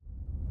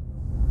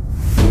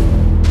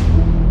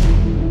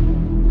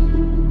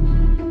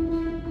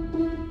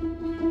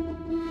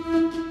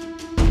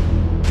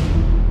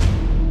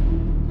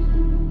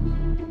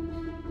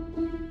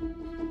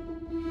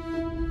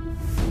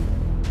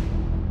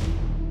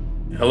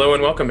Hello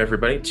and welcome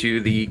everybody to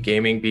the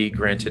Gaming Be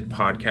Granted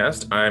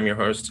podcast. I'm your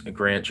host,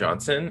 Grant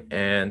Johnson,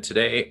 and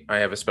today I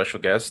have a special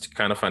guest,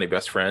 kind of funny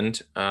best friend,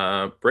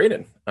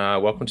 Braden.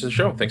 Welcome to the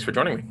show. Thanks for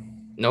joining me.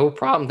 No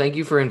problem. Thank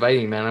you for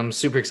inviting me, man. I'm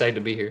super excited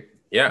to be here.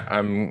 Yeah,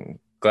 I'm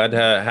glad to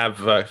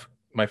have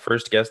my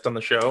first guest on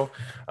the show.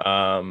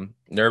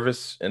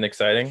 Nervous and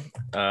exciting.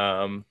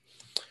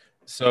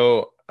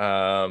 So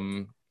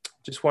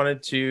just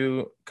wanted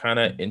to kind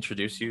of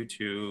introduce you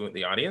to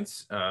the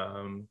audience,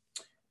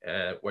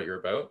 what you're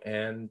about,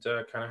 and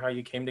kind of how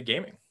you came to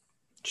gaming.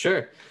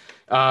 Sure.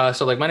 My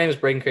name is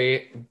Braden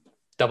Cray,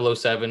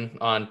 007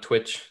 on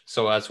Twitch.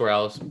 So that's where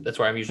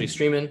I'm usually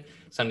streaming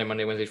Sunday,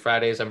 Monday, Wednesday,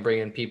 Fridays. I'm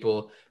bringing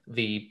people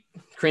the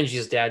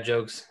cringiest dad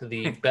jokes,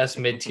 the best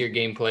mid-tier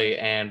gameplay,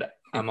 and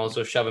I'm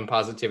also shoving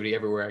positivity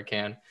everywhere I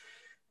can.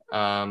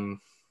 And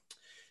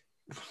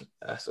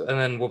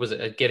then what was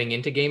it? Getting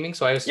into gaming.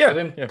 I've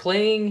been Yeah.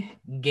 playing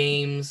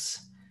games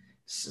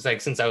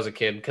since I was a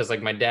kid because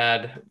my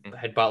dad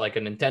had bought a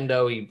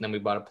Nintendo. Then we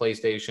bought a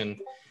PlayStation,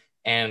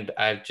 and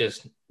I've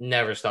just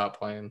never stopped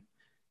playing.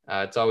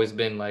 It's always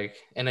been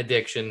an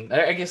addiction.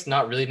 I guess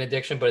not really an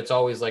addiction, but it's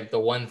always the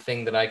one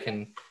thing that I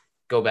can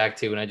go back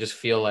to, and I just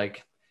feel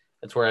like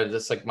that's where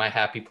it's my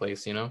happy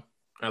place, you know?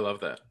 I love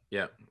that.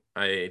 Yeah,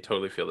 I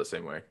totally feel the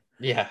same way.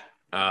 Yeah.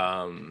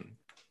 Um,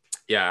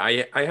 yeah,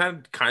 I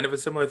had kind of a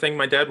similar thing.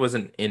 My dad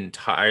wasn't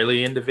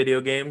entirely into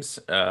video games,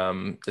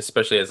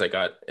 especially as I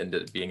got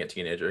into being a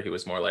teenager. He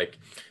was more like,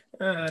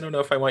 I don't know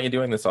if I want you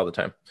doing this all the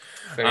time.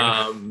 Fair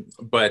enough.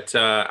 But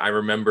I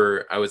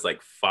remember I was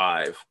like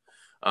 5.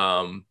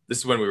 This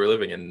is when we were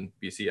living in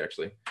BC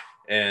actually,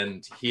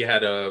 and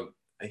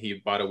he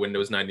bought a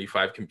Windows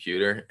 95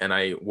 computer, and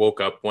I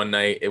woke up one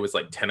night, it was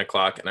like 10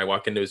 o'clock, and I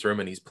walk into his room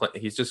and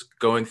he's just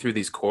going through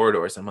these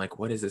corridors. I'm like,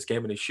 what is this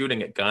game? And he's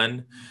shooting a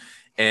gun,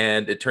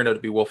 and it turned out to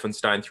be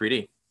Wolfenstein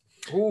 3D.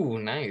 Ooh,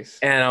 nice.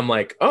 And I'm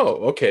like,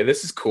 oh, okay,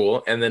 this is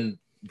cool. And then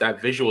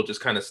that visual just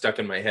kind of stuck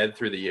in my head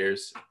through the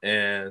years.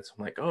 And so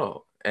I'm like,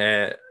 oh,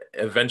 and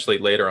eventually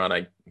later on,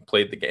 I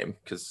played the game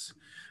because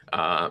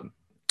I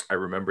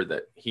remembered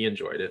that he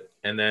enjoyed it.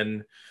 And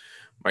then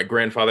my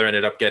grandfather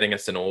ended up getting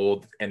us an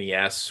old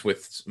NES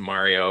with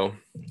Mario.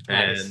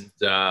 Nice.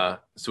 And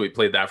so we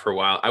played that for a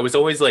while. I was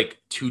always like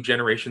 2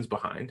 generations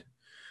behind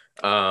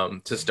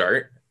to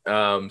start.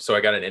 So I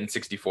got an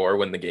N64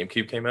 when the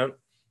GameCube came out.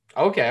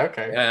 Okay,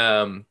 okay.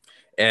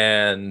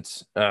 And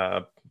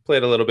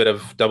played a little bit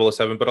of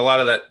 007, but a lot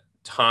of that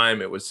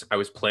time I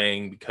was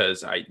playing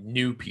because I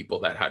knew people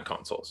that had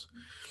consoles.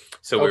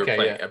 So we were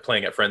Okay, yeah.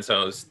 playing at friends'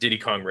 house, Diddy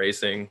Kong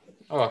Racing,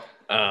 Oh,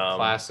 um,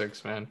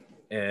 classics, man.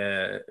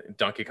 and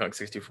Donkey Kong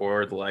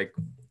 64, the like,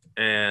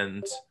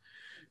 and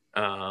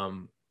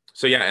um,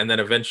 so yeah, and then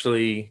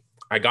eventually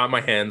I got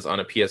my hands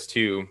on a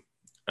PS2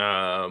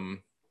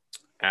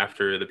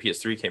 after the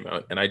PS3 came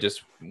out, and I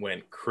just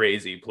went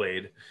crazy,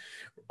 played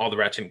all the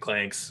Ratchet and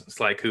Clanks,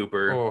 Sly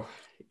Cooper, Oh,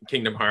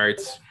 Kingdom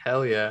Hearts,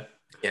 hell yeah.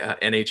 yeah,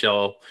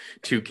 NHL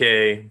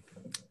 2K,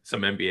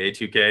 some NBA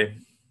 2K.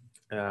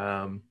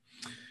 Um,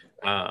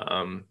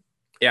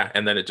 yeah,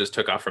 and then it just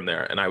took off from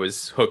there, and I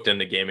was hooked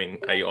into gaming.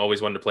 I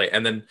always wanted to play,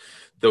 and then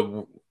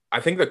I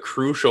think the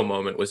crucial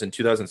moment was in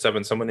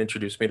 2007. Someone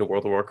introduced me to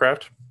World of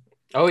Warcraft.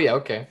 Oh yeah,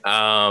 okay.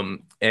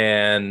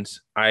 And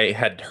I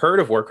had heard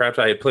of Warcraft.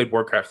 I had played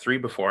Warcraft 3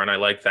 before, and I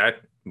liked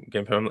that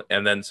game.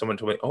 And then someone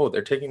told me, oh,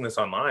 they're taking this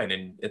online,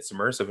 and it's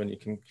immersive, and you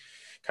can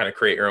kind of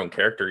create your own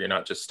character. You're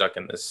not just stuck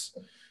in this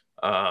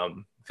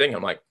thing.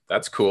 I'm like,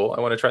 that's cool.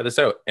 I want to try this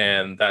out.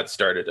 And that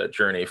started a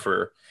journey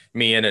for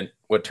me and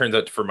what turns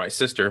out for my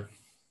sister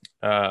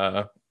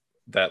uh,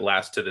 that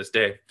lasts to this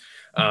day.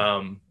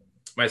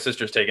 My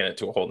sister's taken it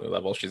to a whole new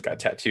level. She's got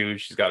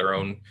tattoos. She's got her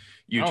own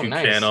Oh, YouTube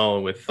nice.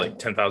 channel with like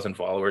 10,000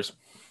 followers.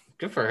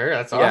 Good for her.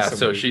 That's Yeah, awesome,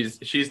 so dude.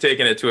 she's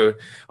taken it to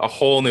a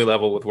whole new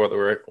level with World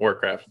of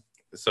Warcraft.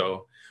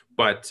 So,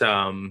 but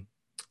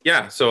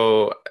yeah,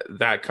 so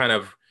that kind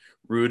of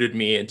rooted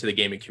me into the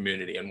gaming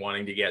community and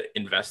wanting to get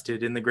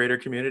invested in the greater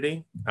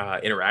community,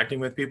 interacting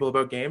with people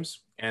about games,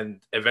 and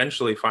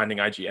eventually finding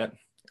IGN,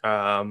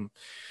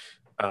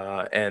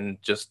 and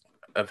just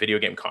a video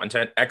game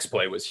content.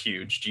 XPlay was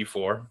huge.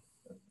 G4.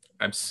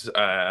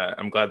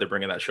 I'm glad they're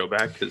bringing that show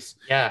back because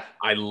Yeah.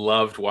 I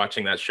loved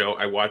watching that show.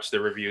 I watched the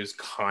reviews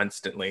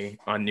constantly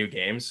on new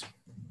games.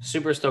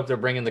 Super stoked they're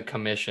bringing the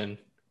commission.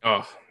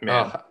 Oh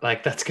man, Oh,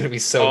 that's gonna be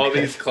so all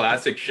good. these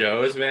classic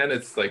shows, man.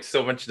 It's like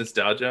so much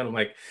nostalgia. And I'm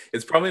like,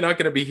 it's probably not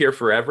going to be here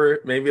forever,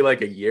 maybe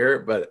like a year,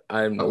 but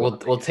I'm But we'll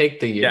loving we'll it. take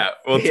the year. Yeah,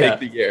 we'll take Yeah.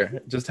 the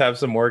year. Just have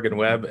some Morgan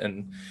Webb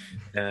and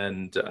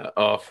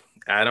oh,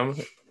 Adam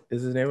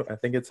is his name. I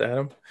think it's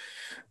Adam.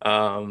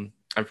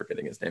 I'm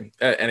forgetting his name.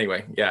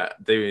 Anyway, yeah,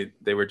 they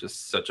were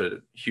just such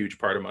a huge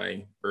part of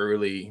my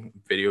early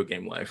video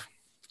game life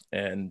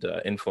and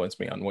influenced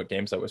me on what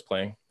games I was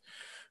playing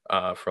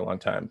for a long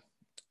time.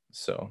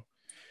 So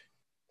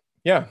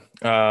yeah,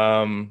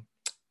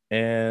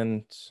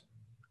 and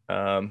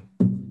um,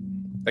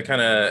 that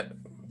kind of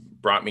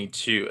brought me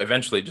to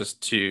eventually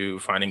just to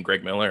finding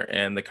Greg Miller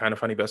and the Kind of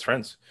Funny Best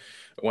Friends.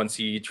 Once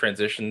he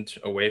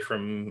transitioned away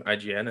from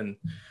IGN and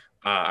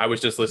I was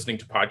just listening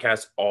to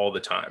podcasts all the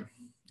time.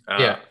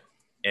 Yeah.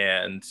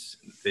 And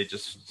they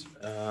just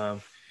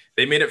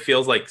they made it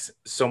feels like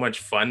so much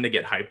fun to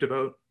get hyped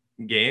about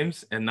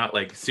games and not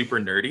like super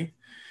nerdy.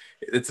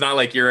 It's not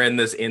like you're in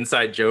this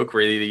inside joke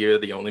where you're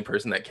the only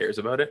person that cares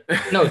about it.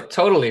 No,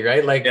 totally,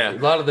 right? Like Yeah. a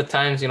lot of the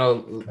times,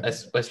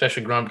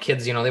 especially grown up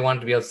kids, they wanted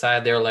to be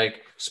outside. They were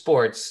like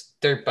sports,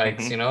 dirt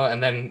bikes, Mhm.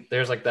 And then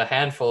there's like the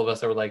handful of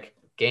us that were like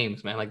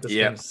games, man. Like this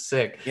Yeah. game's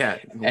sick. Yeah.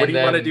 What And do you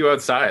want to then- do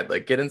outside?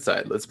 Like get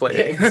inside. Let's play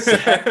it.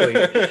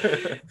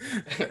 Exactly.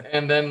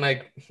 And then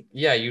like,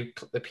 yeah, you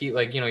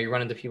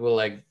run into people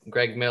like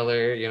Greg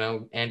Miller,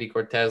 Andy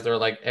Cortez. They're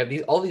like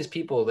all these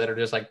people that are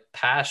just like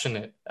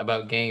passionate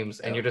about games,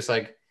 and Yeah. you're just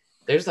like,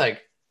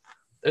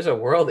 there's a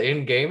world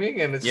in gaming,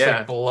 and it just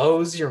like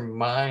blows your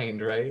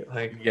mind, right?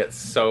 Like You get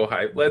so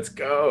hyped. Let's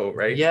go,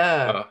 right?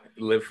 Yeah.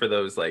 Live for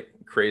those like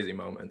crazy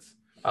moments.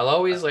 I'll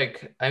always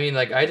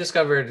I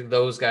discovered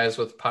those guys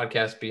with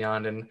Podcast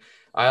Beyond, and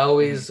I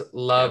always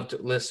loved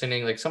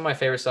listening. Like some of my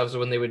favorite stuff is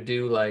when they would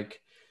do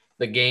like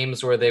the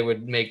games where they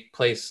would make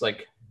place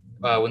like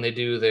when they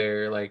do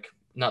their like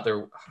not their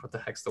what the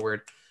heck's the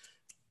word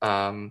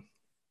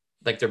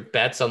like their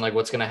bets on like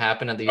what's gonna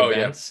happen at the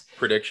events.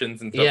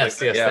 Predictions and stuff Yes, like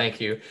that. yes, Yeah.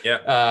 thank you.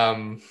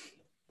 Yeah.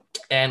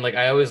 And like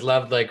I always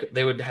loved like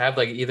they would have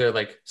like either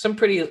like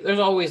there's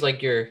always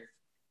like your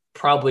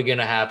probably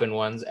gonna happen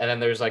ones, and then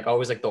there's like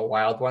always like the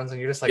wild ones,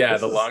 and you're just like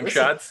the long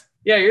shots.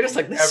 You're just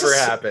like this Never is-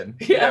 happen.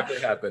 Yeah. Never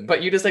happen.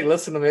 But you just like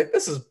listen to it.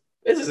 This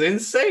is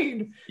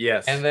insane.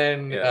 yes. And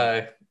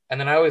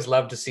then I always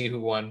loved to see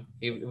who won.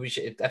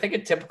 I think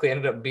it typically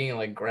ended up being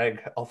like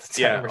Greg all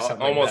the time or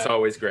something. almost like that.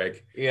 always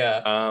Greg.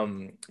 Yeah.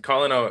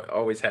 Colin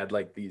always had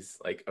like these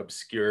like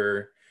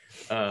obscure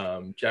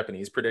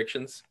Japanese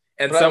predictions.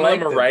 And But I some of them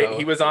liked are it, right. though.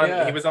 He was on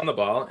Yeah. he was on the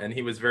ball and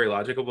he was very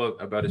logical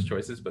about his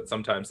choices, but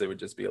sometimes they would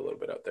just be a little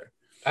bit out there.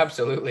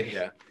 Absolutely.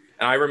 Yeah.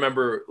 And I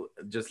remember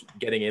just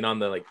getting in on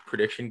the like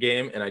prediction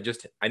game, and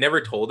I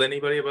never told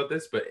anybody about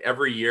this, but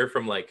every year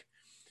from like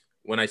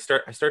when I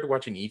started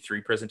watching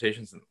E3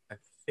 presentations in I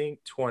think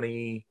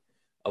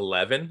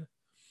 2011.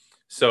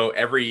 So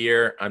every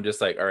year I'm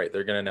just like, all right,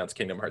 they're gonna announce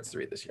Kingdom Hearts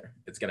 3 this year.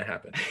 It's gonna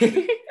happen.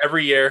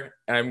 Every year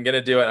I'm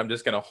gonna do it. I'm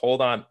just gonna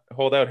hold out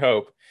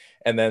hope.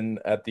 And then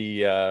at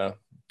the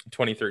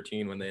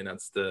 2013 when they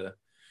announced the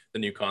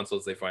new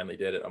consoles, they finally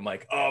did it. I'm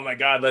like, oh my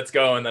god, let's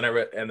go. And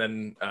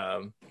then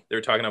they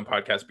were talking on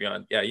Podcast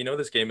Beyond. Yeah,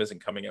 this game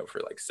isn't coming out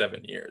for like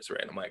 7 years,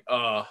 right? And I'm like,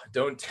 oh,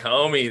 don't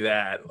tell me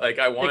that. Like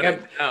I want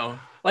it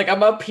now. Like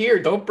I'm up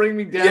here. Don't bring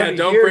me down. Yeah,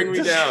 don't here. bring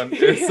me down.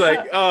 It's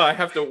like, oh, I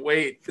have to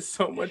wait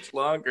so much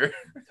longer.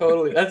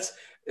 Totally.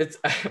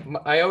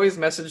 I always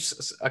message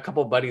a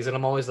couple buddies, and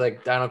I'm always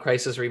like, Dino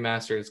Crisis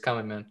Remastered, it's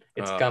coming, man.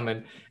 It's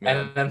coming.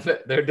 Man. And then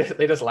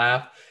they just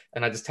laugh,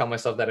 and I just tell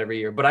myself that every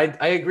year. But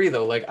I agree,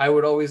 though. Like, I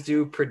would always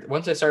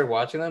once I started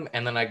watching them,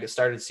 and then I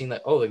started seeing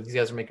that, like, these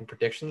guys are making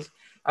predictions,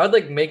 I would,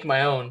 like, make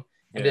my own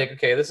and be like,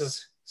 okay, this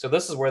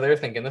is where they're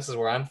thinking, this is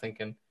where I'm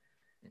thinking.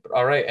 But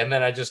all right. And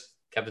then I just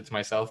kept it to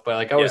myself. But,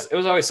 like, it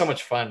was always so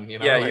much fun,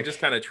 Yeah, like, you just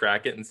kind of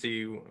track it and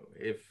see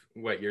if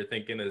what you're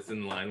thinking is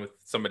in line with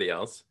somebody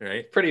else,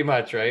 right? Pretty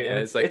much, right? And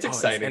it's like, it's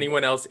exciting. Is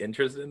anyone else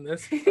interested in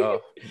this? Oh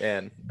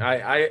man,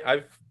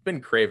 I've been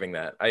craving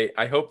that.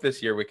 I hope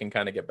this year we can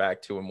kind of get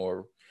back to a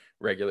more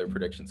regular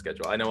prediction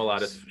schedule. I know a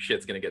lot of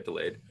shit's gonna get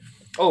delayed.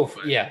 Oh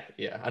yeah,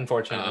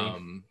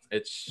 unfortunately.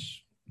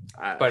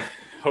 But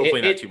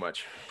hopefully not too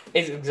much.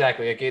 It's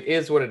exactly like it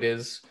is what it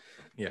is.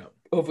 Yeah.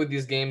 Hopefully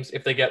these games,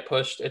 if they get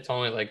pushed, it's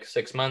only like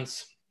 6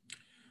 months.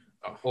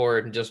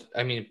 Or just,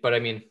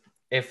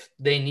 if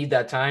they need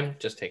that time,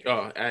 just take it.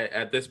 Oh,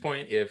 at this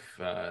point, if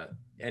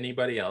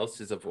anybody else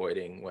is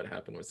avoiding what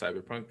happened with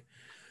Cyberpunk,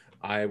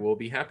 I will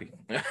be happy.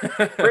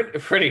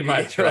 Pretty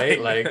much,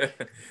 right? Like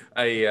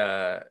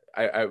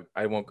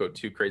I won't go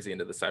too crazy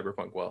into the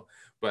Cyberpunk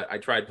but I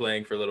tried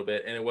playing for a little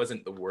bit and it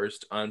wasn't the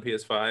worst on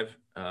PS5.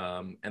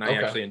 And I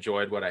actually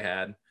enjoyed what I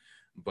had.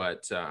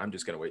 But I'm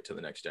just gonna wait till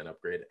the next gen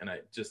upgrade, and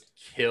it just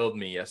killed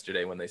me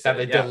yesterday when they said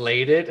they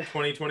delayed it.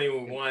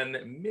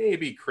 2021,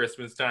 maybe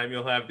Christmas time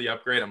you'll have the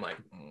upgrade. I'm like,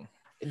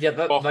 yeah,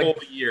 a whole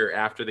year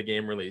after the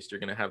game released, you're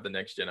gonna have the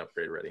next gen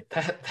upgrade ready.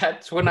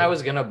 That's when I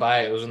was gonna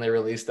buy it. It was when they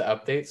released the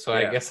update, so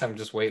I guess I'm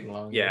just waiting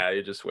longer. Yeah,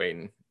 you're just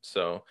waiting.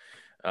 So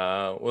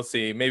we'll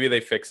see. Maybe they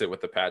fix it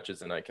with the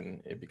patches, and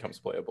it becomes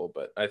playable.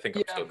 But I think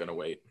I'm still gonna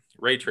wait.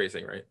 Ray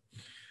tracing, right?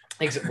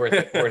 Is it worth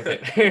it? Worth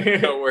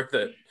it. No, worth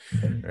it.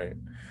 Right.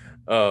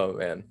 Oh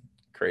man,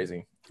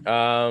 crazy.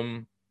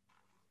 So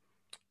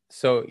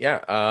yeah,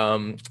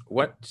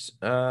 what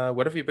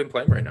have you been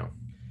playing right now?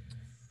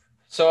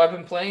 So I've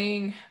been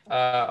playing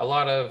a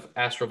lot of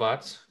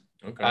Astrobots.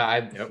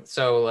 Okay.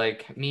 So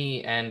like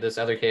me and this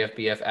other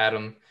KFBF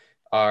Adam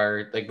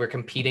are like we're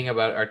competing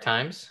about our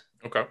times.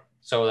 Okay.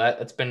 So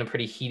it's been a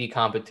pretty heated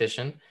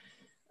competition.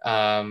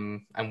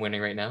 I'm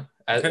winning right now.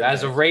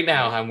 As of right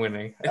now, I'm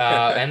winning.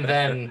 And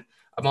then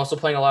I'm also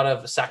playing a lot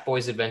of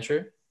Sackboy's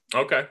Adventure.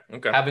 Okay.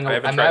 I haven't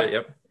I'm tried it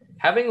yet.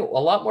 Having a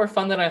lot more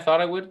fun than I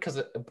thought I would because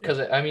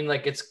I mean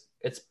like it's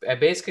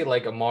basically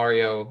like a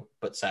Mario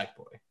but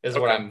Sackboy is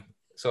what I'm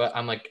So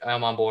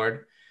I'm on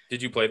board.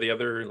 Did you play the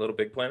other Little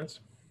Big Planets?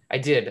 I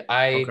did.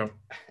 Okay.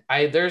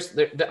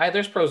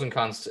 There's pros and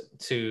cons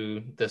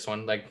to this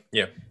one. Like,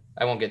 Yeah.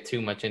 I won't get too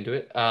much into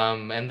it.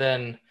 And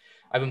then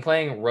I've been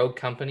playing Rogue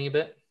Company a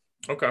bit.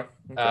 Okay.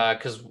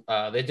 Because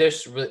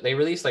they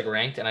released like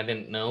ranked, and I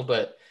didn't know,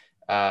 but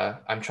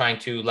I'm trying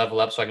to level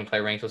up so I can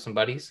play ranked with some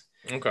buddies.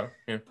 Okay.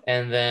 Yeah.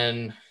 And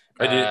then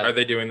Are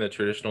they doing the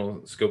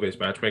traditional skill-based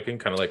matchmaking,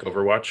 kind of like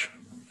Overwatch?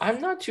 I'm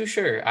not too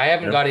sure. I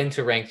haven't got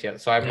into ranked yet,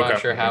 so I'm not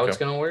sure how it's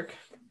gonna work.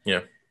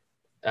 Yeah.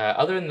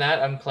 Other than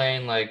that, I'm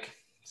playing like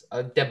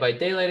Dead by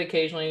Daylight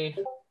occasionally,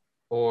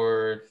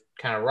 or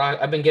kind of rock.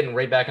 I've been getting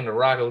right back into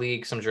Rocket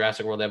League, some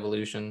Jurassic World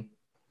Evolution.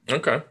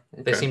 Okay.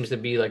 They seems to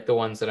be like the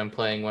ones that I'm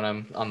playing when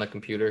I'm on the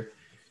computer.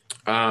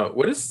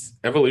 What is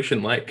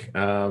Evolution like?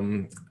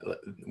 When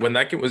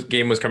that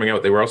game was coming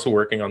out, they were also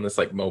working on this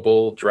like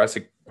mobile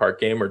Jurassic Park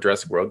game or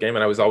Jurassic World game,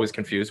 and I was always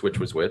confused which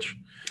was which.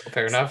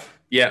 Fair enough.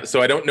 Yeah,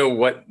 so I don't know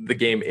what the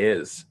game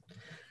is.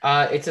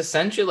 It's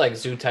essentially like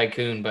Zoo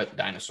Tycoon but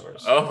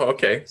dinosaurs. Oh,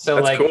 okay. So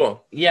that's like,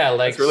 cool. Yeah,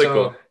 like that's really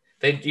cool.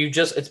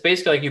 It's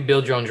basically like you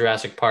build your own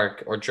Jurassic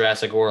Park or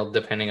Jurassic World,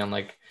 depending on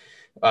like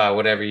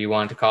whatever you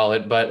want to call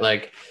it. But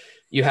like,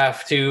 you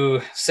have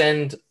to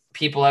send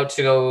people out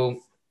to go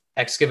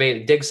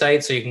excavate dig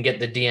sites so you can get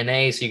the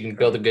DNA, so you can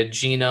build a good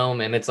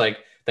genome, and it's like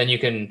then you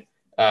can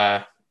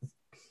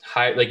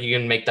you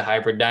can make the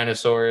hybrid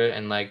dinosaur,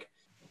 and like,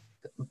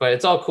 but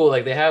it's all cool.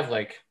 Like they have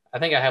like, I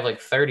think I have like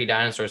 30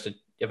 dinosaurs to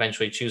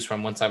eventually choose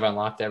from once I've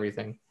unlocked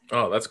everything.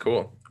 Oh, that's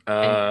cool.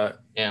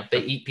 Yeah, they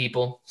eat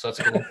people, so that's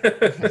cool.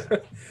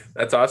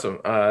 That's awesome.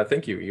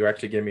 Thank you. You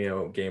actually gave me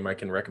a game I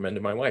can recommend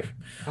to my wife.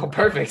 Oh,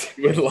 perfect.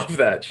 She would love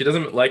that. She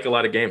doesn't like a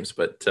lot of games,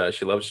 but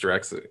she loves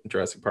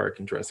Jurassic Park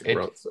and Jurassic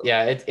World. So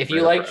if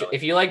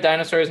you like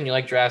dinosaurs and you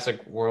like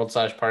Jurassic World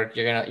 / Park,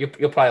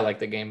 you'll probably like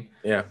the game.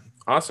 Yeah,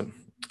 awesome.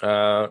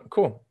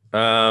 Cool.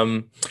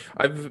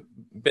 I've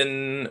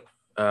been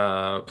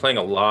playing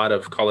a lot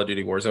of Call of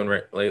Duty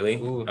Warzone lately.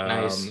 Ooh,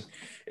 nice.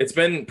 It's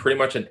been pretty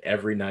much an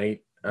every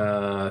night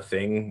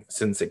thing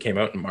since it came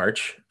out in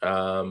March.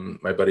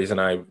 My buddies and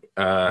I,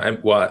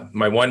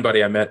 my one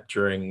buddy I met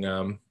during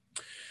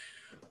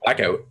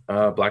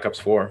Black Ops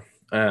 4,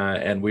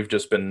 and we've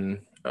just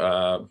been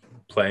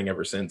playing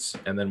ever since.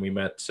 And then we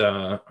met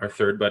our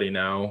third buddy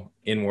now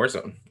in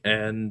Warzone,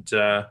 and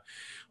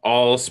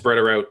all spread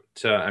around.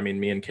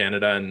 Me in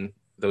Canada and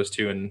those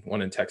two, and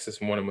one in Texas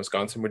and one in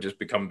Wisconsin, would just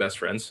become best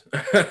friends.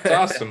 That's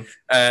awesome.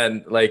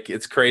 And like,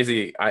 it's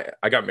crazy.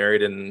 I got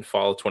married in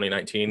fall of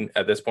 2019.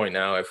 At this point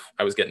now, if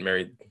I was getting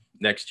married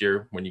next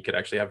year, when you could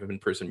actually have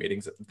in-person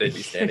meetings, they'd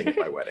be standing at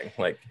my wedding.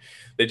 Like,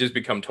 they just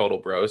become total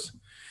bros.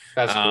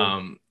 That's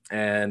cool.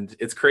 And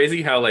it's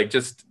crazy how like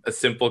just a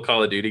simple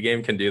Call of Duty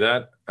game can do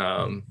that.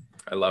 I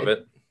love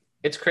it.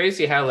 It's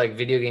crazy how like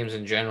video games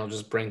in general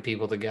just bring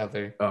people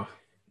together. Oh,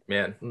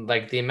 man,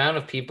 like the amount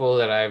of people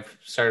that I've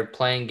started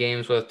playing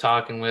games with,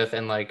 talking with,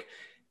 and like,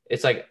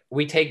 it's like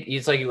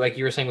it's like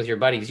you were saying with your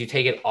buddies, you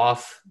take it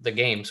off the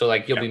game. So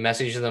like, you'll be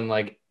messaging them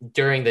like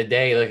during the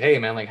day, like, hey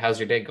man, like, how's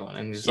your day going?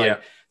 And just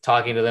like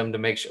talking to them to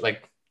make sure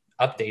like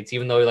updates,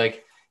 even though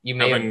like you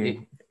may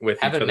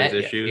haven't met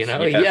issues, yet,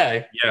 you know?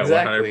 Yeah,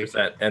 exactly.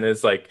 100%. And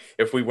it's like,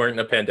 if we weren't in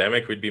a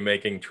pandemic, we'd be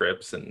making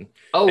trips and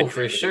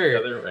for sure.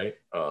 Other, right?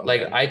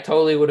 Like, man. I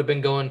totally would have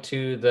been going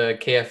to the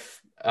KF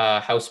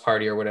house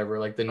party or whatever,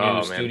 like the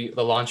new studio,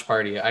 the launch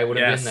party. I would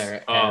have been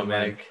there. Oh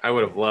man, like, I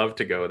would have loved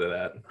to go to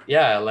that.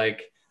 Yeah,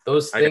 like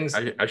those things.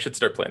 I should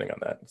start planning on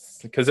that,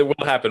 because it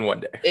will happen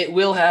one day. It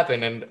will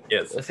happen, and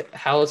yes.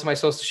 How else am I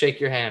supposed to shake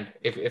your hand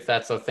if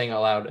that's a thing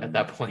allowed at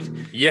that point?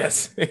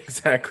 Yes,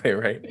 exactly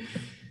right.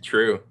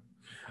 True.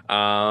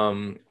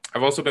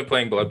 I've also been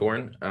playing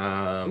Bloodborne.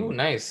 Ooh,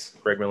 nice.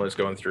 Greg Miller's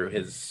going through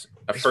his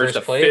first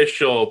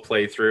official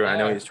playthrough. I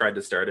know he's tried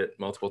to start it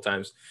multiple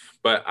times,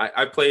 but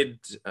I played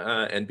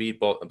and beat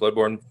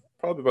Bloodborne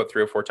probably about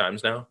 3 or 4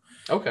 times now.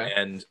 Okay.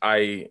 And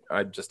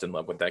I'm just in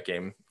love with that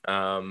game.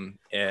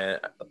 And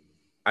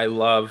I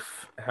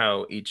love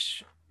how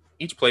each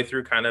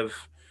playthrough kind of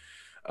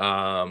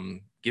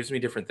gives me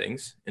different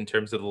things in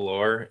terms of the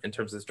lore, in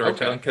terms of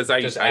storytelling, because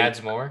I just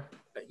adds more.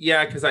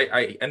 Yeah, because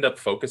I end up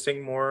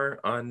focusing more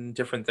on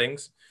different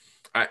things.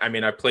 I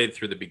mean, I played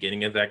through the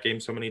beginning of that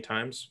game so many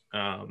times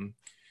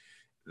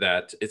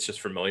that it's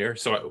just familiar.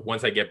 So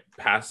once I get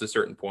past a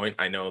certain point,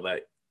 I know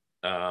that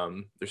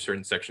there's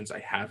certain sections I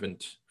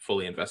haven't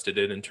fully invested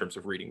in terms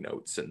of reading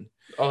notes and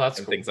cool.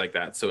 Things like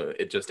that. So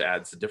it just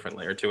adds a different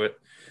layer to it.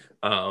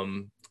 Yeah,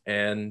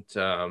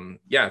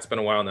 it's been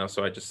a while now.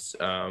 So I just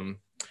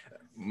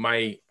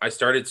I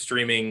started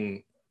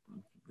streaming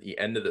the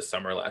end of the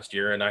summer last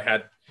year, and I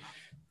had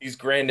these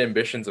grand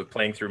ambitions of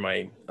playing through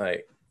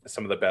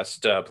some of the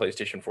best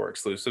PlayStation 4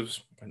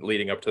 exclusives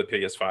leading up to the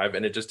PS5,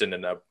 and it just didn't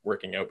end up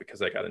working out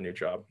because I got a new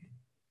job.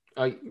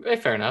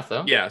 Fair enough,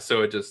 though. Yeah,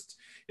 so it just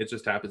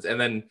happens. And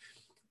then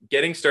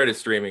getting started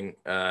streaming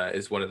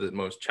is one of the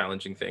most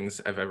challenging things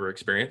I've ever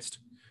experienced.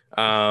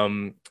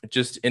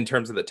 Just in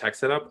terms of the tech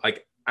setup,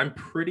 like I'm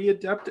pretty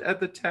adept at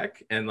the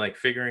tech and like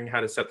figuring how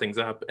to set things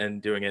up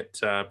and doing it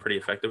pretty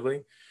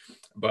effectively.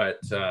 But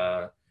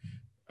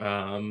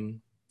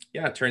um,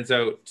 yeah, it turns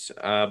out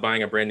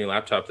buying a brand new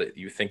laptop that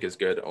you think is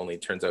good only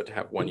turns out to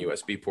have one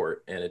USB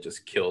port, and it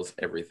just kills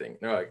everything.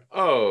 They're like,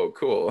 "Oh,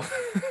 cool,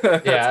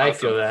 that's Yeah, I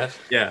awesome." feel that.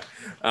 Yeah,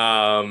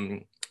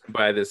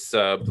 buy this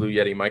Blue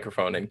Yeti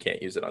microphone and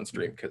can't use it on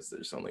stream because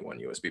there's only one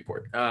USB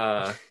port.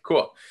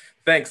 Cool.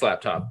 Thanks,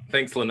 laptop.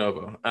 Thanks,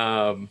 Lenovo.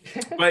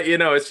 But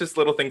it's just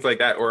little things like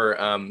that. Or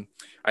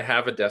I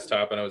have a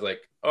desktop, and I was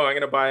like, "Oh, I'm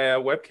gonna buy a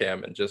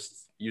webcam and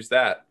just use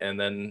that." And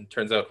then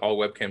turns out all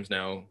webcams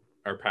now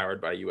are powered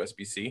by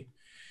USB-C,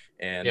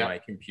 and Yeah. my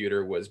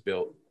computer was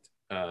built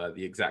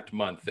the exact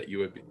month that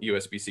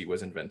USB-C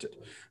was invented,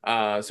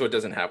 so it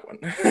doesn't have one.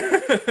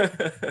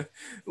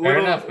 Fair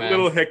enough, man.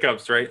 Little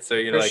hiccups, right? So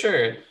For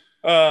sure.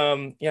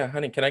 yeah,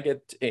 honey, can I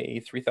get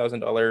a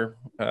 $3,000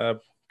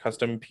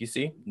 custom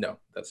PC? No,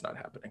 that's not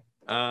happening.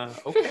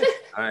 Okay,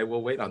 I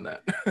will wait on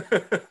that.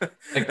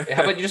 Like,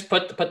 how about you just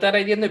put that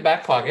idea in the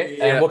back pocket,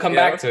 and we'll come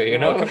back to it.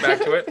 We'll come back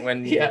to it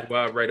when Yeah.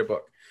 you write a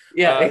book.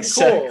 Yeah,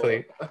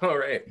 exactly. Cool. All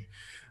right.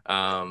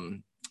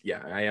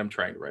 Yeah, I am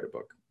trying to write a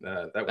book.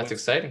 That's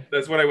exciting.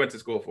 That's what I went to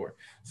school for.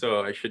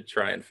 So I should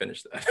try and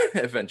finish that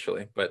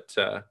eventually. But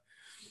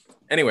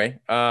anyway,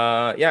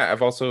 yeah,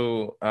 I've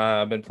also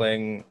been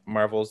playing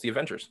Marvel's The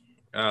Avengers.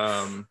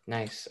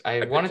 Nice.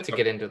 I wanted to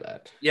get into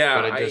that. Yeah,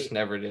 but I just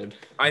never did.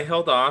 I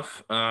held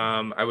off.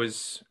 I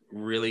was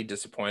really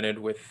disappointed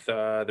with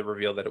the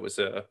reveal that it was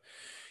a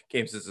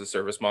games as a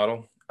service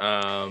model.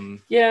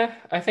 Yeah,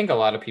 I think a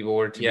lot of people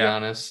were, to be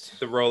honest.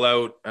 The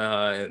rollout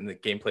and the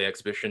gameplay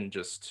exhibition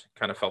just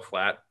kind of fell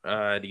flat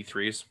at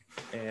E3s,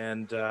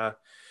 and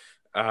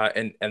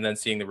then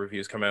seeing the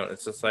reviews come out,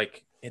 it's just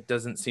like it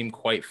doesn't seem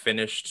quite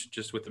finished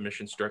just with the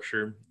mission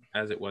structure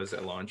as it was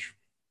at launch.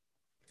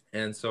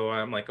 And so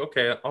I'm like,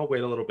 okay, I'll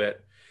wait a little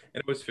bit.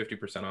 And it was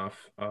 50%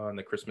 off on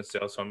the Christmas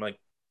sale. So I'm like,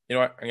 you know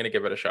what? I'm going to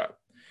give it a shot.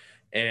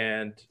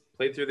 And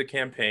played through the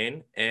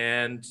campaign,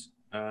 and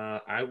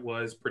I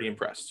was pretty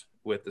impressed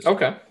with the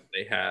stuff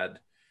they had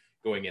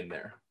going in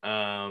there.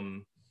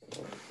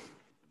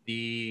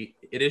 It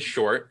is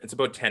short. It's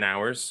about 10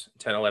 hours,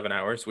 10, 11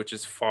 hours, which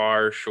is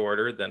far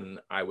shorter than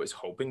I was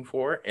hoping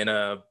for in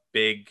a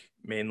big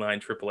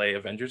mainline AAA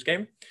Avengers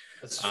game.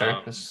 That's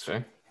fair. That's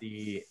fair.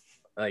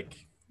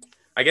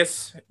 I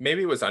guess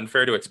maybe it was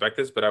unfair to expect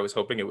this, but I was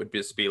hoping it would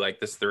just be like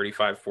this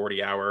 35,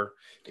 40 hour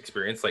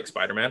experience like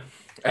Spider-Man.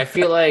 I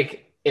feel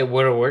like it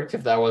would have worked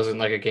if that wasn't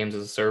like a games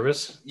as a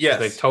service.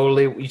 Yes. Like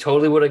you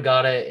totally would have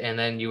got it, and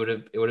then it would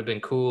have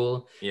been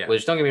cool. Yeah.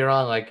 Which, don't get me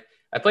wrong, like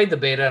I played the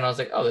beta and I was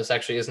like, oh, this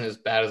actually isn't as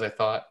bad as I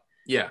thought.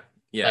 Yeah.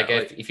 Yeah. Like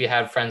if you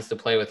had friends to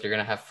play with, you're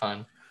gonna have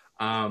fun.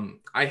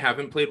 I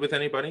haven't played with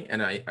anybody,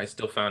 and I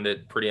still found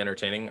it pretty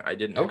entertaining. I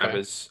didn't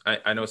have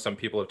I know some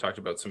people have talked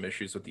about some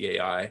issues with the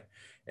AI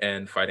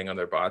and fighting on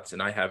their bots,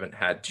 and I haven't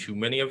had too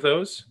many of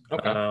those.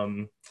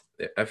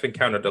 I've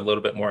encountered a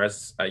little bit more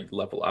as I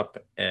level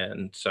up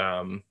and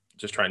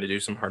just trying to do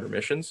some harder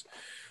missions.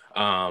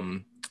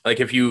 Like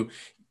if you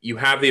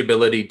have the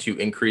ability to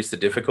increase the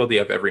difficulty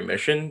of every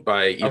mission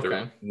by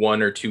either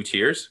 1 or 2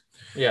 tiers.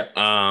 Yeah.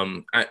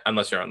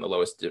 Unless you're on the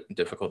lowest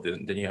difficulty,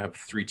 then you have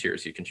 3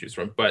 tiers you can choose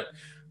from. But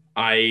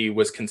I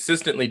was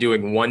consistently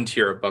doing 1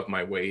 tier above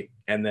my weight,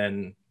 and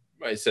then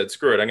I said,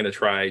 "Screw it, I'm going to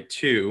try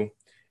 2."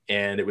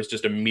 And it was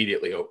just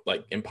immediately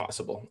like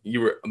impossible.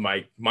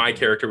 My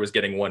character was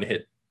getting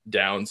 1-hit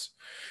downs.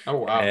 Oh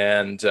wow!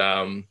 And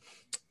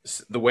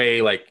the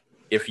way, like,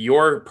 if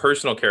your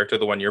personal character,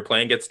 the one you're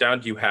playing, gets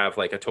downed, you have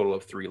like a total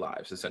of 3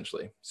 lives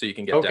essentially. So you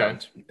can get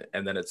downed,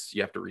 and then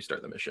you have to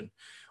restart the mission.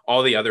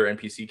 All the other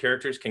NPC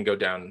characters can go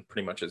down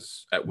pretty much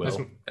at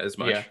will, as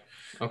much. Yeah.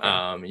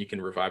 Okay. You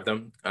can revive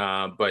them.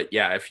 But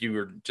yeah, if you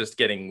were just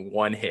getting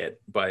 1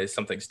 hit by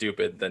something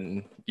stupid,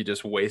 then you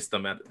just waste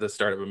them at the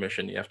start of a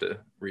mission. You have to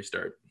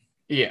restart.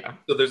 Yeah.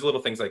 So there's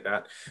little things like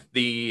that.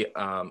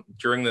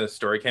 During the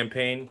story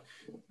campaign,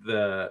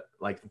 the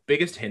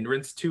biggest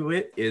hindrance to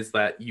it is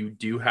that you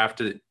do have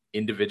to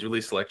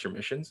individually select your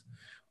missions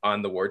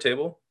on the war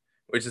table,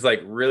 which is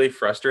like really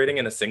frustrating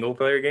in a single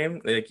player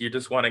game. Like you're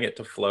just wanting it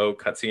to flow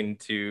cutscene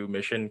to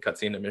mission,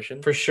 cutscene to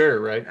mission. For sure,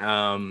 right?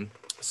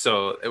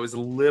 So it was a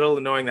little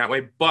annoying that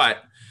way,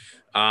 but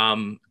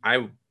I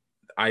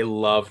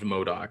loved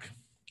MODOK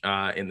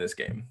in this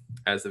game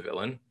as the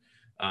villain.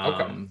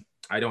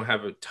 I don't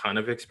have a ton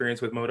of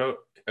experience with MODOK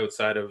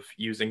outside of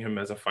using him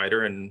as a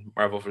fighter in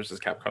Marvel vs.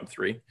 Capcom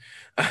 3.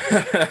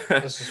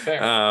 This is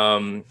fair.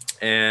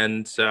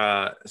 And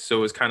so it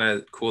was kind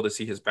of cool to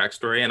see his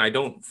backstory. And I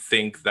don't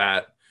think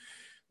that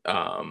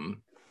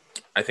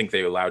I think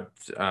they allowed,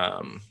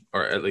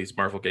 or at least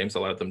Marvel Games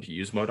allowed them to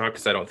use MODOK,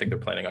 because I don't think they're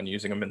planning on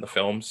using him in the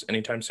films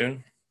anytime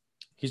soon.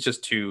 He's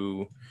just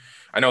too...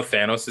 I know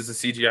Thanos is a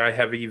CGI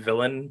heavy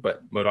villain,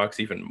 but MODOK's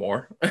even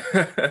more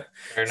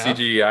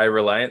CGI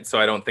reliant.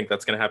 So I don't think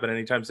that's going to happen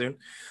anytime soon.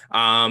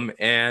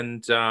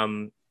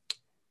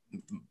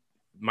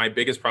 My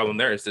biggest problem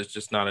there is there's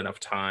just not enough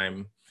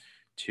time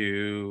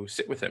to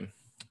sit with him.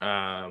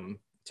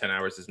 10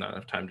 hours is not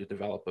enough time to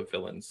develop a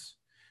villain's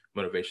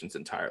motivations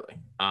entirely.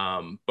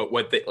 But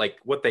what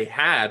they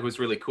had was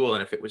really cool.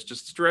 And if it was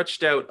just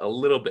stretched out a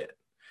little bit,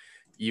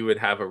 you would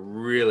have a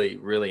really,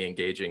 really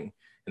engaging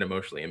and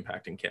emotionally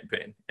impacting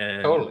campaign.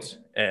 And Totally.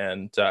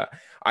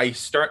 I'm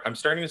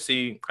starting to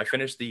see, I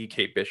finished the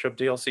Kate Bishop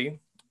DLC,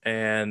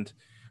 and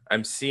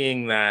I'm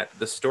seeing that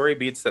the story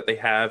beats that they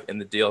have in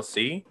the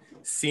DLC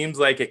seems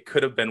like it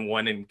could have been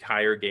one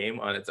entire game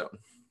on its own.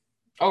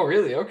 Oh,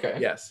 really? Okay.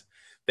 Yes.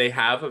 They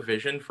have a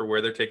vision for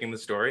where they're taking the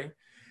story,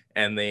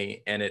 and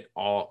it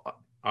all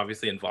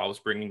obviously involves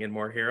bringing in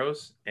more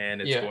heroes,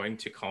 and it's going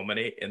to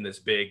culminate in this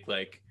big,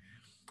 like,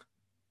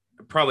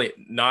 probably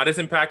not as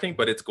impacting,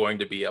 but it's going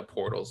to be a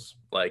Portals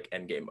like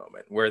endgame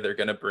moment where they're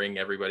going to bring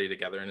everybody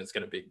together, and it's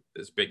going to be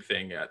this big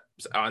thing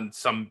on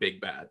some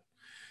big bad.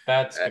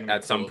 That's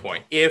at some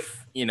point.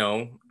 If,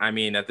 I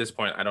mean, at this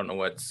point, I don't know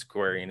what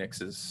Square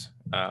Enix's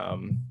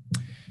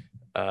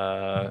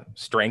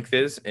strength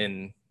is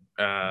in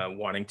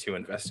wanting to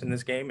invest in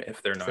this game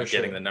if they're not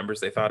getting the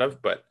numbers they thought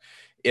of. But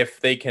if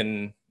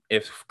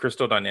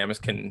Crystal Dynamics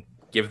can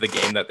give the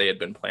game that they had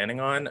been planning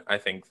on, I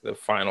think the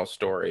final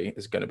story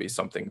is going to be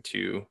something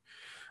to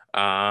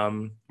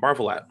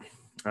marvel at.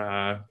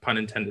 Pun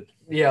intended.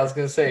 Yeah, I was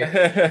gonna say.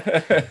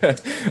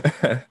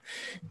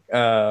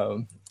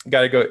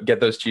 Got to go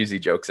get those cheesy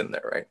jokes in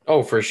there, right?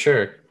 Oh, for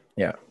sure.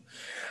 Yeah.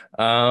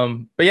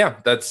 But yeah,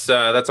 that's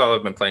all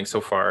I've been playing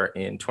so far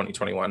in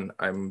 2021.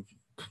 I'm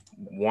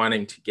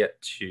wanting to get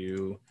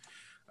to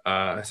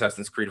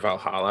Assassin's Creed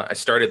Valhalla. I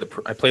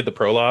played the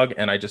prologue,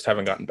 and I just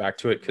haven't gotten back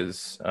to it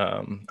because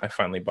I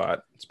finally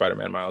bought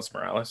Spider-Man Miles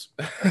Morales.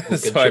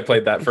 So I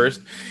played that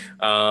first,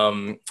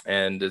 and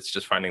it's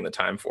just finding the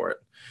time for it.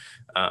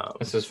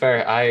 This is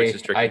fair.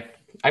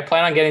 I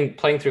plan on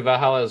playing through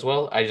Valhalla as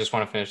well. I just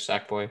want to finish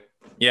Sackboy.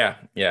 Yeah.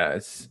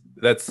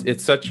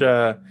 It's such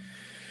a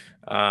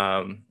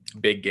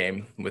big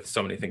game with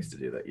so many things to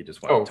do that you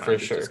just want time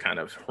to just kind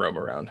of roam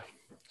around.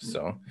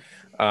 So,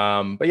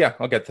 but yeah,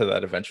 I'll get to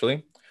that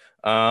eventually.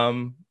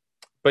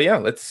 But yeah,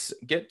 let's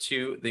get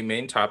to the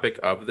main topic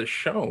of the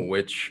show,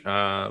 which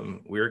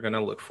we're going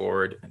to look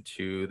forward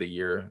to the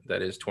year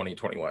that is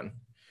 2021.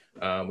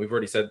 We've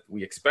already said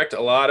we expect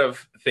a lot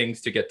of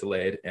things to get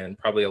delayed, and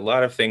probably a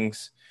lot of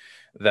things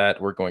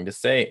that we're going to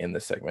say in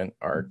this segment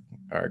are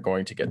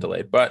going to get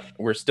delayed, but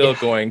we're still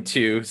going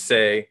to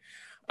say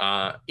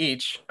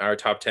each our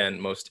top 10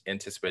 most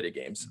anticipated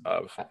games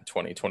of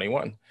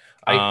 2021.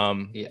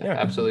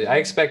 Absolutely. I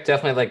expect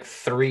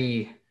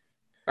definitely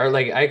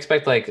I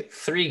expect like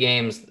 3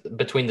 games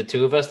between the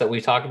two of us that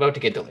we talk about to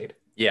get delayed.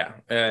 Yeah.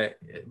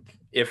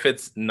 If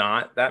it's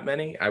not that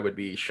many, I would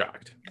be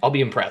shocked. I'll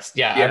be impressed.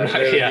 Yeah.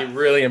 It would be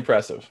really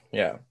impressive.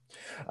 Yeah.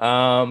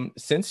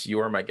 Since you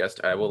are my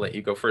guest, I will let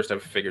you go first.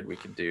 I've figured we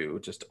could do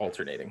just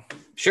alternating.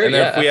 Sure. And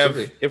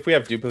if we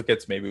have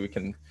duplicates, maybe we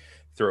can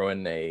throw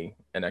in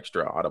an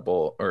extra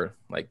audible or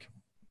like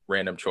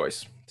random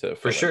choice to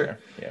for sure.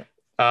 There.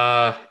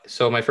 Yeah.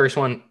 So my first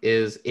one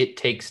is It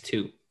Takes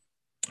Two.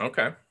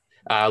 Okay.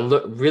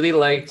 Really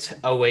liked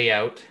A Way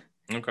Out.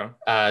 Okay.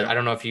 I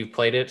don't know if you've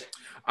played it.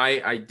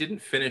 I didn't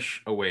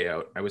finish A Way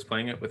Out. I was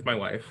playing it with my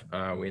wife.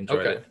 We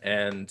enjoyed it,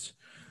 and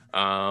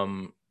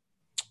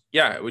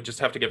we just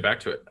have to get back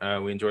to it.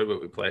 We enjoyed what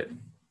we played.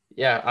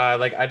 Yeah,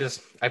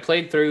 I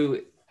played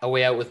through A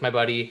Way Out with my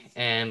buddy,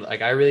 and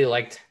I really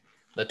liked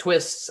the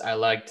twists. I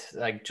liked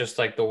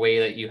the way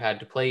that you had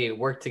to play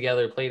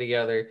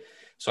together.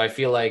 So I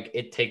feel like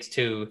It Takes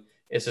Two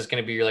is just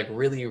going to be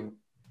really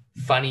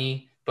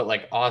funny,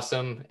 but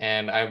awesome.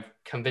 And I've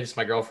convinced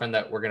my girlfriend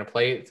that we're going to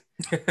play it.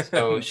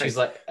 So she's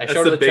like, I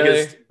showed her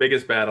the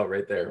biggest battle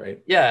right there, right?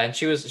 Yeah. And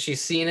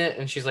she's seen it,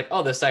 and she's like,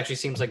 oh, this actually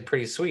seems like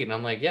pretty sweet. And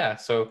I'm like, yeah.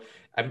 So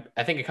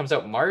I think it comes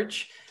out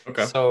March.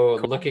 Okay. So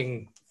cool.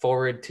 Looking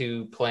forward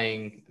to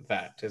playing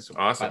that.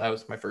 Awesome. That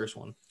was my first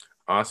one.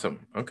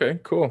 Awesome. Okay,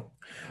 cool.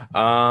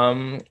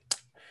 All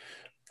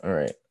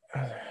right.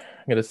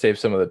 I'm going to save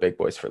some of the big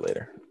boys for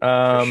later.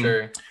 For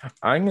sure.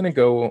 I'm going to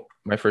go,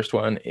 my first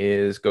one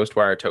is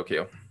Ghostwire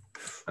Tokyo.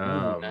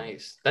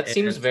 Nice. That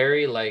seems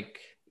very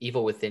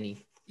Evil Within-y.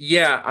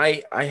 Yeah,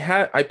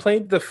 I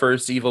played the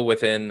first Evil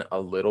Within a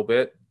little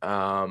bit.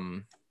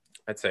 I'd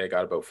say I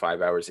got about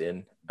 5 hours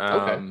in.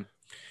 Okay.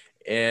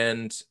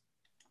 And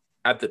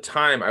at the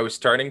time, I was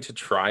starting to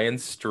try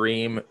and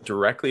stream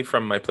directly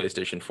from my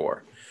PlayStation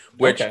 4,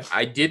 which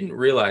I didn't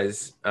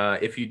realize.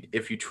 If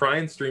you try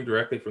and stream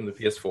directly from the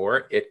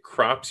PS4, it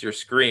crops your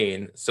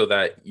screen so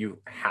that you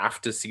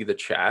have to see the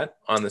chat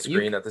on the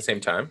screen at the same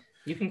time.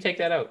 You can take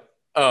that out.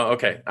 Oh,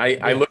 okay.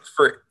 I looked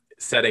for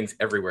settings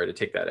everywhere to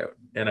take that out,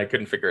 and I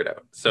couldn't figure it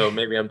out. So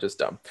maybe I'm just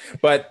dumb.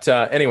 But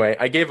anyway,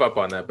 I gave up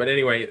on that. But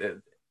anyway,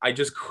 I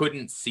just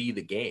couldn't see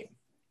the game.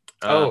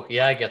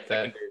 I get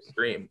that.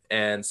 Stream.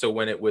 And so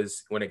when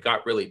it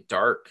got really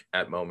dark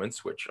at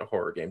moments, which a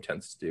horror game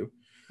tends to do,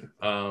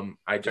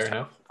 I just had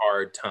a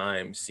hard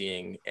time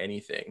seeing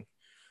anything,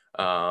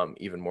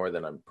 even more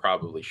than I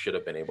probably should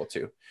have been able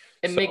to.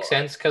 It makes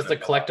sense because the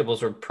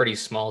collectibles were pretty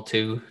small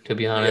too, to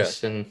be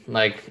honest. Yeah.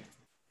 And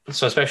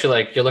so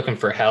especially you're looking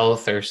for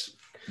health or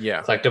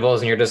Yeah. collectibles,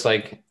 and you're just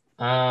like,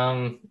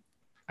 all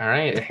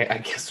right, I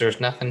guess there's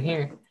nothing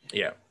here.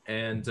 Yeah.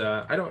 And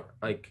I don't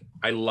like,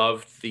 I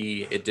loved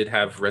it did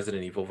have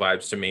Resident Evil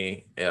vibes to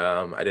me.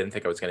 I didn't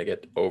think I was going to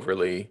get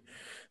overly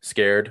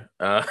scared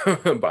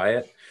by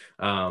it.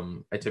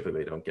 I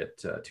typically don't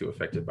get too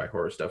affected by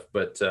horror stuff,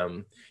 but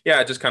yeah,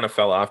 it just kind of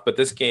fell off. But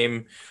this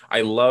game,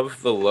 I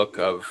love the look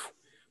of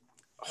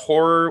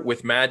horror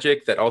with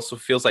magic that also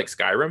feels like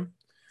Skyrim.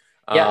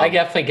 Yeah, I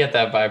definitely get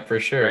that vibe for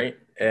sure. Right.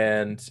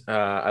 And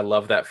I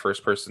love that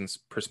first person's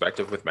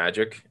perspective with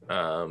magic.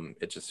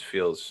 It just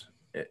feels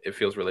it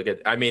feels really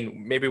good. I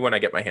mean, maybe when I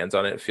get my hands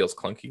on it, it feels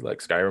clunky like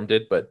Skyrim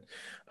did, but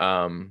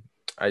I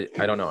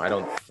don't know.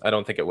 I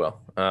don't think it will.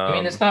 I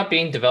mean, it's not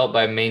being developed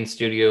by a main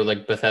studio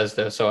like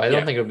Bethesda, so I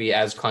don't think it'll be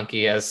as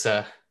clunky as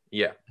as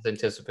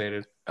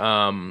anticipated.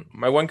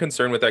 My one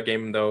concern with that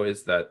game though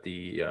is that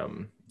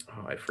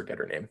I forget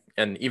her name,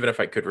 and even if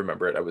I could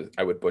remember it,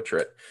 I would butcher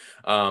it.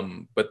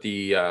 But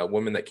the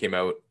woman that came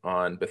out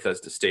on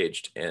Bethesda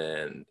Staged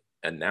and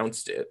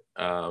announced it,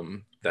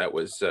 that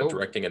was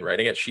directing and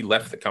writing it, she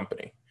left the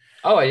company.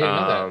 Oh, I didn't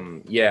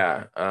know that.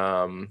 Yeah.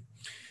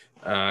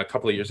 A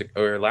couple of years ago,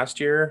 or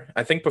last year,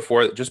 I think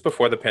just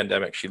before the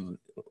pandemic, she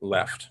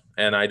left.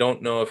 And I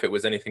don't know if it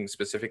was anything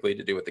specifically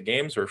to do with the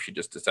games or if she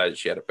just decided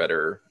she had a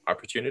better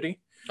opportunity.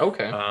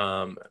 Okay.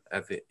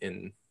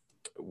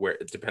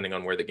 Depending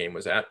on where the game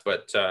was at.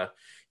 But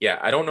yeah,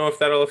 I don't know if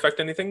that'll affect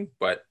anything,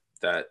 but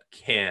that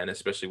can,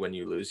 especially when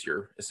you lose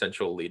your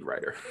essential lead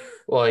writer.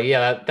 Well,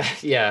 yeah,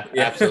 yeah,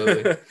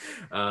 absolutely.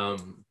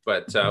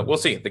 But we'll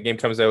see. The game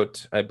comes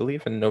out, I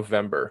believe, in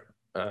November,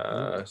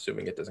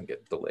 assuming it doesn't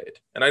get delayed.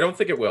 And I don't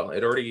think it will.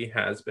 It already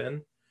has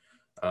been.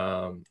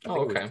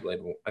 Okay.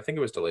 I think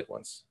it was delayed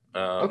once.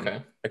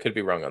 Okay. I could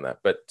be wrong on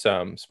that, but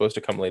supposed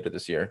to come later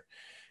this year.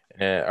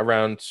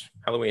 Around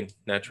Halloween,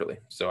 naturally.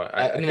 So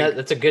I mean, think,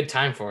 that's a good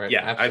time for it.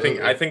 Yeah,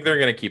 absolutely. I think they're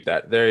going to keep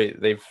that.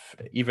 They've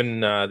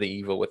even the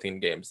Evil Within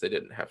games, they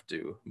didn't have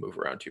to move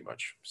around too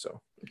much. So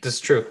this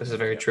is true. This is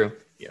very true.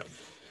 Yeah.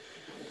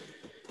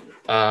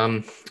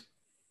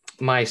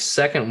 My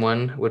second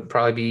one would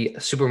probably be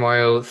Super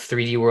Mario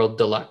 3D World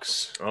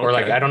Deluxe, or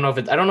like I don't know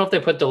if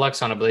they put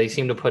Deluxe on it, but they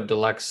seem to put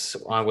Deluxe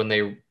on when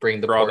they bring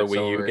the all the ports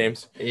Wii U over.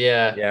 games.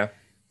 Yeah. Yeah.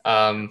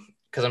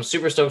 Because I'm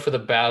super stoked for the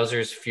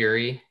Bowser's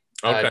Fury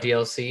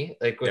DLC,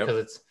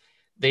 because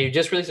they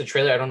just released a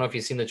trailer. I don't know if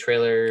you've seen the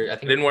trailer. I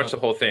didn't watch the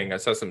whole thing. I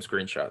saw some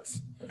screenshots.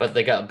 But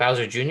they got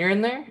Bowser Jr.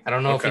 in there. I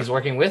don't know if he's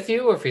working with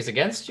you or if he's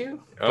against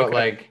you. But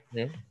I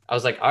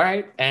was like, all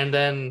right. And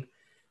then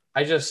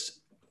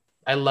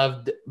I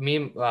loved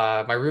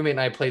my roommate and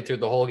I played through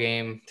the whole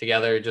game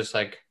together, just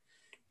like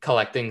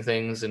collecting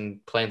things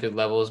and playing through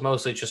levels,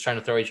 mostly just trying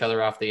to throw each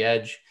other off the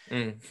edge.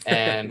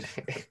 And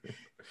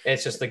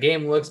it's just, the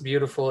game looks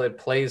beautiful. It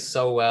plays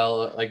so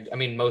well. Like, I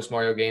mean, most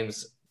Mario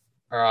games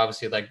are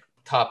obviously like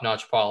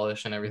top-notch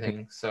polish and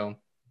everything. So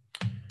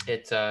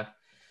it's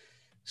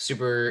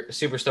super,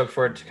 super stoked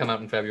for it to come out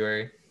in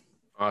February.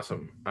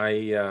 Awesome.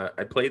 I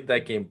played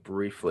that game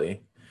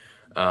briefly.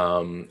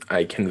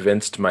 I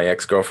convinced my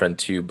ex-girlfriend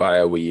to buy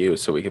a Wii U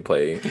so we could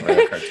play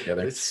Mario Kart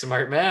together.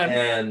 Smart man.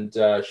 And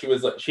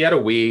she had a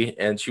Wii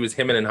and she was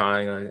hemming and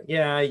hawing. Like,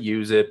 yeah, I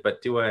use it,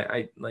 but do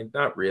I like,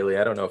 not really.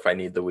 I don't know if I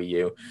need the Wii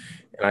U.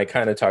 And I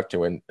kind of talked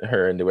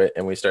her into it,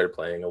 and we started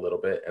playing a little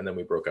bit, and then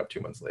we broke up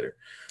 2 months later.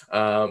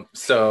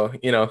 So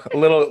a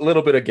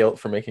little bit of guilt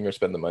for making her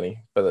spend the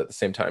money, but at the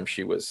same time,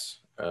 she was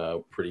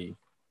pretty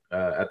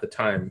at the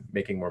time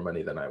making more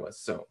money than I was,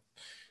 so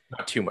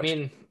not too much. I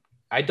mean,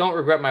 I don't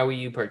regret my Wii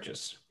U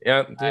purchase.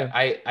 Yeah.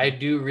 I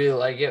do really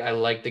like it. I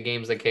like the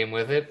games that came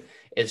with it.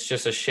 It's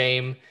just a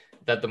shame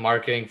that the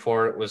marketing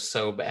for it was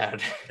so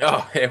bad.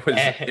 Oh,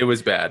 it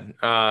was bad.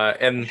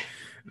 And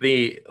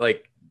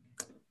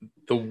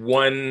the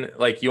one,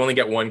 like, you only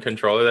get one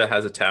controller that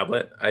has a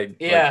tablet.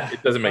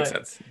 It doesn't make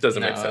sense. It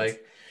doesn't make sense.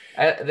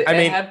 I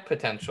mean, had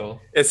potential.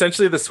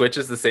 Essentially, the Switch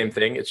is the same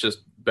thing. It's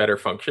just better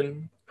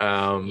function.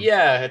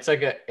 It's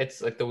like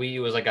the Wii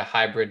U was like a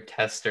hybrid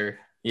tester.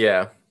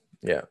 Yeah.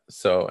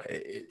 So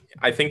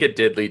I think it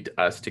did lead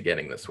us to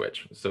getting the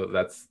Switch. So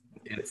that's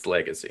its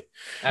legacy.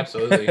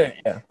 Absolutely.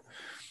 Yeah.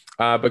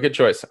 But good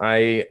choice.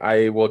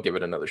 I will give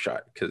it another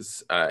shot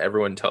because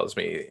everyone tells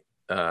me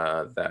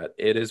that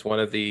it is one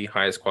of the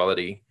highest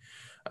quality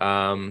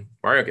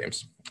Mario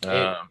games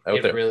out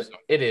there. Really,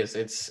 it is.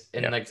 It's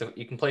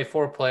you can play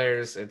 4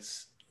 players.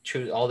 It's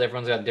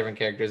everyone's got different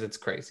characters. It's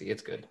crazy.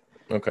 It's good.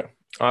 Okay.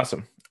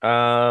 Awesome.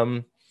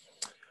 I'm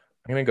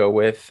gonna go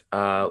with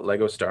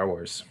Lego Star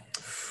Wars.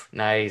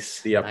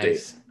 Nice. The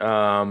update.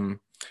 Nice.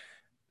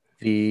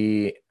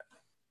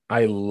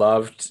 I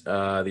loved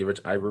the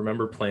original. I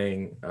remember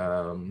playing.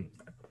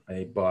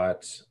 I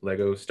bought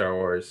Lego Star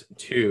Wars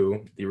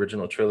 2, the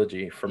original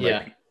trilogy, for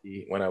my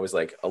PC when I was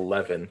like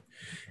 11,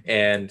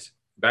 and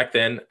back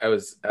then I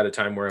was at a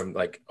time where I'm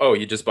like, oh,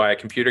 you just buy a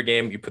computer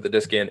game, you put the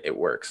disc in, it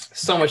works.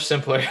 So much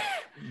simpler.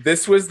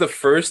 This was the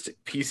first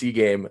PC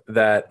game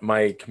that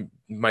my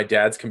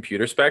dad's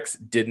computer specs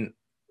didn't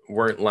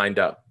weren't lined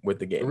up with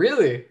the game.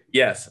 Really?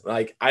 Yes,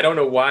 like I don't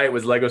know why it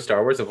was Lego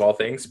Star Wars of all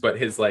things, but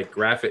his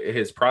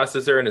his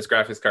processor and his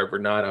graphics card were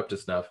not up to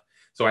snuff.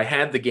 So I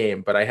had the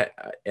game, but I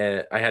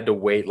had to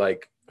wait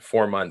like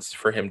 4 months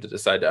for him to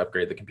decide to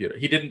upgrade the computer.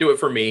 He didn't do it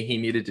for me. He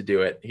needed to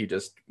do it. He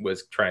just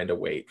was trying to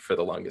wait for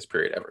the longest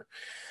period ever.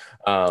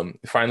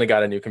 Finally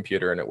got a new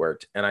computer and it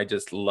worked. And I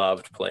just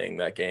loved playing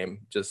that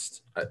game.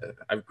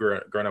 I've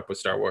grown up with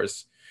Star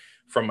Wars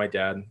from my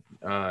dad.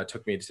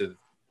 Took me to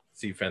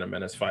see Phantom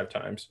Menace 5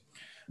 times.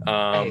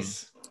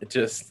 Nice. It's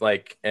just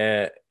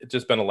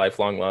been a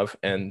lifelong love,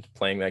 and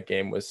playing that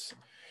game was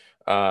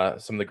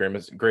some of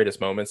the greatest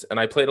moments. And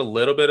I played a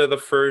little bit of the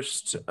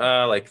first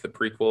like the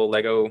prequel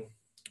Lego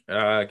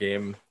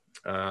game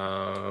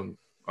on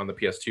the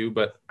PS2,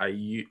 but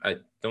I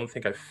don't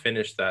think I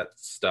finished that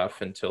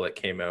stuff until it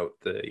came out,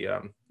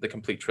 the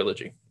complete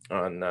trilogy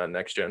on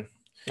next gen.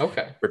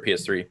 Okay. For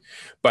PS3.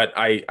 But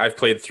I've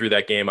played through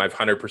that game. I've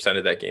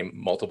 100%ed that game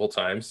multiple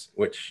times,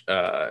 which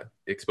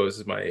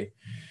exposes my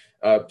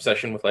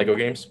obsession with Lego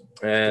games.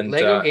 And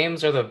Lego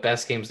games are the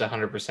best games to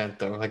 100%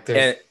 though. Like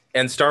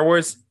and Star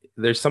Wars,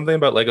 there's something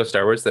about Lego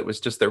Star Wars that was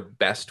just their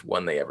best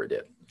one they ever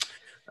did.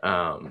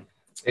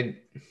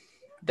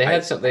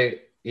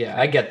 Yeah,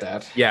 I get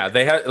that. Yeah,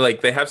 they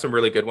have some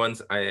really good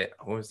ones.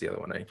 What was the other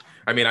one?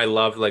 I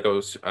love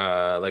Lego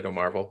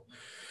Marvel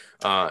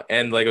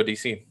and Lego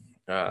DC.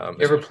 You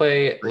ever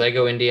play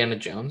Lego Indiana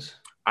Jones?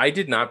 I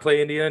did not play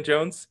Indiana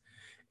Jones,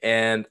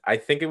 and I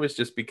think it was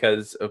just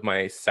because of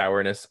my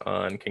sourness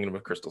on Kingdom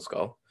of Crystal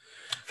Skull.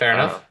 Fair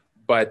enough.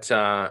 But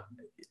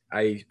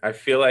I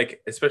feel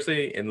like,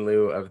 especially in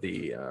lieu of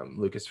the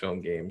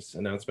Lucasfilm Games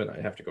announcement,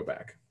 I have to go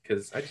back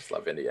because I just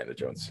love Indiana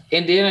Jones.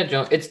 Indiana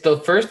Jones. It's the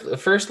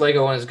first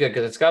Lego one is good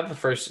because it's got the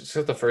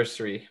first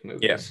 3 movies.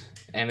 Yeah,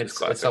 and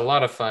it's a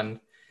lot of fun.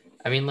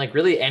 I mean, like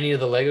really any of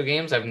the Lego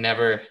games I've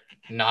never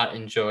not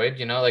enjoyed,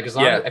 like as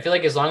long as, I feel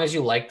like as long as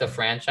you like the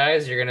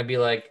franchise, you're gonna be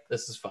like,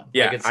 this is fun.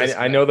 Yeah, like,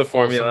 I know the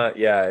formula.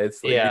 Awesome. Yeah,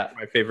 it's like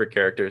my favorite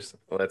characters.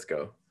 Let's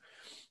go.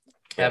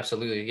 Yeah.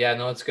 Absolutely. Yeah,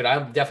 no, it's good.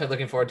 I'm definitely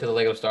looking forward to the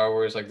Lego Star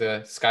Wars, like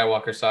the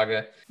Skywalker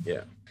saga.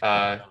 Yeah.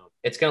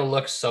 It's gonna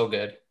look so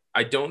good.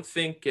 I don't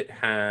think it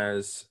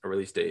has a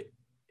release date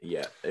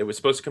yet. It was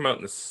supposed to come out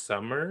in the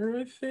summer,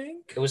 I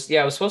think. It was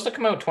supposed to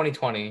come out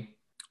 2020.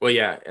 Well,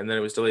 yeah, and then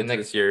it was delayed to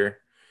this year.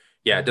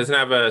 Yeah, it doesn't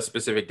have a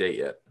specific date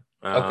yet.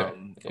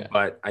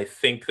 But I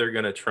think they're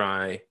gonna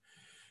try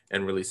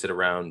and release it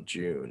around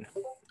June.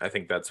 I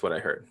think that's what I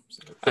heard.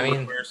 So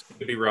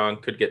could be wrong,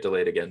 could get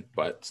delayed again,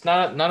 but it's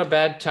not a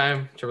bad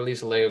time to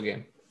release a Lego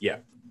game. Yeah,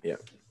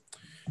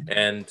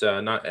 and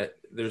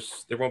there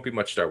won't be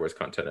much Star Wars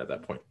content at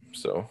that point.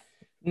 So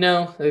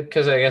no,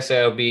 because I guess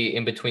it'll be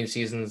in between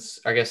seasons.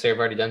 I guess they've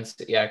already done.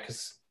 Yeah,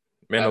 because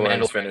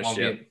Mandalorian's finished.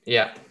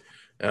 Yeah.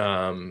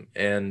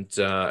 And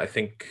I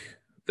think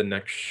the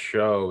next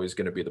show is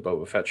going to be the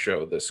Boba Fett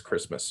show this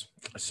Christmas.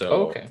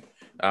 So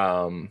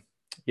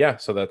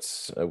so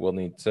that's we'll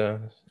need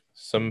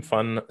some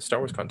fun Star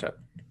Wars content.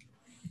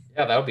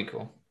 Yeah, that would be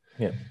cool.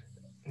 Yeah,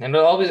 and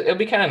it'll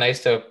be kind of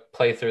nice to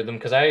play through them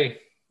because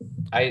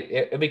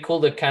it'd be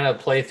cool to kind of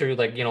play through,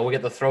 like, we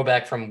get the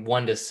throwback from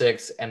 1 to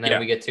 6, and then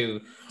we get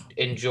to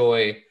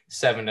enjoy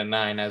 7 to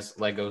 9 as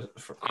Lego.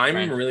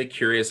 I'm really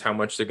curious how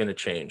much they're going to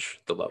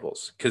change the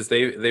levels, because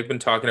they've been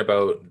talking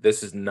about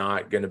this is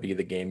not going to be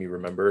the game you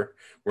remember.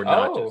 We're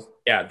not.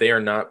 They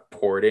are not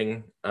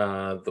porting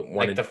the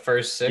one like the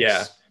first 6.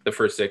 Yeah, the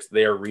first 6.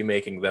 They are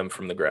remaking them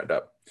from the ground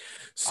up.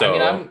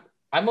 So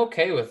I'm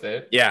okay with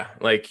it. Yeah,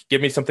 like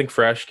give me something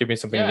fresh, give me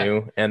something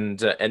new,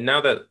 and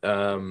now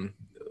that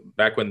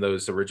back when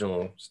those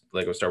original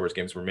Lego Star Wars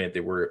games were made, they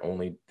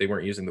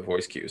weren't using the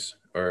voice cues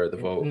or the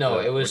vote. No,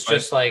 it was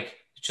just like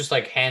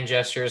hand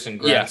gestures and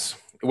grunts. Yes,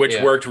 which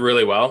worked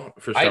really well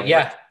for Star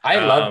Wars.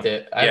 I loved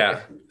it.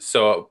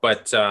 So,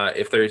 but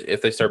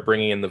if they start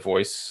bringing in the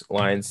voice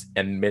lines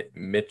and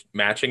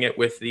matching it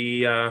with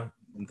the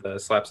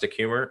slapstick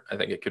humor, I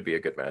think it could be a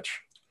good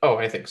match. Oh,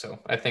 I think so.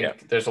 I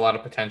think there's a lot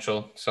of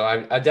potential. So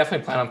I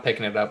definitely plan on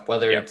picking it up,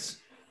 whether it's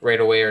right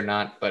away or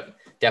not, but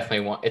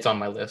definitely it's on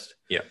my list.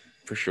 Yeah,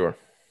 for sure.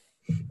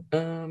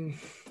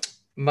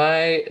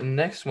 My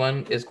next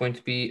one is going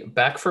to be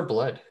Back 4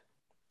 Blood.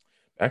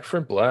 Back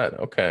 4 Blood.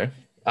 Okay.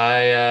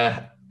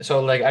 I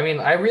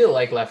really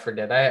like Left 4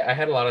 Dead. I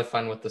had a lot of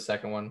fun with the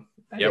second one.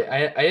 Yep.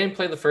 I didn't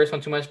play the first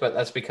one too much, but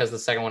that's because the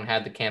second one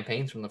had the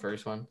campaigns from the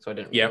first one, so I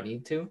didn't really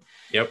need to.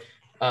 Yep.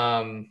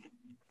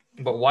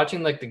 But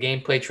watching like the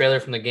gameplay trailer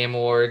from the Game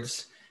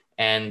Awards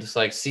and just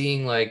like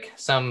seeing like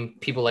some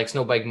people like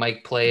Snowbike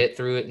Mike play it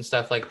through it and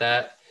stuff like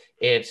that,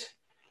 it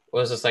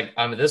was just like,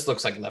 this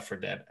looks like Left 4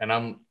 Dead, and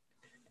I'm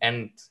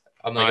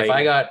like, if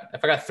I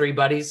got 3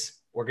 buddies,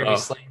 we're gonna be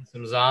slaying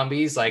some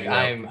zombies. Like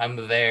I'm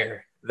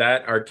there.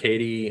 That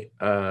arcadey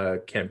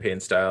campaign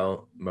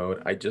style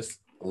mode,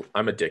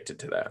 I'm addicted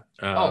to that.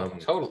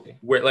 Totally.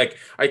 Where like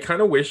I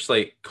kind of wish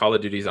like Call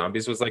of Duty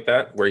Zombies was like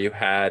that, where you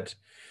had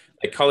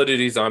like Call of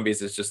Duty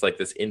Zombies is just like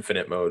this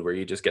infinite mode where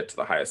you just get to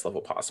the highest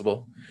level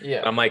possible. Yeah.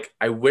 And I'm like,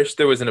 I wish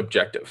there was an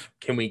objective.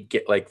 Can we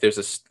get like there's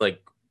a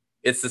like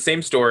it's the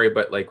same story,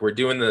 but like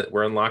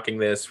we're unlocking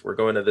this, we're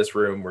going to this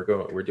room,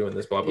 we're doing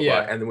this, blah blah blah,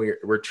 Yeah. and then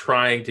we're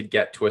trying to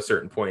get to a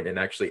certain point and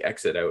actually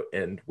exit out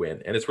and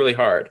win, and it's really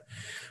hard.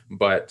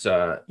 But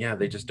yeah,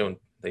 they just don't.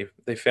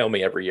 They fail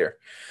me every year.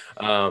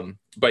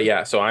 But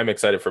yeah, so I'm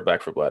excited for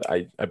Back 4 Blood.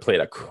 I played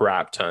a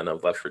crap ton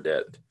of Left 4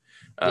 Dead,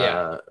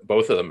 Yeah.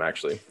 both of them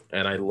actually,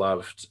 and I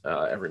loved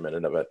every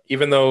minute of it.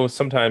 Even though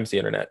sometimes the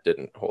internet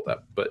didn't hold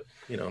up, but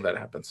you know that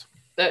happens.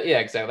 Yeah,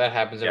 exactly. That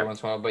happens every Yeah.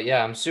 once in a while. But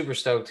yeah, I'm super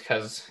stoked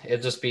because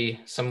it'll just be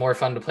some more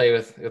fun to play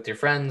with your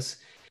friends.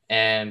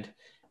 And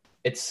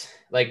it's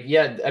like,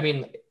 yeah, I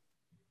mean,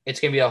 it's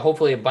gonna be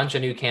hopefully a bunch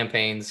of new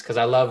campaigns because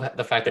I love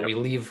the fact that you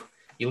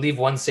leave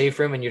one safe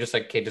room and you're just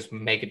like, okay, just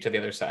make it to the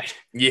other side.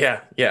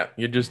 Yeah, yeah.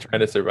 You're just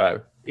trying to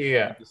survive.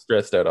 Yeah, You're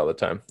stressed out all the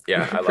time.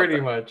 Yeah, I love pretty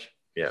that. much.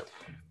 Yeah.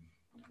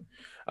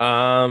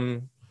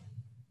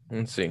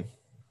 Let's see.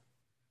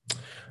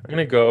 I'm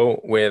gonna go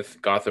with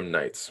Gotham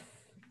Knights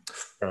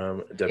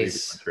from WB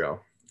Nice.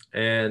 Montreal,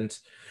 and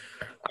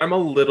I'm a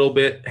little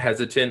bit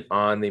hesitant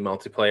on the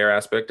multiplayer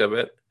aspect of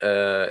it,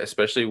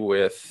 especially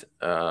with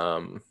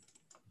oh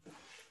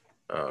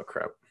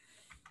crap,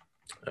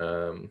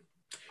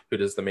 who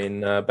does the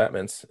main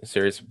Batman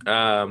series?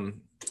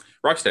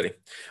 Rocksteady,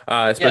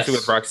 especially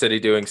with Yes.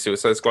 Rocksteady doing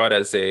Suicide Squad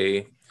as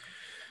a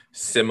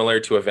similar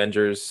to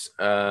Avengers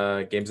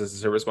games as a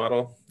service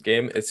model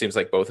game. It seems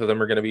like both of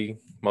them are going to be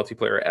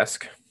multiplayer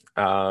esque,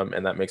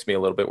 and that makes me a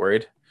little bit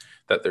worried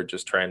that they're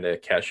just trying to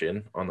cash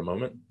in on the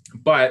moment.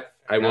 But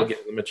I will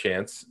give them a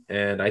chance,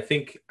 and I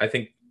think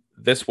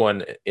this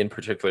one in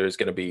particular is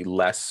going to be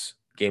less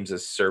games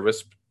as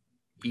service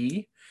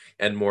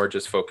and more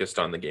just focused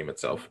on the game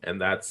itself,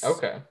 and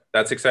Okay.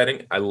 that's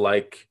exciting. I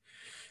like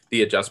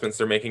the adjustments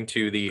they're making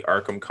to the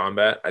Arkham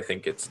combat. I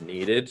think it's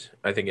needed.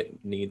 I think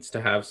it needs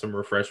to have some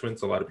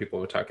refreshments. A lot of people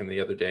were talking the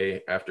other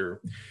day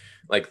after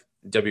like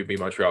WB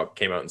Montreal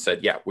came out and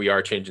said, yeah, we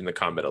are changing the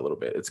combat a little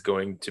bit. It's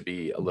going to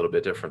be a little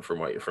bit different from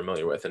what you're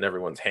familiar with. And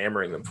everyone's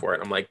hammering them for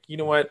it. I'm like, you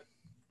know what?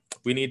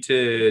 We need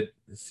to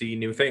see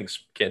new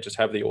things. Can't just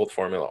have the old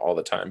formula all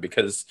the time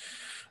because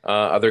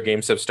other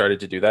games have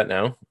started to do that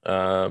now.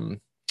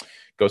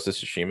 Ghost of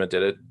Tsushima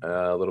did it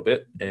a little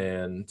bit,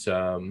 and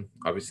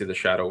obviously the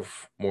Shadow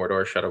of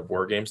Mordor, Shadow of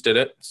War games did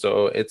it.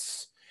 So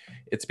it's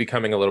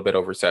becoming a little bit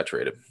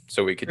oversaturated.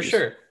 So we could For use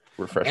sure.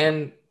 refreshment.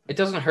 And it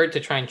doesn't hurt to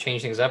try and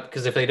change things up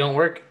because if they don't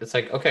work, it's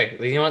like, okay,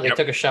 you know what? They Yep.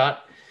 took a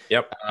shot.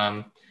 Yep.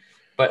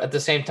 But at the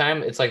same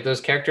time, it's like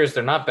those characters,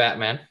 they're not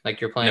Batman.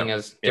 Like you're playing No.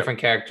 as different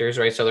characters,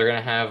 right? So they're going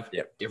to have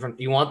Yep. different,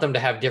 you want them to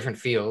have different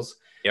feels.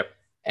 Yep.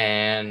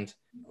 And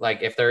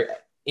like if they're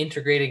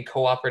integrating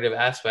cooperative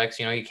aspects,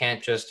 you know, you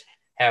can't just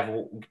have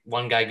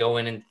one guy go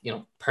in and, you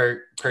know,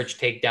 perch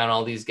take down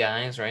all these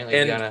guys, right? Like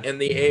And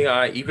the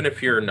AI, even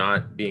if you're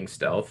not being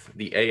stealth,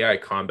 the AI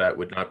combat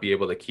would not be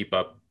able to keep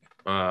up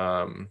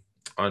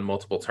on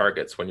multiple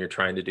targets when you're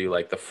trying to do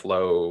like the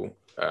flow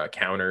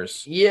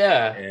counters.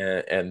 Yeah.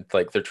 And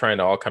like they're trying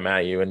to all come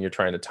at you and you're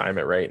trying to time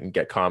it right and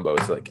get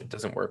combos. Like it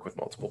doesn't work with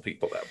multiple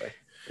people that way.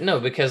 No,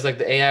 because like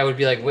the AI would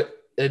be like, what?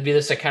 It'd be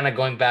this like kind of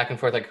going back and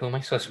forth, like who am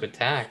I supposed to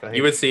attack? Like,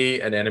 You would see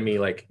an enemy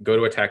like go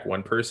to attack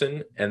one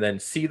person and then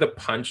see the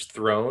punch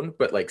thrown,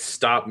 but like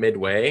stop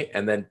midway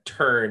and then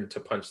turn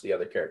to punch the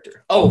other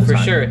character. oh, for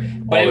sure.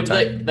 But All it would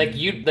the time. like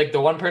you like the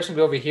one person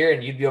would be over here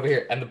and you'd be over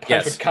here, and the punch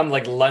Yes. would come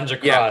like lunge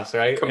across,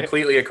 right?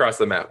 Completely across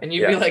the map. And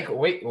you'd be like,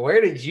 wait, where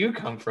did you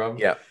come from?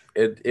 Yeah.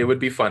 It would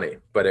be funny,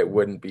 but it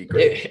wouldn't be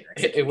great.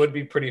 It would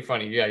be pretty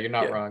funny. Yeah, you're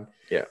not wrong.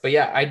 Yeah. But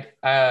yeah,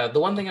 the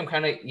one thing I'm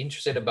kind of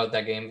interested about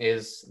that game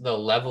is the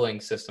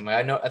leveling system.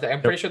 I know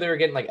I'm pretty sure they were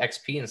getting like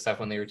XP and stuff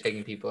when they were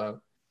taking people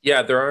out.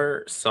 Yeah, there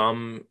are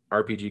some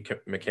RPG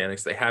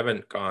mechanics. They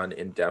haven't gone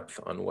in depth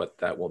on what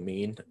that will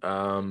mean.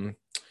 I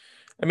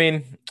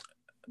mean,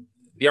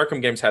 the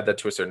Arkham games had that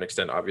to a certain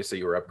extent. Obviously,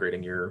 you were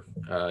upgrading your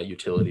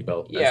utility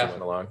belt as you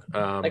went along.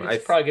 Like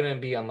it's probably going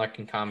to be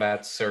unlocking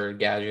combats or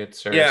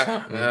gadgets or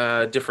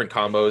something. Different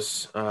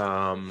combos,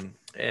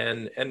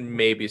 and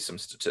maybe some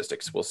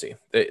statistics. We'll see.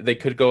 They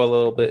could go a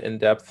little bit in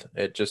depth.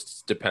 It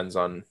just depends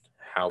on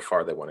how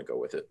far they want to go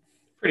with it.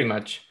 Pretty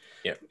much.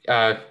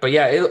 Yeah. But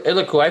yeah, it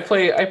looked cool. I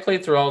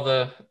played through all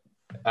the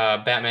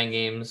Batman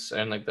games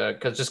and like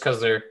because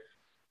they're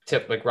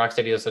like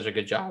Rocksteady does such a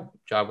good job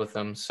with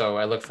them. So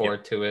I look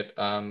forward to it.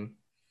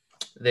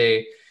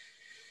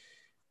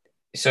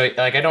 So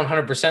like I don't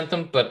 100%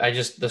 them, but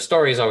the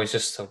story is always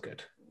just so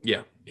good.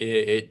 Yeah,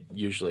 it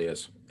usually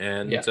is.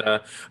 And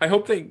I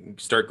hope they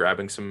start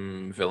grabbing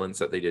some villains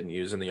that they didn't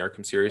use in the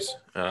Arkham series.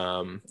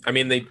 I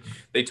mean,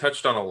 they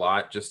touched on a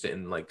lot just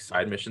in like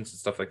side missions and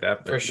stuff like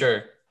that. But for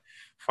sure.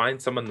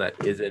 Find someone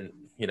that isn't,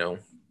 you know,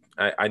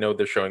 I know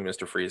they're showing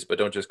Mr. Freeze, but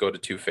don't just go to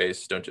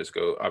Two-Face. Don't just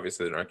go,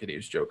 obviously they're not going to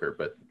use Joker,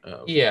 but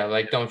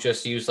don't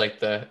just use like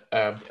the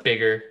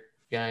bigger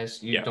guys.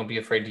 Don't be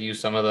afraid to use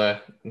some of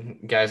the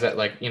guys that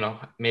like, you know,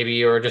 maybe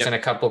you're just in a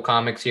couple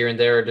comics here and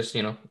there, or just,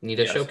 you know, need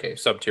a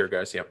showcase. Sub-tier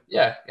guys.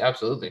 Yeah,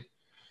 absolutely.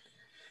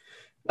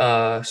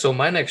 So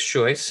my next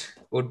choice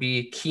would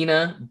be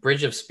Kena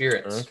Bridge of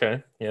Spirits.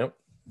 Okay. Yep.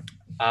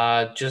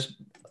 Just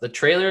the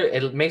trailer,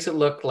 it makes it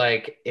look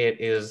like it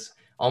is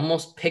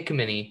almost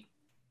Pikmin-y.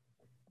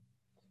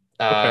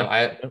 Okay.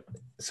 I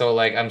so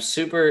like I'm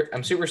super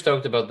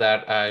stoked about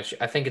that.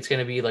 I think it's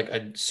gonna be like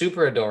a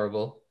super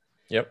adorable.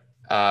 Yep.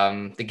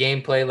 The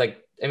gameplay,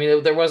 like I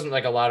mean, there wasn't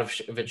like a lot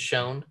of it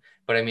shown,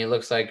 but I mean, it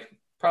looks like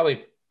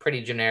probably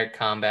pretty generic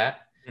combat.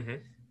 Hmm.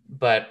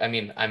 But I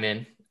mean, I'm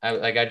in.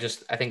 I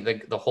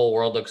think the whole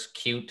world looks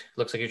cute.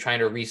 Looks like you're trying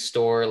to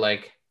restore,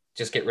 like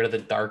just get rid of the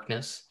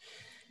darkness.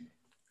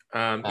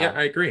 Yeah,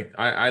 I agree.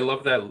 I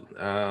love that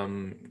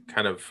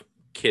kind of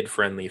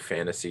kid-friendly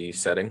fantasy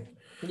setting.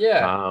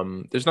 Yeah,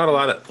 There's not a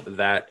lot of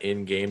that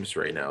in games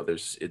right now.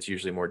 It's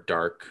usually more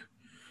dark,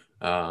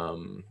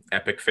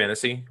 epic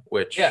fantasy,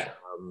 which yeah.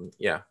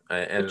 yeah,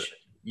 and Which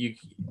you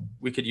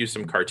we could use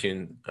some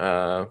cartoon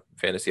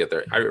fantasy out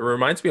there. It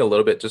reminds me a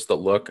little bit just the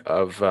look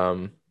of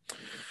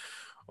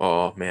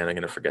oh man, I'm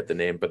gonna forget the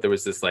name, but there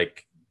was this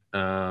like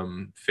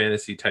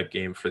fantasy type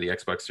game for the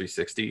Xbox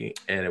 360,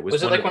 and it was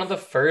was it like one of the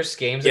first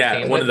games that yeah,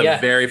 came one with? of the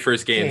Yeah. very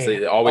first games. Okay.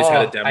 They always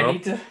had a Oh,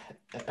 demo.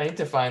 I need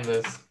to find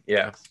this.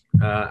 Yeah.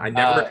 I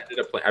never Uh, ended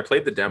up playing. I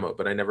played the demo,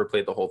 but I never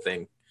played the whole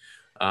thing.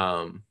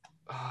 Um,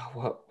 oh,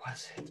 what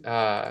was it?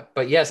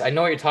 But yes, I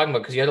know what you're talking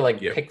about because you had to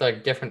like yeah, pick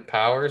like different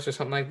powers or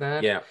something like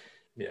that. yeah,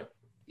 yeah.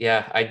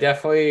 Yeah, I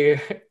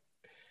definitely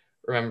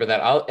remember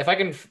that. If I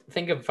can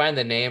think of find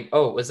the name.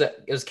 Oh, it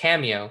was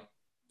Cameo.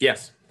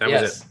 Yes, that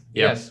was Yes, it.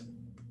 Yeah, yes.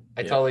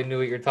 I yeah, totally knew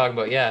what you're talking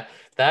about. Yeah,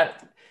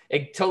 that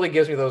it totally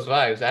gives me those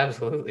vibes.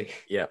 Absolutely.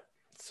 yeah.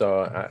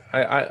 So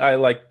I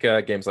like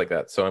games like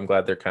that. So I'm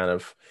glad they're kind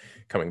of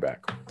coming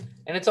back.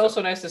 And it's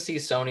also nice to see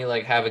Sony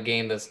like have a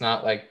game that's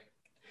not like,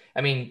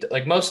 I mean,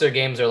 like most of their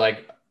games are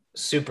like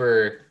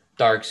super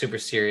dark, super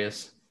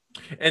serious.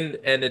 And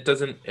it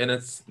doesn't,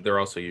 and they're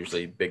also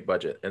usually big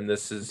budget, and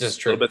this is Just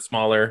a little true. bit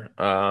smaller.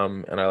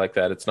 And I like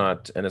that. It's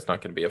not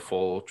going to be a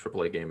full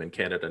AAA game in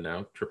Canada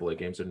now. AAA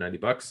games are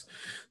 $90,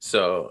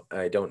 so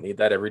I don't need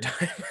that every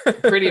time.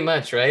 Pretty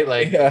much, right?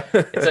 Like Yeah.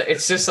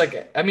 it's just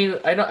like I mean,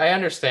 I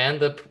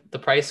understand the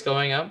price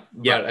going up,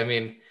 but Yeah. I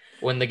mean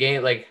when the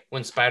game like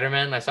when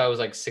Spider-Man I saw it was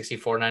like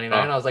 $64.99.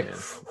 I was like, man.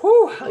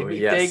 whew, like Oh, we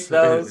yes. take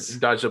those.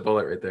 Dodged a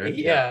bullet right there.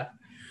 Yeah.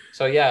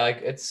 So yeah,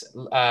 like it's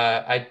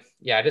I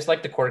just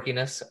like the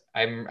quirkiness.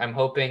 I'm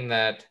hoping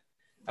that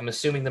I'm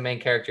assuming the main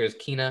character is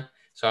Kina,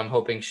 so I'm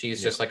hoping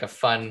she's just like a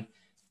fun,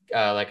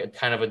 like a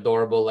kind of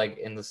adorable, like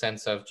in the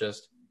sense of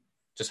just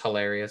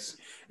hilarious.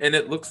 And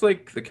it looks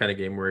like the kind of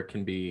game where it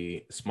can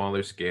be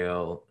smaller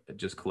scale,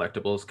 just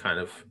collectibles, kind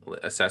of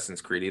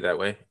Assassin's Creedy that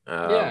way.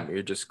 Yeah.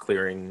 You're just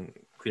clearing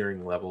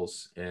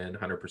levels and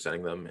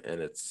 100%ing them,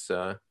 and it's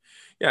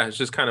yeah, it's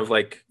just kind of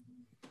like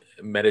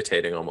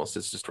meditating almost.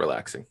 It's just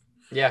relaxing.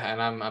 Yeah,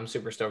 and I'm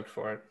super stoked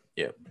for it.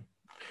 Yeah,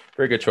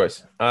 very good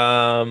choice.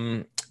 All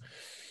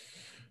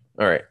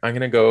right, I'm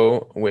gonna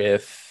go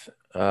with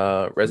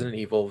Resident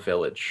Evil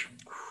Village.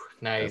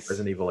 Nice.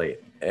 Resident Evil 8.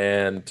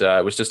 And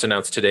it was just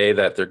announced today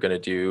that they're going to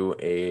do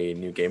a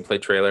new gameplay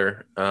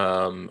trailer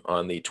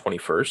on the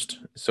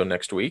 21st, so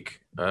next week,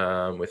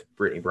 with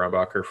Brittany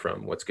Brombacher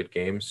from What's Good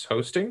Games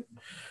hosting.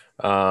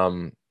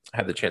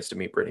 Had the chance to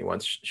meet Brittany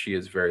once. She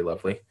is very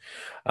lovely.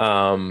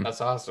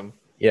 That's awesome.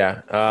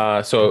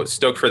 Yeah, so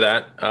stoked for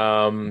that.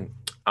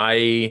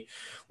 I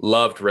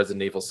loved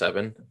Resident Evil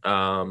 7.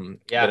 Yeah.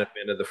 Been a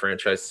fan of the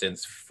franchise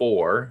since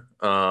 4.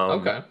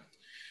 Okay.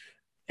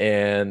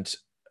 And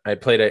I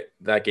played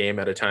that game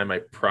at a time I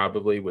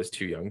probably was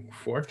too young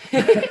for.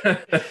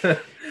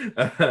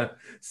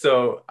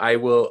 So I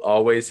will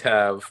always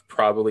have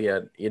probably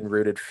an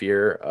in-rooted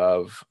fear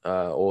of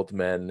old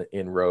men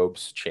in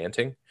robes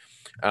chanting.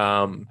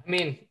 I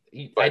mean,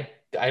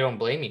 I don't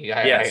blame you.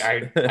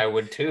 I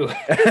would too.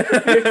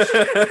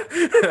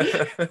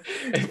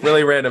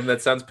 Really random.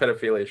 That sounds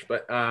pedophilish,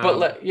 but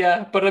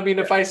but I mean,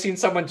 if I seen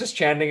someone just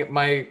chanting at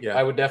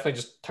I would definitely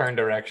just turn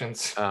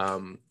directions.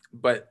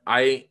 But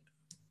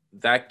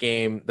that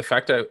game, the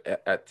fact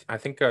I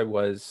think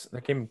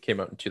that game came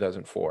out in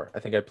 2004. I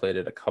think I played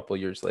it a couple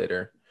years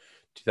later,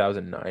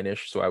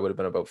 2009-ish. So I would have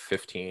been about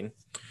 15.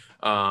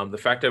 The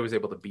fact I was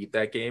able to beat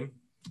that game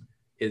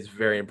is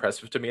very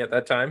impressive to me at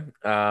that time.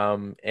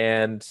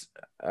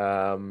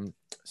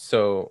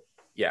 So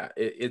yeah,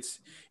 it's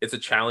a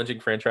challenging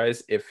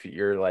franchise if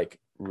you're like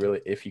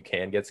really, if you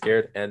can get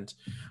scared. And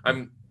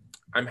I'm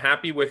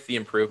happy with the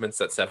improvements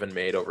that 7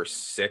 made over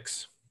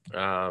 6.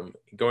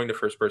 Going to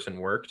first person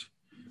worked.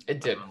 It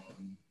did.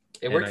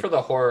 It worked for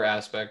the horror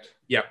aspect.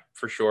 Yeah,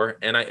 for sure.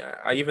 And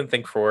I even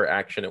think for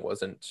action, it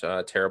wasn't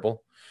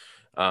terrible.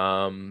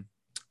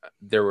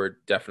 There were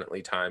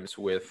definitely times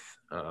with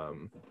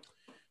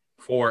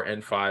 4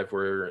 and 5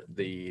 where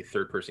the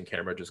third person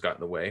camera just got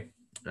in the way.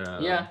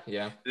 Yeah.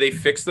 They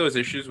fixed those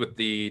issues with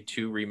the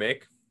 2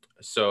 remake,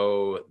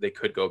 so they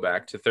could go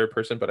back to third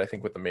person, but I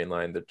think with the main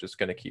line, they're just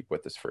going to keep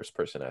with this first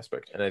person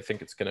aspect. And I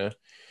think it's going to,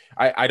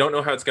 I don't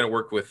know how it's going to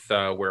work with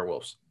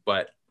werewolves,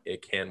 but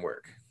it can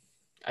work.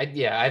 I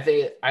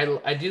think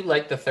I do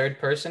like the third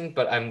person,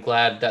 but I'm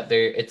glad that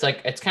it's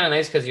kind of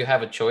nice because you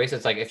have a choice.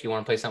 It's like if you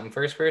want to play something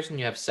first person,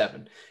 you have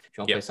 7. If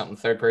you want to play something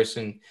third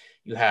person,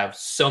 You have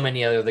so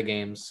many other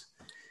games.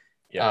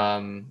 Yeah.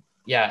 I'm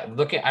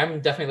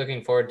definitely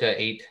looking forward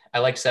to 8. I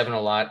like 7 a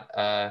lot.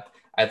 I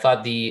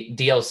thought the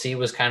DLC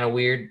was kind of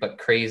weird, but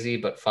crazy,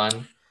 but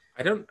fun.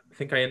 I don't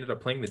think I ended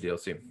up playing the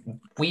DLC.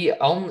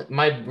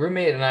 My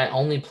roommate and I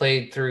only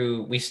played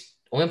through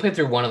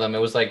one of them. It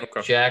was like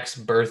Okay. Jack's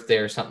birthday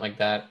or something like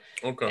that.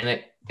 Okay.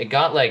 And it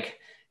got like,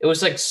 it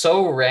was like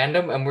so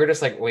random. And we're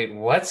just like, wait,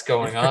 what's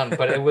going on?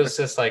 But it was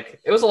just like,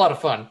 it was a lot of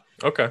fun.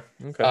 Okay.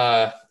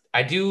 Okay.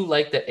 I do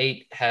like that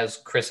 8 has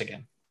Chris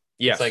again.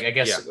 Yes. It's like, I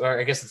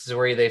guess it's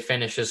where they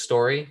finish his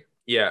story.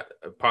 Yeah,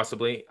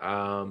 possibly.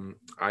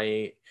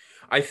 I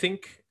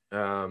think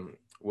what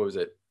was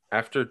it?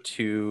 After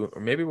 2,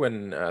 or maybe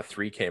when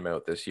 3 came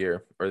out this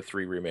year, or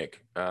 3 remake,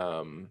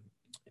 Tim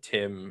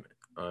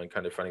on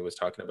Kind of Funny was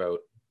talking about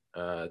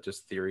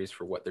just theories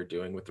for what they're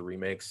doing with the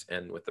remakes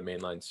and with the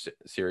mainline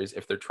series,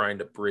 if they're trying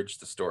to bridge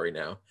the story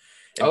now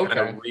and kind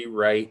of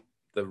rewrite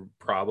the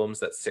problems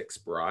that 6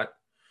 brought,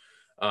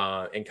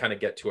 and kind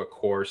of get to a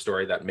core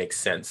story that makes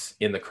sense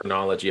in the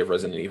chronology of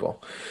Resident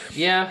Evil.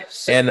 Yeah,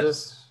 and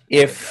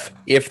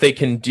if they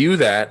can do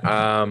that,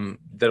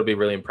 that'll be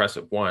really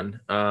impressive.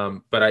 One,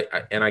 but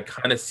I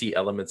kind of see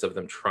elements of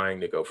them trying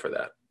to go for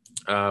that.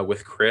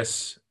 With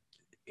Chris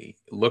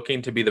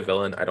looking to be the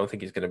villain, I don't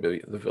think he's going to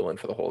be the villain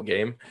for the whole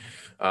game.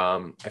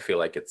 I feel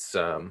like it's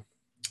a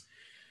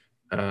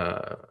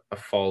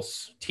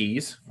false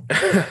tease in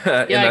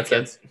that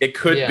sense. It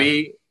could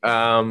be.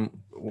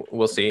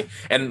 We'll see,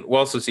 and we'll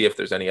also see if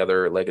there's any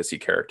other legacy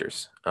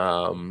characters.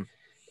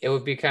 It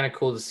would be kind of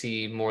cool to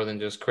see more than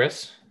just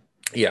Chris.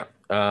 Yeah.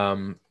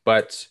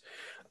 But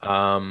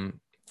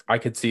I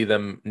could see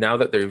them, now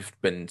that they've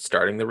been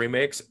starting the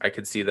remakes, I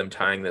could see them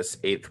tying this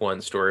 8th one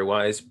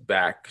story-wise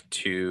back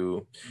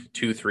to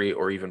 2, 3,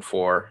 or even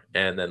 4,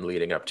 and then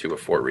leading up to a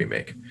 4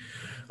 remake.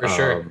 For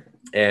sure.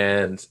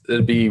 And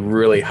it'd be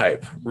really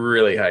hype.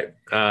 Really hype.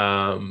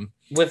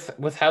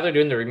 With how they're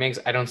doing the remakes,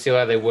 I don't see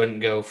why they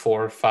wouldn't go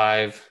 4,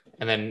 5,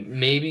 and then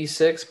maybe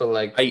 6,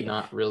 but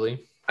not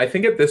really. I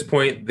think at this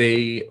point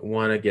they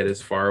want to get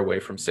as far away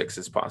from 6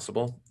 as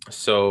possible.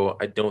 So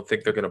I don't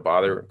think they're going to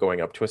bother going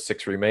up to a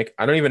 6 remake.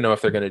 I don't even know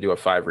if they're going to do a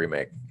 5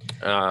 remake.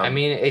 I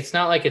mean, it's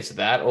not like it's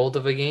that old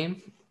of a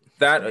game.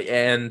 That,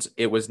 and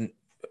it was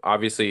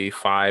obviously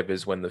 5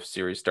 is when the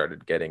series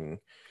started getting.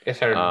 It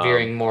started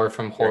veering more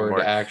from horror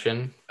to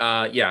action.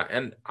 Yeah,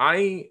 and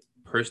I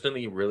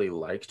personally really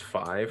liked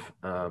 5.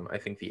 I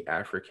think the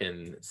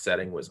African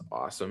setting was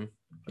awesome.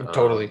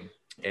 Totally.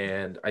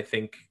 And I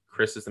think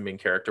Chris is the main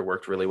character,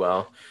 worked really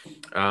well.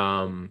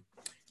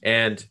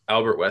 And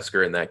Albert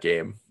Wesker in that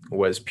game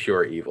was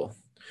pure evil.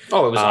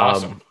 Oh, it was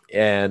awesome.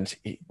 And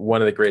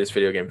one of the greatest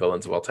video game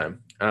villains of all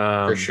time.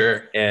 For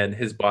sure. And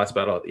his boss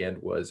battle at the end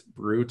was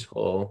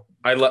brutal.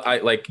 I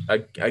like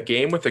a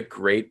game with a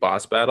great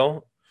boss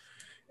battle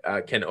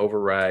can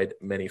override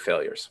many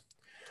failures.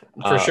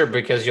 For sure,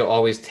 because you'll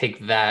always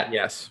take that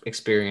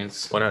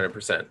experience.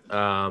 100%.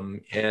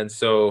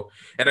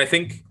 And I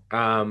think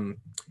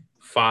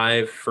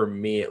 5, for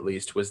me at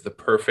least, was the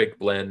perfect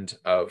blend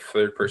of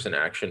third-person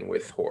action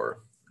with horror.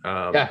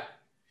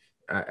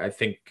 I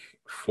think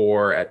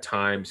 4 at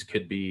times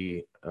could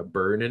be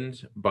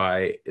burdened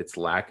by its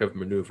lack of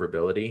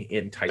maneuverability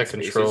in tight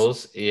spaces.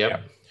 Controls,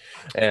 yep.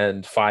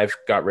 And 5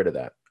 got rid of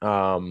that.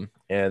 I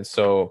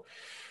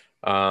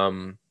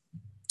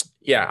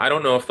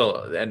don't know if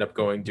they'll end up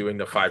doing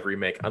the 5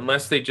 remake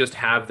unless they just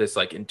have this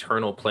like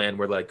internal plan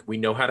where like we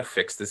know how to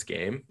fix this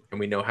game and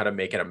we know how to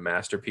make it a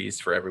masterpiece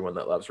for everyone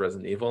that loves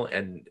Resident Evil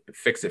and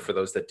fix it for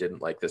those that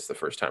didn't like this the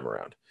first time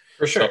around.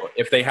 For sure. So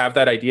if they have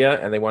that idea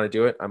and they want to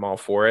do it, I'm all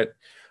for it.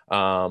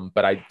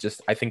 But I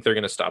think they're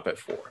going to stop at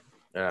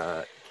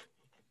 4.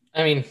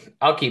 I mean,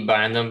 I'll keep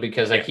buying them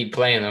because I keep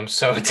playing them,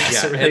 so it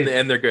doesn't really.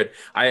 And they're good.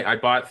 I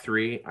bought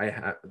 3. I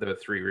have the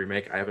 3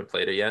 remake. I haven't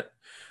played it yet.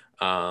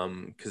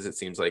 Because it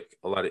seems like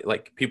a lot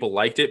of people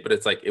liked it, but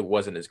it's like it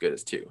wasn't as good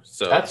as 2.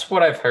 So that's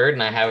what I've heard,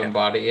 and I haven't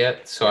bought it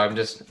yet. So I'm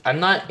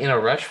not in a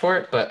rush for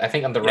it, but I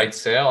think on the right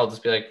sale, I'll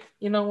just be like,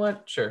 you know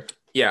what, sure.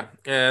 Yeah,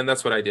 and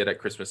that's what I did at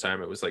Christmas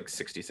time. It was like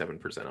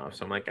 67% off,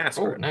 so I'm like,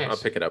 screw it. Nice. I'll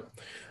pick it up.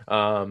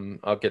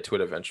 I'll get to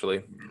it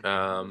eventually.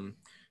 So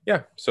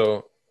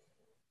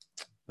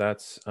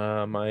that's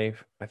I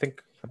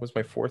think that was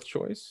my 4th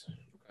choice.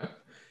 Okay.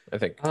 I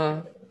think.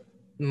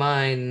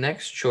 My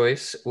next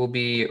choice will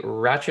be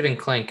Ratchet and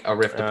Clank: A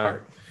Rift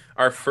Apart.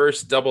 Our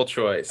first double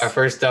choice.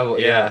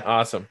 Yeah.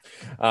 Awesome.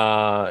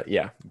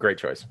 Great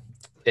choice.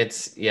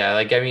 It's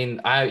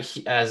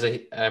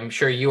I'm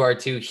sure you are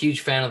too, huge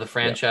fan of the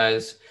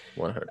franchise.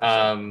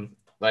 100%.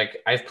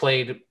 I've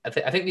played. I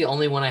think the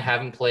only one I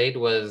haven't played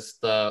was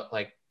the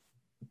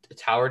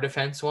tower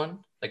defense one,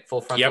 like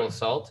full frontal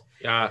assault.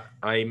 Yeah,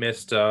 I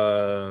missed.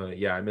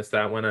 I missed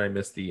that one. I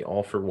missed the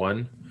All for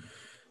One.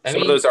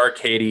 Some of those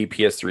arcadey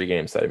PS3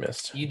 games that I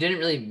missed. You didn't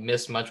really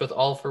miss much with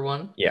All for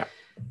One. Yeah.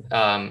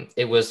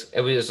 It was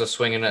a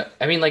swing and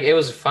it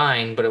was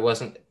fine, but it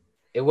wasn't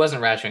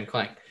Ratchet and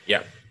Clank.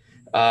 Yeah.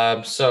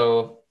 But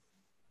for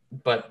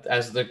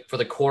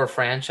the core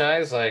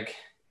franchise,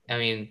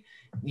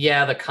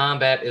 Yeah, the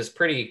combat is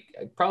pretty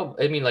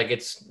probably. I mean, like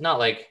it's not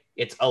like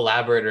it's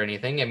elaborate or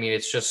anything. I mean,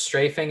 it's just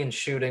strafing and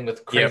shooting with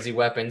Yep. crazy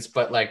weapons.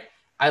 But like,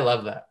 I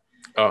love that.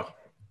 Oh,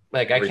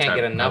 Like, I every can't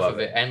get time. I enough love of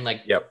it. it. And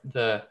like Yep.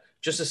 the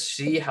just to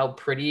see how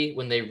pretty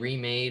when they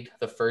remade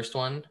the first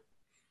one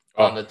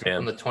Oh on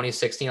man, the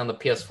 2016 on the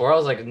PS4, I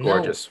was like, no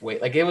gorgeous.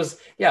 wait, like it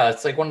was yeah,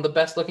 it's like one of the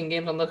best looking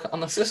games on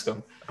the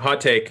system. Hot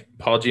take: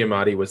 Paul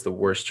Giamatti was the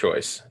worst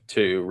choice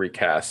to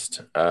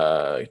recast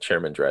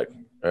Chairman Dredd.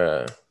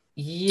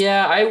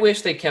 Yeah, I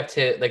wish they kept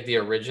it like the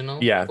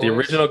original Yeah, the voice.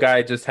 original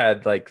guy just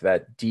had like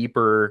that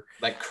deeper,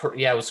 Like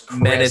yeah, it was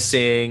crisp.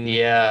 menacing. He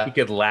Yeah.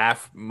 could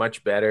laugh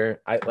much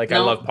better. I love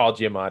No, Paul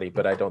Giamatti,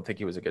 but I don't think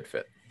he was a good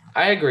fit.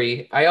 I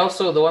agree. I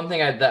also the one thing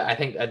that I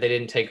think that they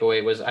didn't take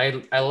away was I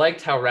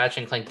liked how Ratchet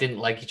and Clank didn't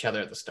like each other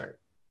at the start.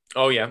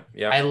 Oh yeah,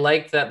 yeah, I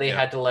liked that they yeah,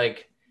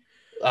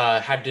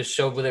 had to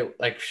show with it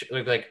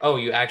like oh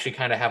you actually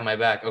kind of have my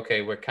back.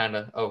 Okay, we're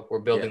yeah,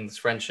 building this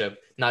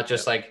friendship, not yeah.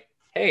 just like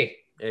hey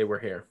Hey, we're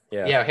here.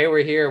 Yeah, yeah hey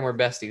we're here and we're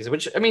besties.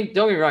 Which I mean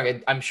don't get me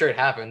wrong, I'm sure it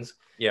happens.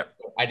 yeah.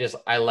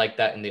 I like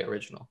that in the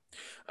original.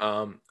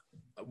 Um,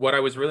 what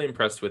I was really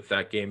impressed with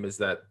that game is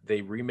that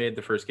they remade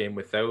the first game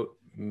without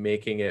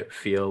making it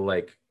feel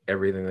like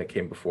everything that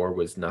came before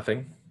was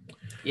nothing.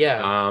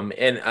 Yeah.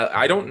 And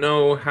I don't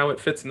know how it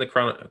fits in the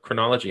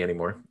chronology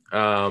anymore.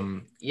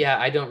 Yeah,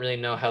 I don't really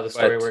know how the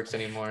story But works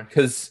anymore.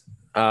 because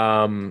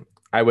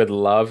I would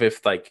love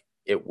if like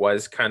it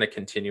was kind of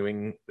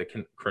continuing the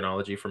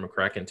chronology from A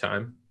Crack in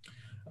Time,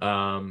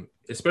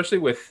 especially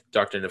with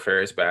Dr.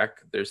 Nefarious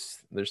back. There's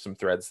some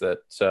threads that,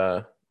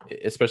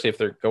 especially if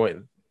they're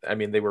going. I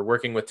mean, they were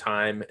working with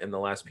time in the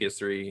last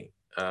PS3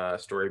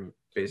 story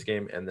based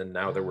game, and then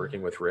now they're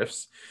working with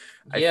Rifts.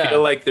 I feel Yeah.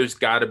 like there's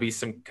got to be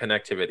some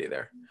connectivity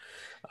there.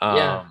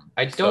 Yeah.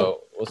 I don't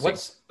So we'll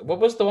see. what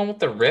was the one with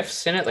the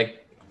riffs in it?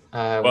 Like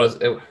was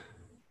Well,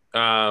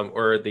 it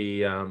or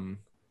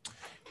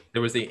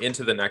there was the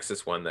Into the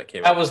Nexus one that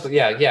came that out. was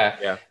yeah.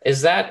 Yeah.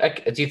 Is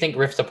that do you think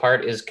Rift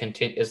Apart is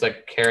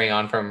like carrying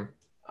on from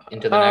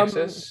Into the Um,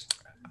 Nexus?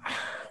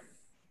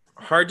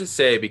 hard to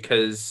say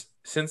because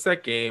since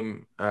that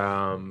game,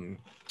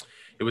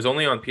 it was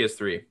only on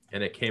PS3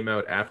 and it came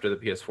out after the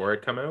PS4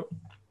 had come out.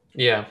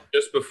 Yeah.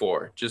 Just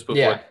before.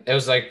 Yeah. It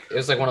was like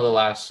one of the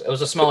last. It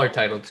was a smaller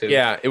title too.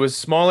 Yeah, it was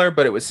smaller,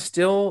 but it was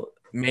still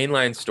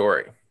mainline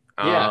story.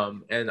 Yeah.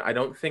 And I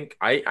don't think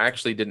I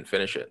actually didn't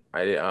finish it.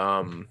 I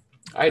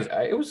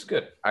it was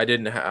good. I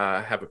didn't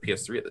have a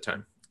PS3 at the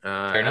time. Fair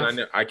And I enough.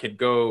 know I could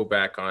go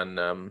back on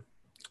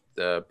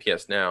the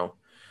PS Now.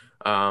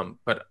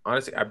 But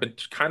honestly, I've been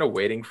kind of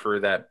waiting for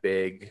that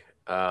big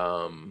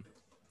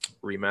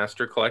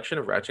remaster collection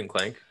of Ratchet and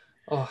Clank.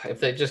 Oh, if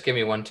they just give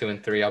me 1, 2,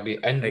 and 3, I'll be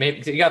and Like,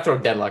 maybe you gotta throw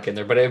Deadlock in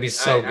there, but it'd be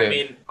so I good.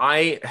 mean,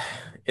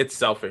 it's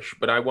selfish,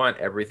 but I want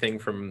everything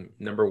from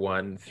number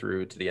one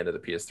through to the end of the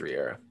PS3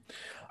 era.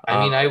 I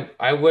mean,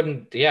 I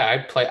wouldn't. Yeah,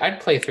 I'd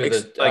play through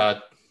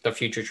the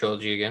future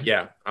trilogy again.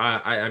 Yeah,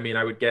 I mean,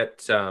 I would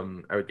get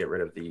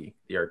rid of the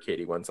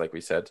arcadey ones, like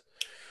we said.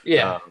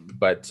 Yeah,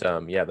 But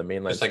yeah, the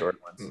mainline just like story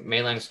ones.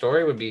 mainline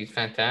story would be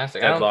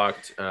fantastic.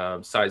 Deadlocked,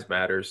 Size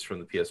Matters from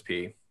the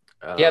PSP.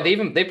 Yeah,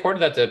 they ported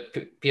that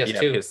to PS2.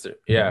 Yeah, PS2.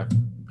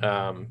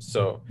 Yeah.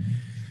 So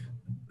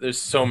there's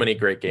so many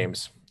great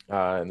games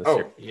in the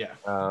series. Yeah.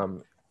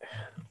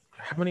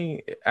 How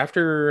many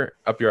after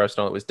Up Your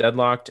Arsenal? It was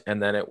Deadlocked,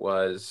 and then there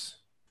was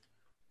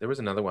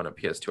another one on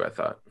PS2. I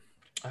thought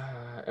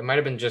It might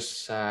have been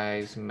just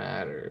Size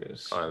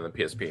Matters on the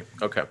PSP.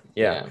 Okay,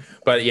 yeah.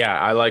 But yeah,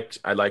 I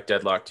liked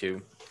Deadlock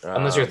too.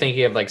 Unless you're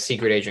thinking of like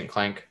Secret Agent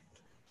Clank.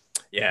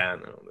 Yeah,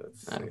 no,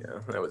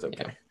 that was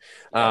okay.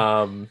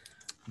 Yeah.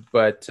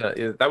 But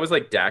that was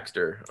like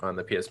Daxter on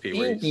the PSP.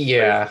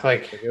 Where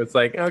like it was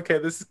like, okay,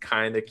 this is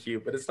kind of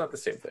cute, but it's not the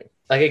same thing.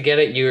 Like I get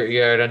it,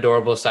 you're an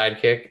adorable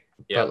sidekick,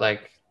 Yeah. but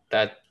like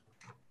that,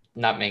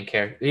 not main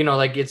character. You know,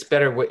 like it's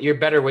better. You're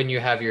better when you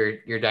have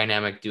your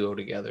dynamic duo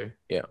together.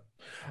 Yeah.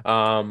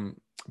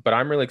 But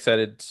I'm really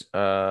excited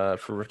for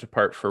Rift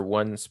Apart for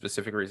one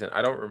specific reason.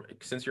 I don't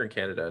since you're in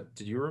Canada,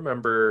 did you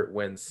remember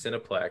when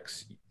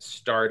Cineplex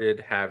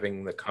started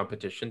having the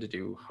competition to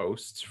do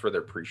hosts for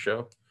their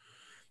pre-show?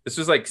 This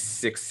was like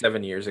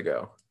 6-7 years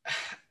ago.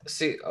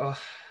 See,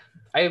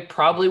 I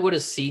probably would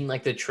have seen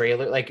like the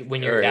trailer, like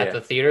when you're at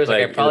the theaters.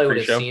 Like I probably would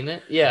pre-show? have seen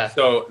it. Yeah.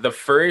 So the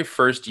very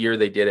first year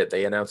they did it,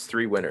 they announced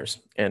 3 winners,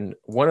 and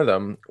one of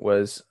them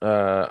was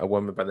a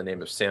woman by the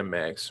name of Sam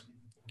Maggs.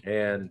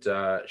 And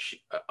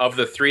she, of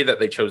the 3 that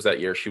they chose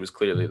that year, she was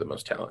clearly the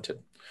most talented.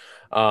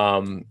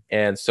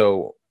 And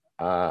so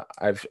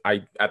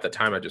I at the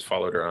time I just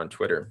followed her on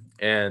Twitter,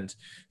 and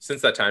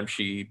since that time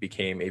she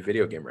became a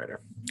video game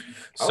writer.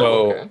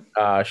 So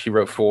she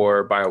wrote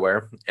for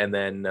BioWare, and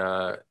then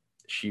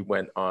she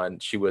went on.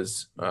 She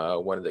was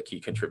one of the key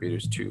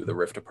contributors to the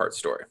Rift Apart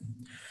story.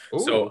 Ooh.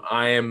 So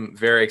I am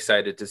very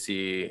excited to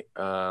see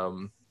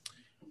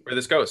where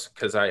this goes,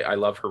 because I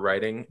love her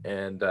writing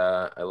and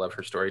I love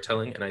her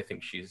storytelling, and I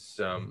think she's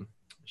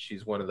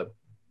one of the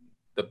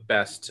the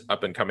best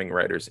up and coming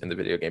writers in the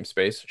video game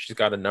space. She's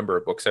got a number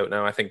of books out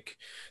now. I think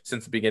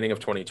since the beginning of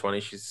 2020,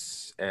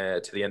 she's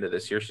to the end of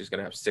this year, she's going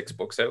to have 6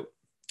 books out.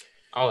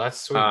 Oh,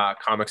 that's sweet.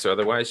 Comics or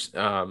otherwise.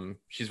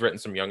 She's written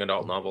some young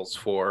adult novels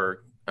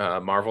for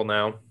Marvel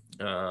now.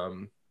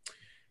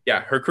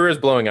 Yeah, her career is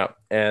blowing up,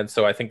 and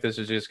so I think this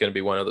is just going to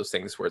be one of those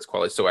things where it's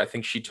quality. So I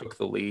think she took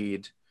the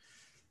lead.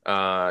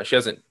 She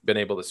hasn't been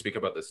able to speak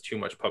about this too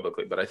much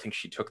publicly, but I think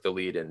she took the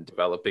lead in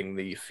developing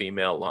the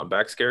female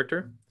Lombax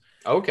character.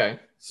 Okay.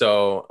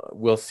 So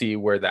we'll see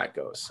where that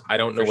goes. I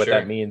don't know what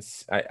that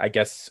means. I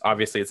guess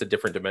obviously it's a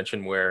different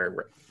dimension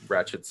where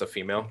Ratchet's a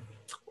female.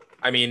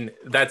 I mean,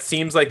 that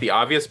seems like the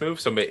obvious move,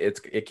 so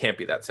it can't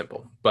be that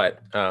simple.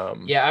 But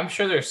yeah, I'm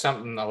sure there's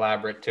something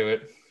elaborate to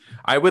it.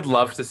 I would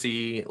love to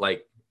see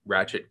like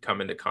Ratchet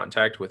come into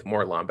contact with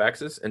more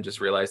Lombaxes and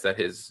just realize that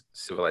his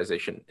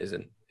civilization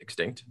isn't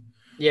extinct.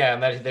 Yeah,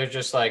 and that they're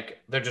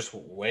just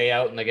way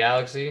out in the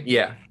galaxy.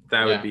 Yeah,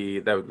 that would be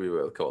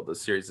really cool. The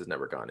series has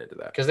never gone into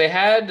that because they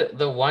had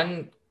the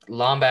one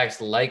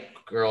Lombax like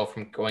girl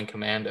from Going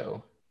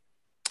Commando.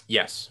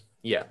 Yes.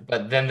 Yeah.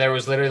 But then there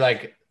was literally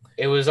like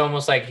it was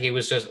almost like it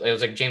was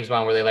like James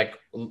Bond where they like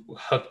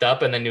hooked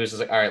up and then he was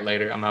just like, all right,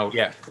 later, I'm out.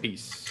 Yeah,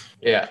 peace.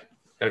 Yeah.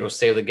 Gotta go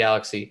save the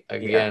galaxy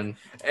again.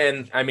 Yeah.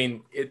 And I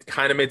mean, it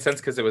kind of made sense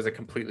because it was a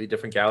completely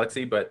different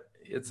galaxy, but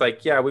it's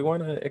like, yeah, we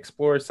want to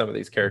explore some of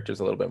these characters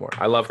a little bit more.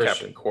 I love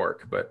Captain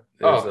Quark, but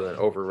there's an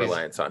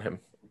over-reliance on him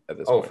at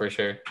this point. Oh, for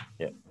sure.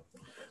 Yeah.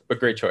 But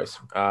great choice.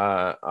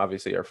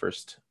 Obviously, our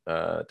first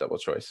double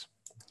choice.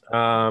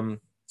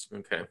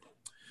 Okay.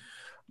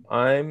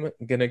 I'm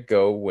going to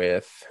go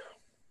with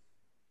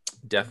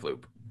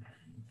Deathloop.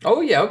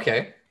 Oh, yeah,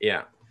 okay.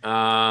 Yeah.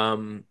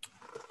 That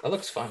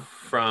looks fun.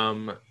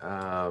 From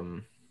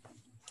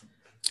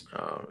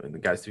the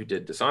guys who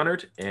did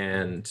Dishonored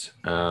and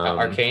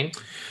Arcane.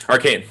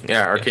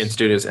 Yeah, Arcane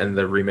Studios and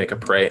the remake of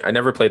Prey. I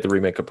never played the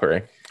remake of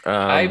Prey.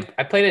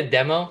 I played a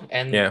demo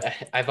and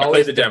I've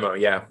always played the demo.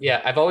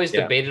 Yeah, I've always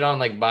debated on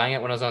like buying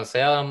it when I was on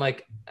sale. I'm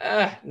like,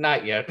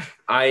 not yet.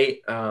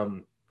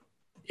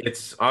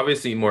 It's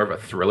obviously more of a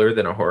thriller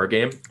than a horror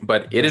game,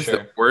 but it is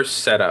the worst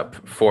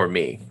setup for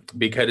me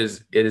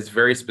because it is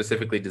very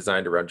specifically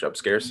designed around jump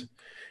scares,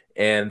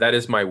 and that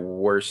is my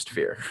worst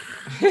fear.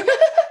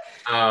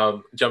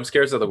 Jump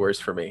scares are the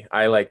worst for me.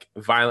 I like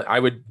violent. I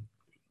would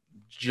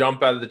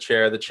jump out of the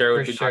chair. The chair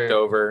would be knocked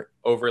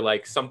over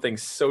like something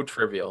so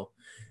trivial.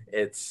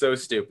 It's so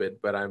stupid,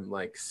 but I'm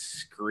like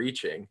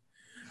screeching.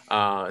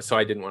 So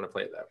I didn't want to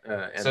play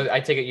that. So I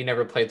take it you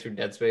never played through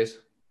Dead Space?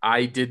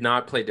 I did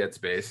not play Dead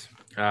Space.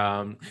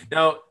 Now,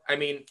 I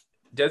mean,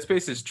 Dead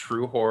Space is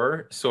true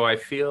horror, so I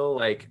feel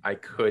like I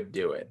could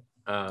do it.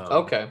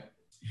 Okay.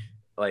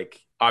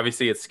 Like,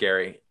 obviously it's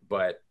scary,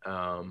 but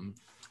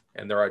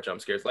and there are jump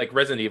scares. Like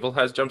Resident Evil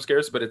has jump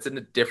scares, but it's in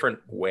a different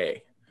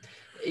way.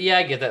 Yeah,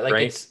 I get that. Like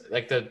it's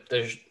like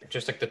there's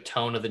just like the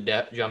tone of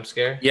the jump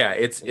scare. Yeah,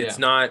 it's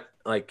not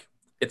like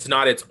it's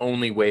not its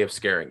only way of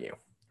scaring you,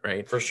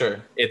 right? For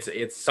sure.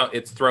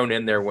 It's thrown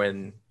in there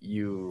when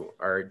you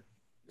are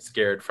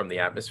scared from the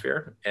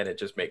atmosphere, and it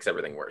just makes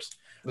everything worse.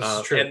 This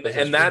is true.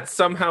 And that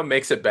somehow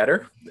makes it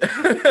better.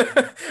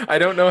 I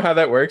don't know how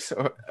that works.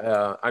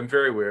 I'm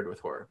very weird with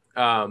horror.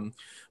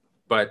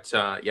 But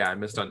I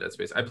missed on Dead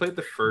Space. I played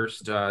the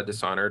first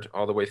Dishonored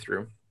all the way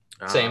through.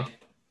 Same.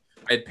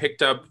 I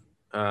picked up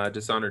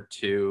Dishonored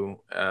 2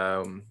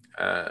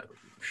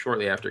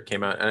 shortly after it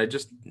came out, and I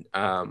just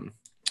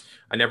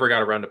I never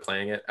got around to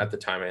playing it. At the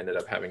time, I ended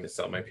up having to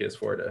sell my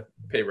PS4 to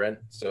pay rent.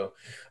 So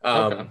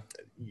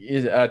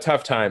a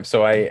tough time.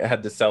 So I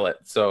had to sell it.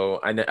 So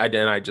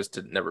I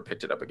just never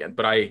picked it up again.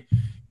 But I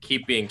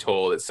keep being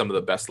told it's some of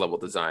the best level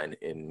design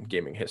in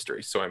gaming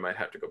history. So I might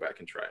have to go back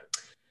and try it.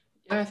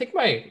 Yeah, I think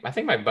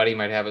my buddy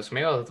might have it. So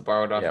maybe I'll have to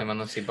borrow it off him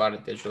unless he bought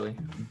it digitally.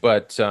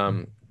 But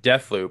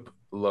Deathloop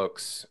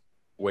looks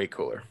way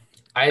cooler.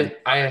 No,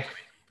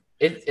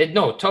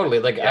 totally.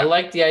 Like I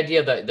like the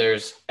idea that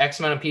there's X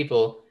amount of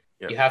people.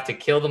 You have to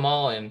kill them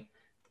all, and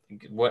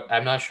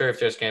I'm not sure if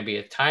there's going to be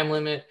a time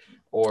limit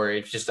or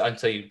it's just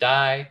until you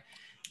die.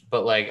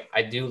 But like,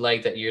 I do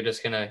like that you're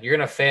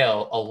gonna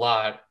fail a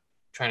lot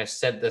trying to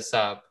set this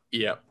up.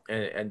 Yeah,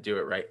 and do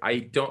it right.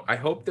 I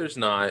hope there's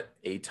not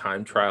a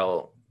time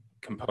trial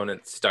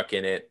component stuck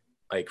in it,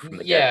 like from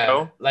the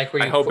get-go. Like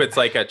I hope it's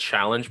like a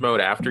challenge mode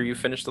after you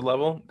finish the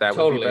level. That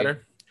would be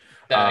better.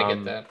 I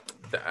get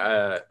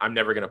that. I'm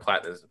never gonna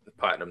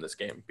platinum this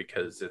game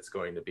because it's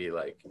going to be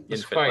like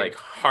infinite, like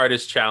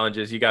hardest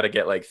challenges. You got to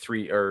get like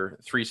 3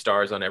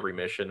 stars on every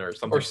mission or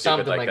something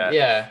stupid like that.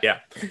 Yeah.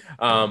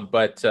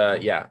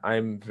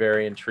 I'm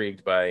very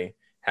intrigued by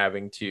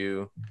having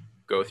to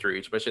go through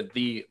each mission.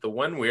 The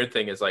one weird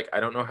thing is like I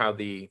don't know how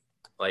the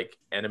like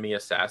enemy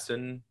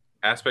assassin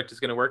aspect is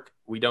going to work.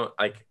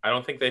 I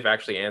don't think they've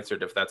actually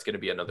answered if that's going to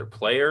be another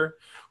player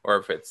or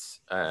if it's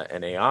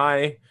an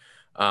AI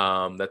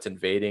that's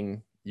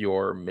invading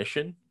your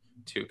mission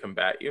to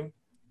combat you.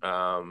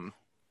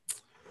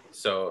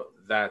 So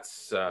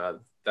that's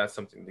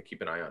something to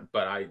keep an eye on.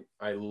 But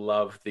I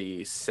love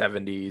the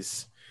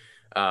 70s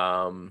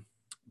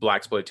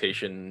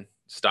blaxploitation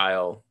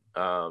style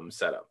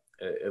setup.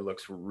 It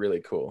looks really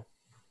cool.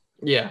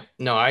 Yeah,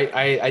 no,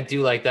 I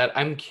do like that.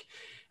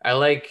 I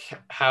like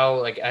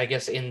how, like, I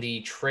guess in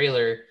the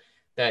trailer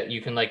that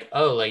you can like,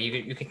 oh, like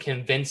you can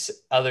convince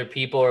other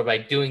people, or by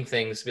doing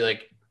things be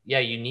like, yeah,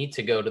 you need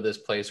to go to this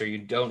place or you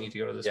don't need to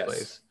go to this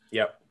place.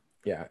 Yep.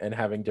 Yeah, and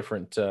having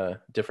different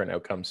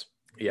outcomes.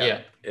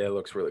 Yeah. It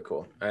looks really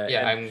cool.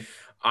 Yeah, and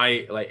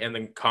I like, and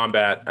then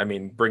combat. I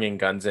mean, bringing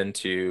guns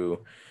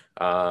into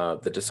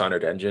the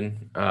Dishonored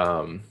engine.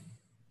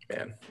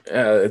 Man,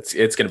 it's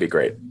going to be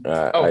great.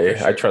 for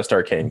sure. I trust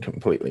Arcane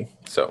completely,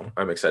 so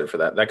I'm excited for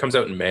that. That comes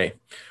out in May,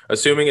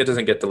 assuming it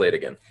doesn't get delayed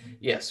again.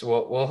 Yes,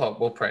 we'll hope,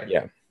 we'll pray.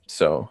 Yeah.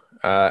 So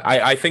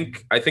I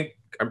think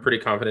I'm pretty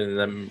confident in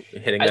them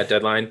hitting that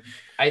deadline.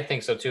 I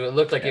think so too. It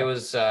looked like it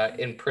was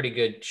in pretty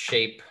good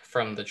shape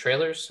from the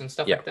trailers and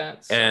stuff like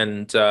that. So.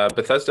 And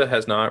Bethesda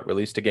has not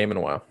released a game in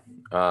a while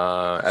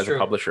as a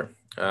publisher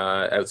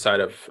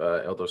outside of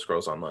Elder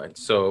Scrolls Online.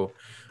 So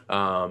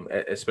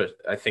especially,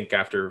 I think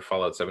after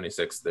Fallout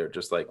 76, they're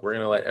just like, we're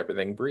going to let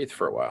everything breathe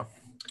for a while.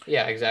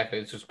 Yeah, exactly.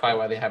 It's just probably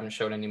why they haven't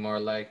showed any more,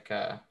 like,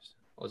 what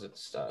was it?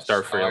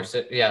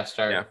 Starfield.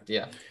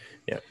 Yeah.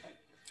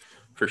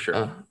 For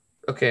sure.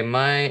 Okay,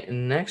 my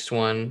next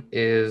one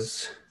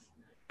is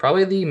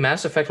probably the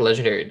Mass Effect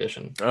Legendary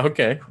Edition.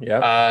 Okay,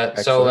 yeah.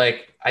 So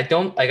like, I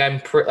don't like,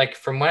 like,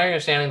 from my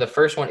understanding, the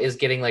first one is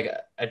getting like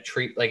a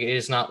treat. Like, it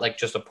is not like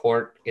just a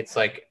port. It's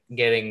like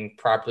getting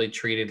properly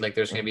treated. Like,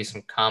 there's going to be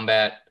some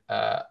combat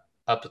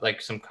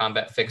like some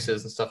combat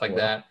fixes and stuff like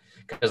that.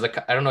 Because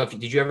I don't know if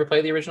did you ever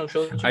play the original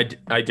trilogy?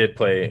 I did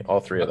play all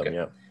three of them.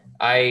 Yeah.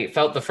 I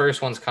felt the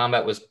first one's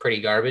combat was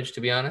pretty garbage, to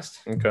be honest.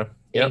 Okay.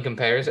 In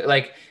comparison,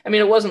 like, I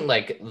mean, it wasn't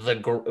like it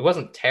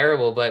wasn't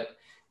terrible, but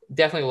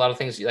definitely a lot of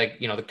things, like,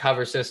 you know, the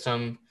cover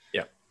system.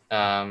 Yeah.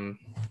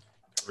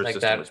 Like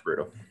system that was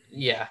brutal.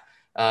 Yeah.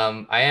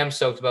 I am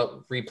stoked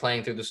about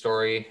replaying through the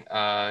story,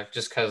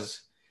 just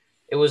because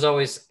it was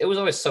always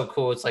so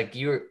cool. It's like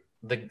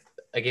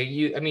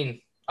I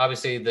mean,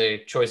 obviously the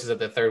choices at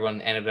the third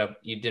one ended up,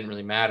 you didn't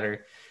really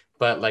matter,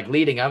 but like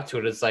leading up to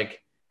it, it's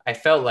like I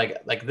felt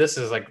like this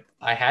is like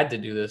I had to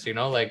do this, you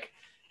know, like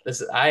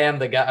this. I am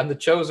the guy. I'm the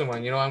chosen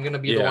one. You know, I'm gonna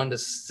be the one to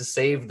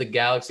save the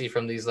galaxy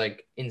from these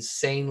like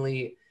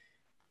insanely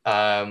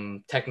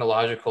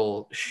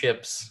technological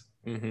ships.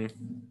 Mm-hmm.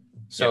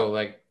 So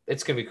like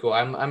it's gonna be cool.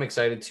 I'm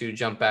excited to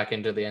jump back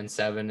into the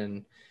N7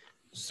 and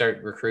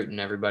start recruiting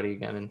everybody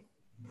again. And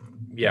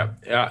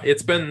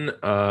it's been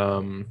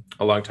a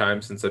long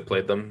time since I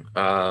played them.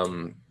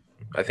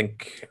 I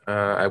think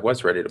I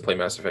was ready to play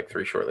Mass Effect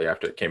 3 shortly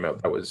after it came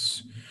out. That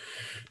was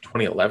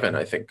 2011,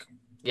 I think.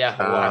 Yeah,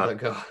 a while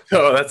ago.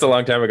 Oh, that's a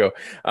long time ago.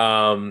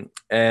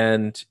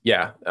 And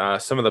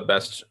some of the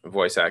best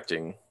voice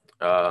acting.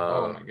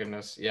 Oh my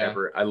goodness, yeah.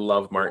 Ever. I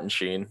love Martin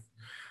Sheen.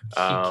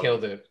 He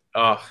killed it.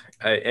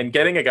 And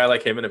getting a guy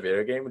like him in a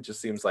video game, it just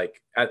seems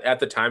like at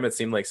the time it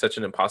seemed like such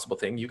an impossible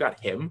thing. You got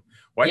him?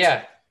 What?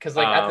 Yeah, because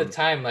like at the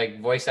time, like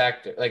voice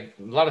actor, like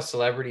a lot of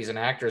celebrities and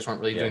actors weren't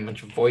really doing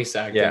much voice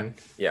acting.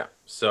 Yeah.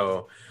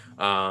 So,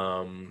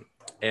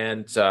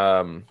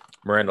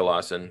 Miranda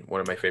Lawson,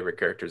 one of my favorite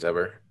characters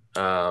ever.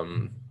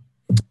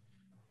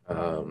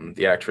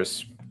 The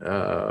actress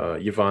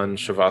Yvonne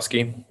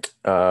Shavosky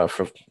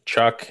from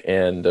Chuck,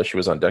 and she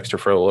was on Dexter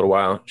for a little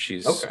while.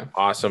 She's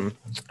awesome.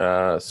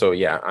 So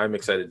yeah, I'm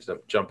excited to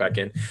jump back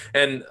in.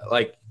 And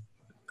like,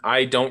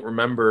 I don't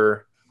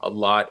remember a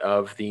lot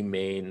of the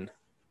main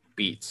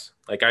beats.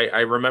 Like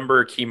I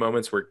remember key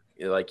moments where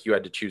like you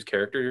had to choose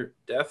character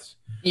deaths.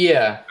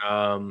 Yeah.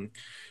 And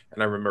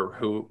I remember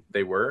who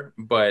they were,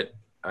 but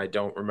I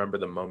don't remember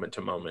the moment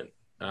to moment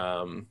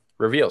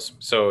reveals.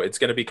 So it's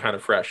going to be kind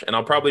of fresh, and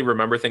I'll probably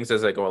remember things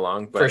as I go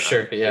along. But for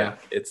sure,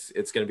 it's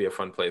going to be a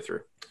fun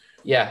playthrough.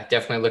 Yeah,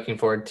 definitely looking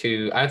forward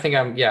to. I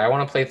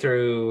want to play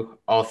through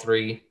all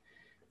three,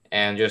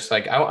 and just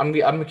like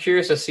I'm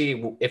curious to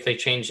see if they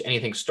change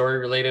anything story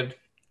related,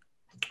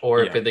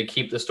 or if they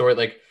keep the story.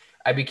 Like,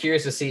 I'd be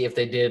curious to see if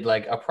they did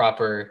like a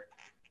proper,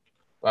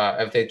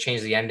 if they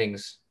changed the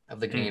endings of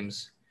the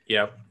games.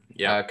 Yeah.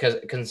 Because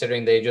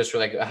considering they just were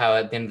like how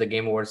at the end of the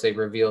Game Awards they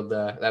revealed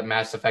that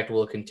Mass Effect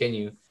will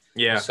continue.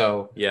 Yeah.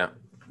 So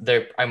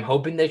I'm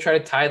hoping they try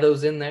to tie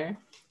those in there.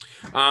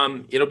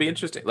 It'll be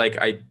interesting. Like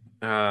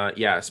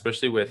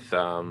especially with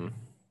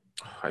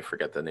I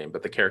forget the name,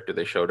 but the character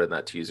they showed in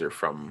that teaser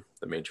from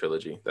the main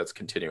trilogy that's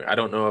continuing. I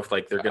don't know if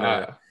like they're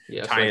gonna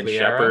tie in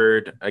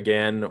Shepard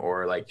again,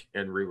 or like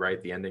and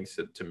rewrite the endings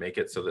to make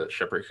it so that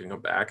Shepard can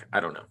come back. I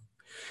don't know.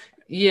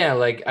 Yeah,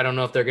 like I don't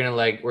know if they're gonna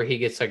like where he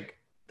gets like.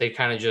 They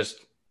kind of just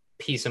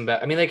piece him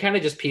back. I mean, they kind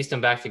of just pieced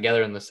him back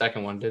together in the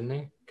second one, didn't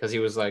they? Because he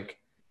was like,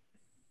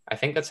 I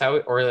think that's how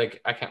it, or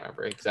like, I can't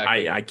remember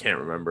exactly. I can't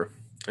remember.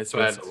 It's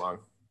been so long.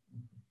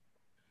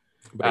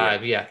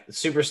 But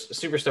super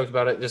stoked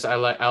about it. Just I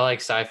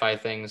like sci-fi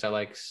things. I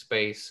like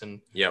space,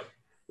 and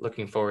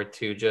looking forward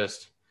to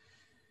just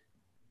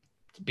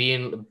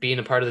being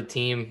a part of the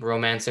team,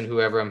 romancing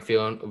whoever I'm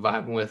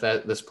vibing with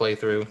at this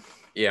playthrough.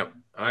 Yeah.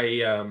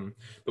 The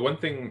one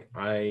thing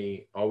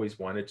I always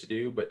wanted to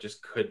do but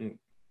just couldn't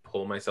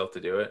pull myself to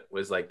do it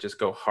was like just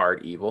go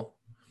hard evil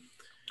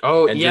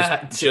Oh and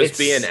yeah, just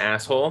be an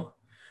asshole.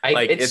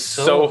 Like it's it's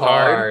so so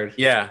hard. hard.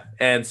 Yeah.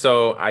 And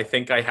so I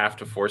think I have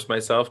to force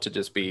myself to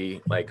just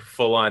be like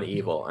full on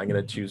evil. I'm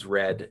gonna choose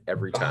red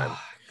every time.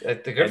 Oh, the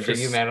good And for you,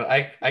 just man.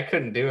 I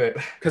couldn't do it.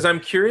 because I'm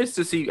curious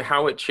to see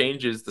how it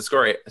changes the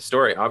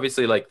story.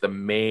 Obviously, like the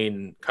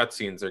main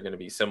cutscenes are gonna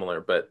be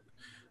similar, but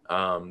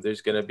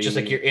there's gonna Just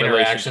like be your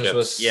interactions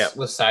relationships. Yeah.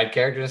 with side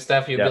characters and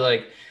stuff, you'll be Yeah.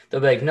 like,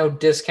 they'll be like, no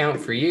discount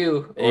for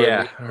you, or it'll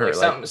Yeah. be Or like like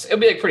something. It'll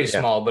be like pretty yeah.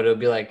 small, but it'll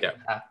be like,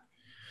 Yeah.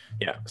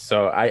 Yeah.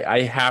 So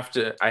I have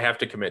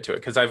to commit to it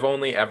because I've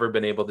only ever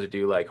been able to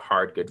do like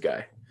hard good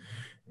guy.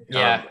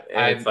 yeah,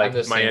 And it's I'm the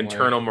like my same way.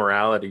 internal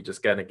morality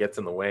just kind of gets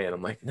in the way, and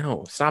I'm like,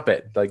 no, stop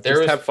it. Like, There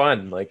just was have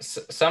fun. Like,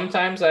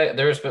 sometimes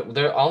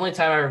the only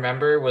time I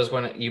remember was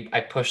when I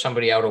pushed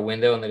somebody out a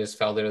window and they just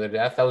fell to their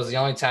death. That was the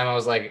only time I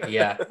was like,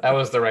 yeah, that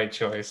was the right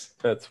choice.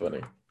 that's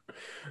funny.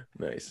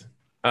 Nice.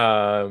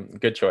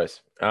 Good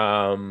choice.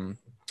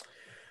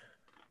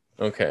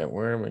 Okay,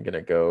 where am I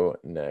gonna go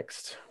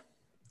next?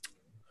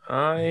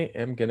 I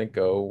am gonna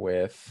go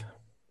with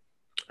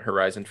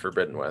Horizon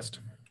Forbidden West.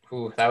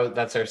 Ooh,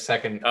 that's our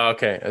second.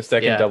 Okay, a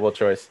second Yeah. double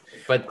choice.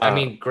 But I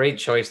mean, great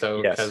choice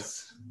though, yes.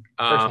 because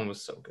the first one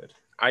was so good.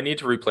 I need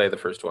to replay the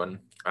first one.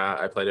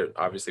 I played it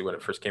obviously when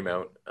it first came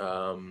out.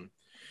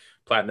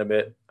 Platinum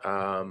it.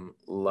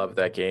 Love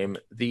that game.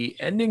 The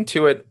ending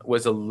to it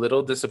was a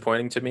little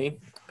disappointing to me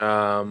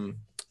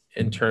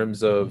in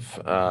terms of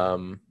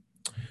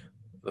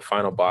the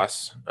final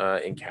boss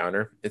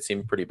encounter. It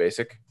seemed pretty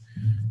basic.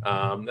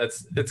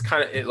 It's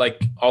kind of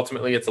like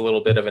ultimately it's a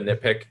little bit of a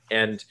nitpick,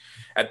 and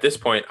at this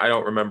point I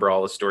don't remember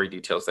all the story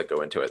details that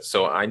go into it,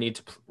 so I need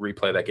to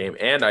replay that game,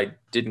 and I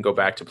didn't go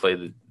back to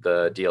play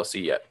the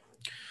DLC yet.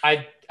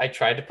 I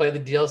tried to play the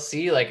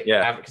DLC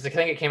because I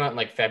think it came out in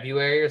like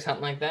February or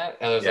something like that.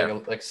 It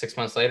was like 6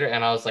 months later,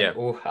 and I was like,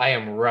 oh, I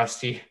am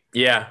rusty.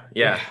 Yeah.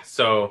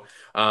 So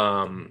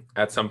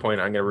at some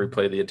point I'm gonna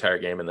replay the entire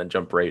game and then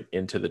jump right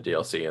into the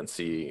DLC and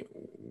see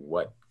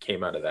what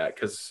came out of that,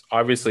 because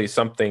obviously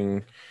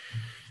something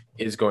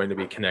is going to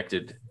be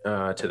connected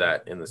to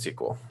that in the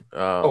sequel.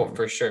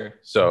 For sure.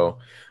 So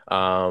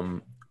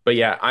but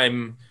yeah, I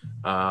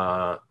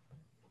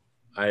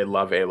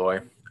love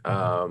Aloy.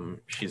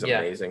 She's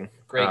amazing.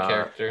 Great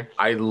character.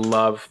 I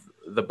love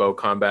the bow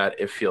combat.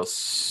 It feels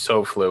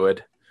so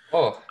fluid.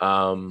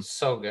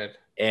 So good.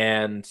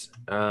 And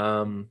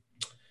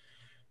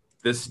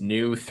this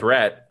new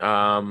threat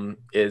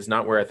is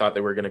not where I thought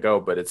they were going to go,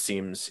 but it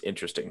seems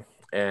interesting.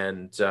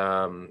 And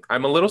I'm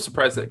a little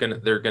surprised that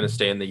they're going to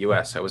stay in the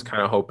US. I was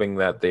kind of hoping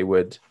that they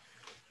would,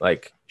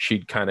 like,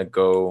 she'd kind of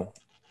go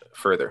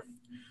further.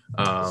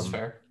 That's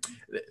fair.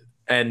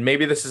 And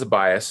maybe this is a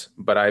bias,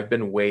 but I've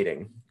been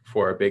waiting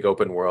for a big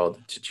open world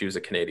to choose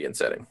a Canadian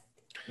setting.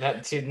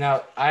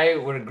 Now I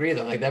would agree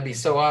though. Like, that'd be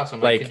so awesome.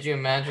 Like, could you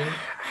imagine?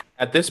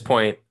 At this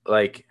point,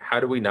 like, how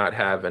do we not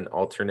have an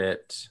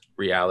alternate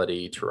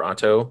reality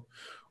Toronto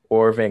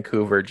or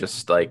Vancouver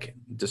just like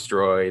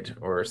destroyed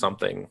or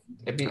something?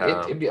 It'd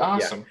be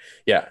awesome.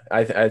 Yeah.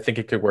 I think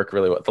it could work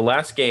really well. The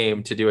last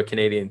game to do a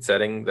Canadian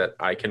setting that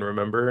I can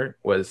remember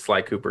was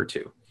Sly Cooper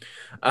 2.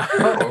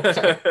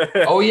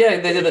 Oh yeah,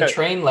 they did a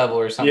train level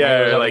or something.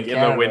 Yeah, like in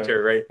the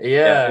winter, right?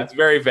 Yeah, it's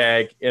very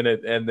vague in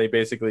it, and they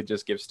basically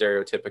just give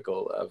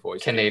stereotypical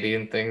voice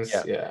Canadian things.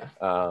 Yeah.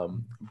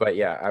 But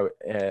yeah,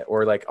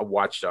 or like a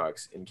Watch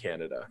Dogs in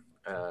Canada.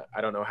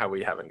 I don't know how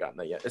we haven't gotten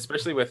that yet,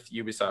 especially with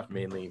Ubisoft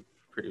mainly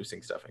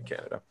producing stuff in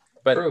Canada.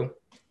 But true.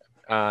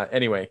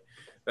 Anyway,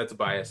 that's a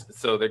bias.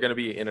 So they're going to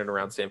be in and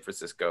around San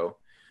Francisco,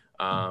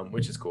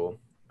 which is cool.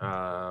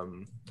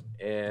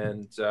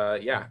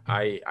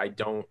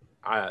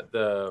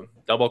 The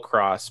double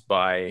cross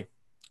by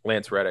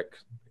Lance Reddick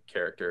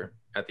character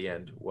at the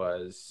end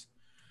was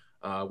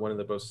one of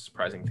the most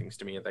surprising things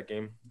to me at that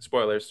game.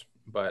 Spoilers,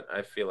 but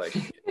I feel like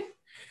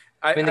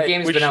I mean, the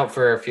game's been out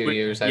for a few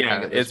years.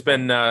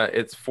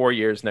 It's 4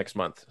 years next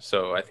month,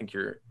 so I think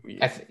should be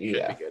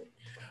good.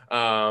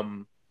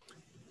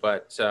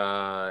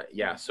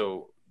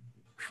 So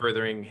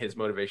furthering his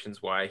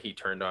motivations, why he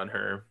turned on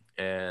her,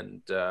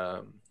 and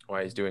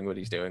why he's doing what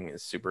he's doing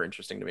is super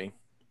interesting to me.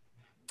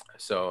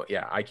 So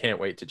yeah, I can't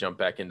wait to jump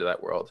back into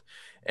that world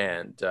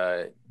and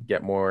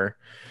get more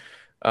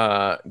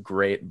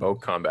great boat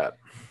combat.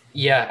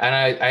 Yeah,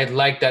 and I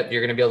like that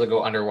you're going to be able to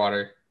go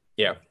underwater.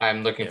 Yeah,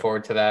 I'm looking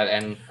forward to that,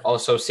 and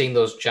also seeing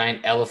those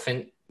giant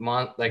elephant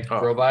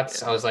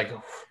robots. Yeah. I was like,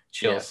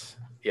 chills. Yes.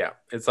 Yeah,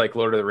 it's like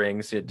Lord of the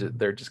Rings.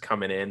 They're just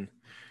coming in,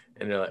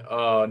 and they're like,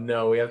 "Oh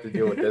no, we have to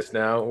deal with this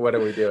now. What are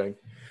we doing?"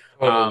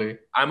 Totally.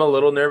 I'm a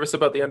little nervous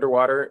about the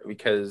underwater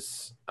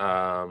because,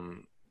 not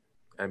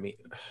many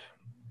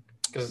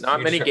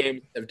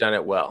games have done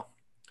it well.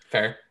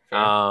 Fair.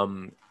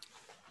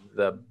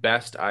 The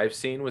best I've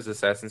seen was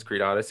Assassin's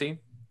Creed Odyssey.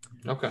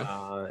 Okay.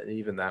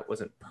 Even that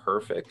wasn't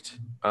perfect.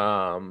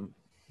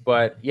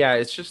 But yeah,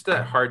 it's just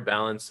that hard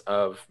balance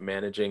of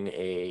managing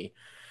a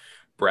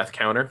breath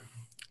counter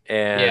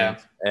and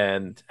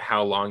Yeah.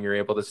 how long you're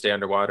able to stay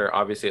underwater.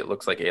 Obviously, it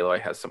looks like Aloy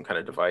has some kind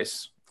of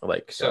device So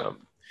like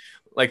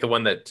the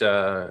one that kind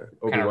of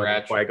Obi-Wan and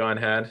ratchet. Qui-Gon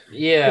had.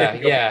 Yeah,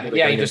 Going yeah, through the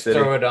yeah. You Gungan just City.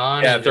 throw it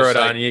on Yeah, and throw just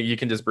it on. like. You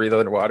can just breathe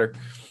underwater.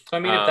 So I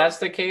mean, if that's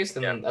the case,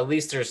 Yeah, then at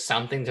least there's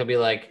something to be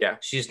like. yeah,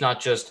 She's not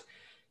just.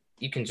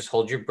 You can just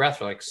hold your breath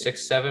for like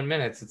 6-7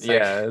 minutes. It's like.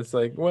 yeah. It's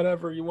like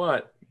whatever you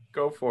want,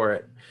 go for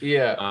it.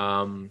 Yeah.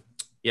 Um,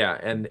 yeah,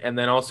 and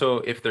then also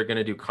if they're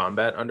gonna do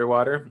combat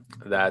underwater,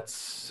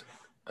 that's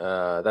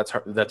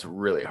hard. That's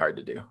really hard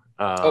to do.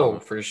 Oh,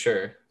 for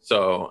sure.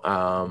 So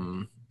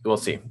we'll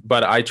see.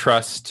 But I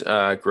trust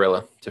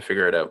Gorilla to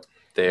figure it out.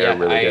 They are Yeah,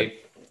 really good.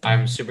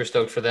 I'm super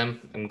stoked for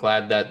them. I'm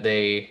glad that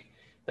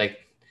like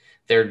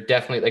they're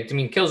definitely like. I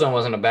mean, Killzone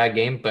wasn't a bad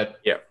game, but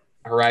Yeah.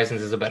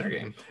 Horizons is a better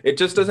game. It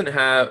just doesn't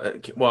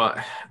have well,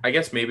 I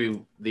guess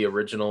maybe the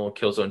original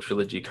Killzone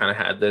trilogy kind of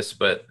had this,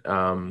 but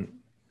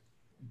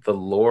the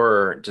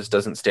lore just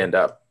doesn't stand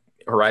up.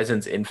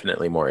 Horizon's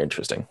infinitely more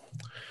interesting.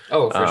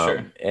 Oh, for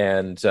sure.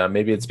 And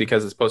maybe it's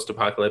because it's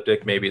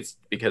post-apocalyptic. Maybe it's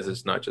because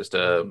it's not just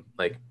a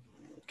like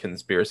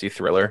conspiracy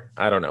thriller.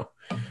 I don't know.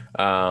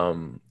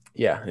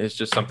 Yeah, it's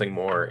just something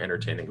more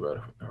entertaining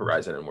about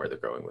Horizon and where they're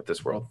going with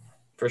this world.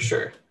 For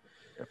sure.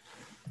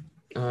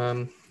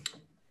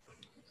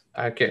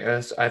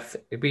 Okay,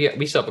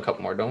 we still have a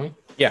couple more, don't we?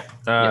 Yeah,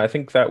 I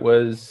think that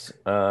was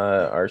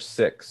our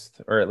sixth,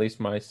 or at least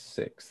my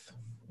sixth.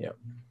 Yeah.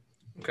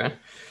 Okay.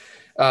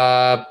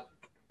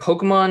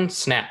 Pokemon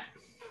Snap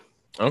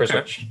for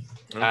Switch.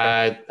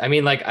 Okay. I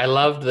mean, like, I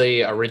loved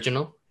the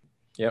original.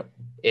 Yep.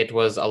 It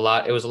was a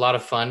lot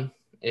of fun.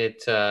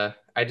 I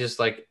just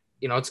like,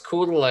 it's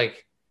cool to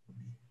like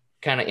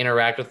kind of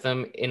interact with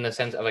them in the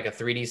sense of like a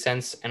 3D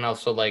sense, and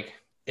also like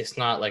it's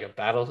not like a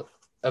battle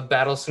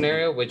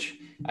scenario, which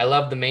I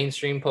love the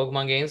mainstream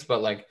Pokemon games,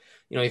 but like,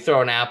 you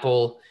throw an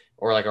apple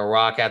or like a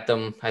rock at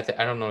them. I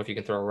don't know if you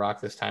can throw a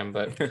rock this time,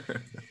 but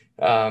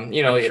I'm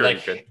sure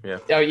like, you could. Yeah.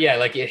 Oh yeah,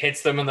 like it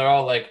hits them and they're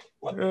all like,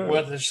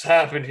 what just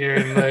happened here?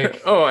 And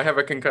like, oh, I have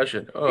a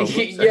concussion. Oh,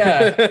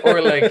 yeah.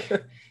 Or like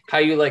how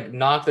you like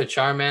knock the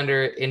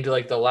Charmander into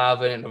like the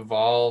lava and it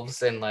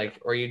evolves, and like,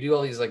 or you do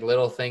all these like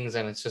little things,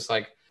 and it's just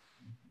like,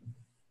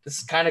 this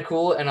is kind of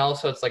cool. And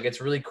also it's like, it's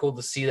really cool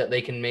to see that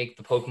they can make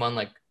the Pokemon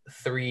like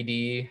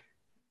 3D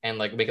and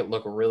like make it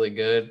look really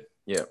good.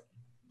 Yeah.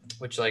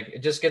 Which like, it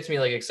just gets me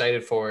like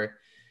excited for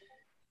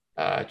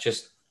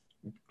just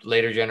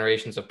later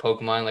generations of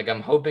Pokemon. Like,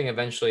 I'm hoping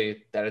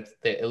eventually that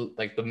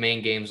like the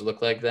main games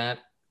look like that.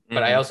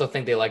 But I also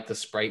think they like the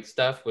sprite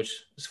stuff, which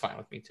is fine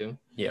with me too.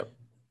 Yeah.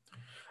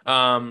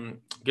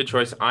 Good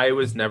choice. I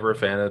was never a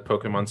fan of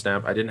Pokemon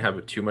Snap. I didn't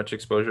have too much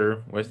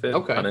exposure with it.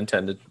 Okay.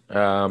 Unintended.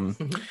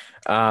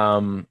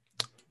 Pokemon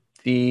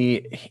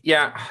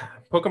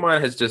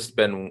has just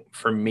been,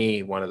 for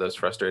me, one of those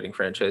frustrating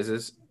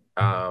franchises.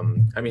 I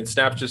mean,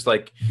 Snap's just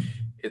like,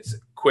 it's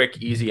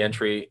quick, easy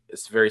entry.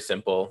 It's very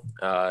simple.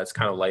 It's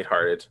kind of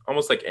lighthearted,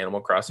 almost like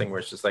Animal Crossing, where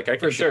it's just like, I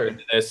can get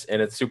into this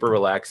and it's super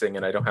relaxing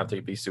and I don't have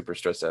to be super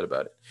stressed out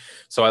about it.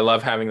 So I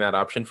love having that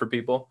option for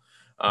people.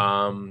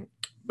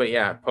 But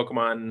yeah,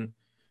 Pokemon,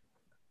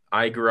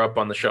 I grew up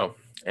on the show,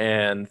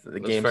 and the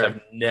games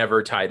have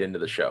never tied into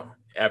the show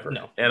ever.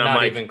 No, and I'm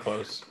not even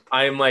close.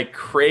 I'm like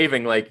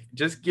craving, like,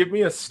 just give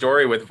me a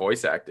story with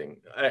voice acting.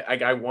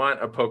 I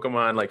want a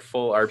Pokemon like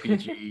full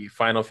RPG,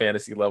 Final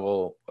Fantasy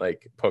level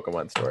like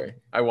Pokemon story.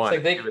 I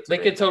want. Like they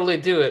could totally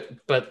do it,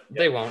 but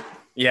they won't.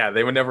 Yeah,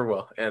 they would never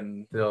will,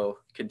 and they'll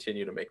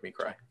continue to make me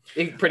cry.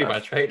 Pretty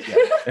much, right?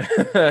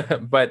 Yeah.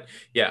 But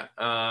yeah,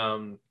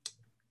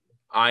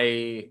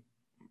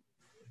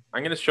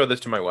 I'm gonna show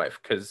this to my wife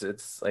because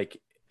it's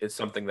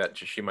something that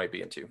she might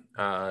be into.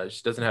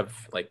 She doesn't have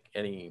like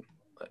any.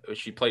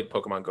 She played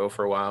Pokemon Go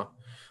for a while,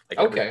 like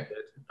okay,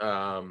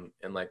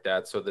 and like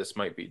that. So this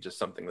might be just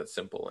something that's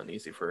simple and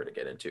easy for her to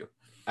get into.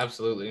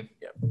 Absolutely.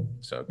 Yeah.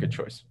 So good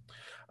choice.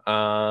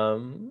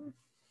 I'm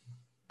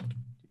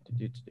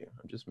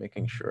just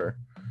making sure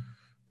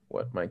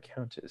what my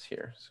count is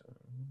here. So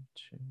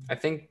I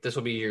think this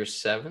will be your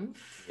 7th.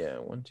 Yeah,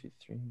 1, 2,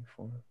 3,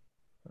 4,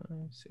 5,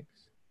 6,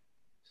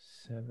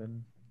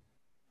 7.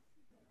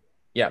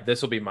 Yeah,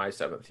 this will be my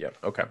 7th. Yeah.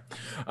 Okay.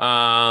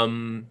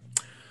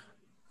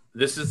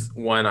 This is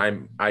one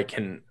I'm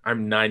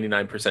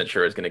 99%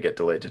 sure is going to get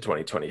delayed to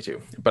 2022,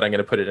 but I'm going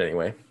to put it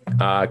anyway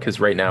because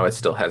right now it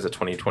still has a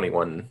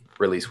 2021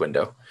 release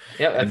window.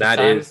 Yeah, and that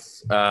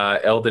is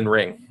Elden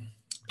Ring.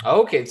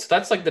 Okay, so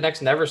that's like the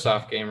next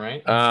Neversoft game,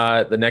 right?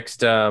 The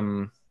next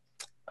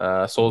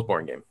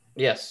Soulsborne game.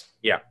 Yes.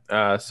 Yeah.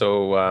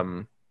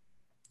 So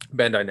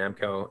Bandai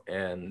Namco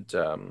and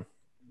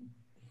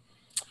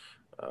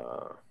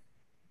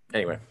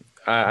anyway,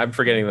 I'm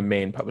forgetting the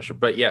main publisher,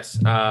 but yes,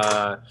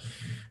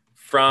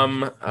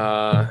 from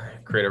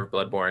creator of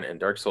Bloodborne and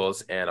Dark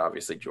Souls, and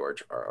obviously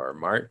George R.R.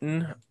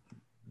 Martin.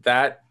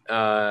 That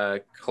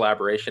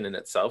collaboration in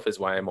itself is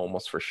why I'm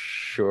almost for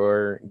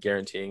sure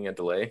guaranteeing a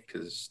delay,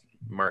 because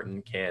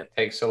Martin can't.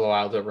 Takes a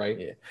while to write.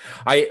 Yeah.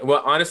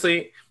 Well,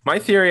 honestly, my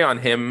theory on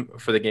him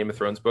for the Game of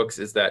Thrones books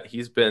is that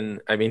he's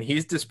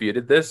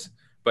disputed this,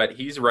 but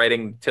he's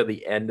writing till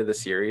the end of the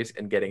series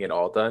and getting it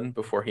all done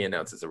before he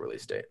announces a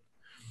release date.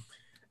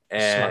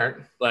 And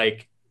Smart.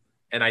 like,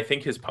 and I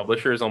think his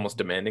publisher is almost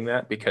demanding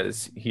that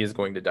because he is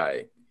going to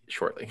die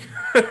shortly.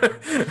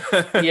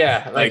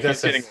 Yeah, like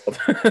he's that's getting old.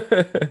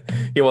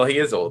 Yeah, well, he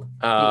is old.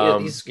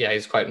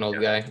 he's quite an old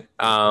guy.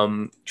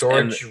 And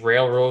George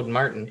Railroad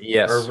Martin.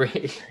 yes,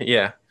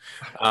 yeah.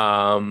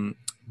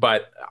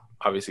 But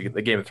obviously,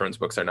 the Game of Thrones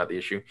books are not the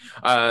issue.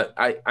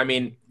 I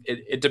mean,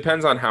 it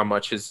depends on how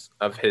much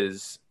of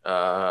his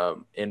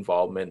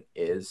involvement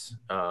is.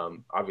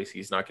 Obviously,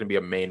 he's not going to be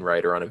a main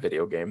writer on a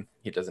video game.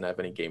 He doesn't have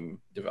any game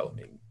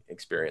developing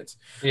experience.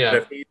 Yeah.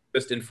 But if he's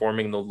just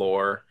informing the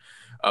lore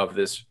of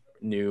this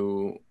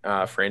new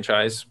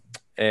franchise,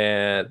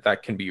 and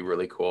that can be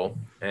really cool.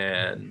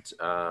 And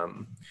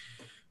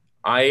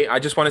I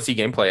just want to see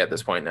gameplay at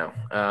this point now.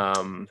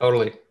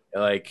 Totally.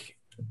 Like,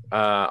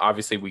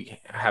 obviously we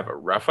have a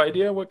rough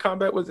idea what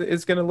combat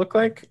is going to look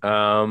like,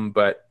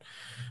 but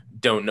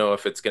don't know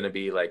if it's going to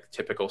be like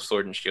typical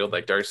sword and shield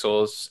like Dark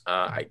Souls.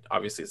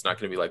 Obviously it's not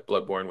going to be like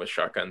Bloodborne with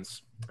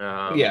shotguns.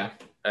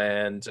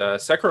 And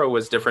Sekiro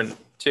was different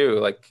too.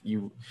 Like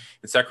in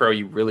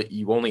Sekiro,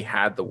 you only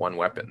had the one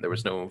weapon. There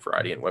was no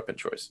variety in weapon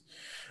choice.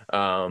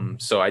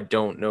 So I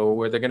don't know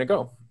where they're going to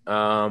go.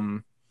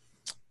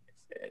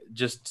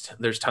 Just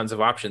there's tons of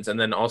options. And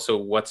then also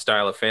what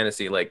style of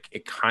fantasy, like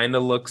it kind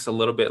of looks a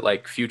little bit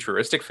like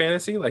futuristic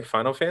fantasy, like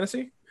Final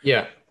Fantasy.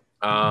 Yeah.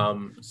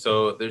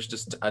 So there's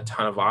just a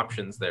ton of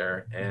options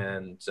there.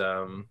 And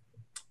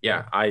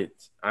yeah, I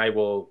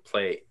will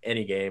play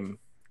any game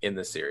in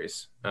this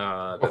series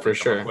that for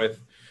sure.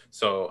 with.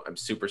 So I'm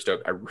super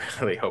stoked. I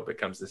really hope it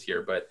comes this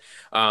year. But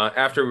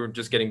after we're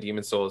just getting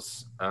Demon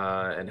Souls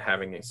and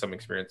having some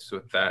experience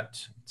with that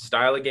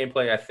style of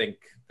gameplay, I think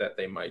that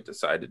they might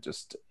decide to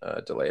just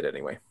delay it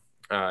anyway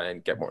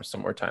and get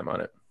some more time on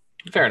it.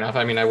 Fair enough.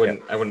 I mean, I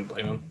wouldn't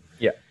blame them.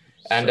 Yeah.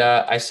 And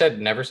I said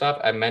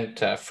Neversoft. I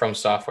meant From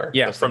Software.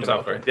 Yeah, That's From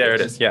Software. There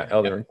it is. Yeah,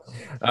 Elden Ring.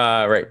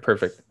 Right,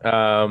 perfect.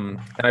 And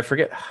I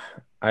forget.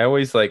 I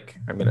always I'm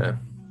gonna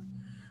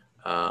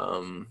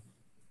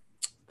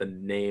the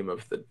name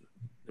of the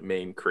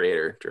main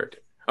creator director.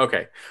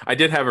 Okay, I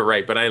did have it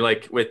right, but I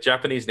with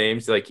Japanese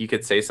names, you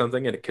could say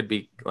something and it could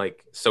be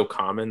so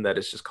common that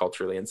it's just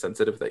culturally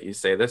insensitive that you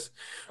say this.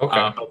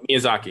 Okay.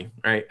 Miyazaki,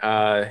 right?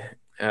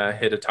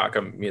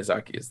 Hidetaka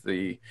Miyazaki is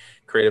the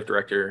creative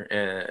director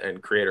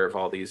and creator of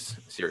all these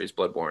series,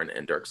 Bloodborne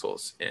and Dark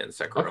Souls and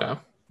Sekiro. Okay.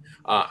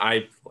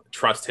 I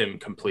trust him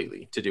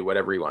completely to do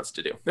whatever he wants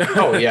to do.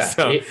 Oh yeah,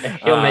 so,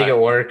 he'll make it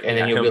work, and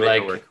then you'll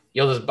be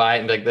you'll just buy it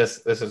and be like,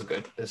 this is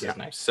good. This is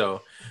nice.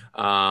 So,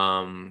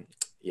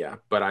 yeah,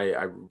 but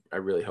I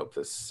really hope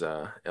this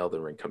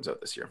Elden Ring comes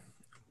out this year.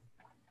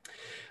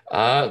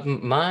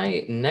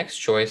 My next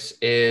choice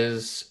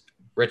is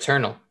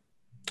Returnal.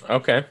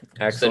 Okay,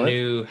 excellent. It's the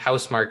new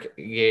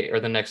Housemarque or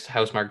the next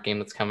Housemarque game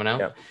that's coming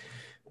out.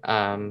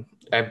 Yeah.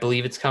 I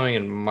believe it's coming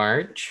in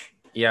March.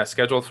 Yeah,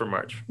 scheduled for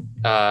March.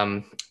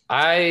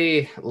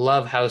 I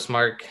love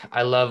Housemarque.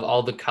 I love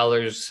all the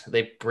colors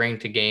they bring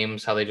to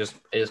games, how it just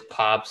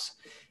pops.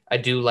 I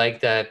do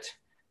like that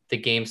the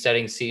game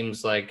setting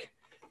seems like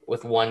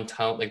with one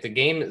tone, like the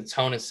game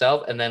tone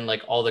itself, and then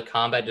all the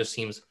combat just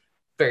seems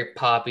very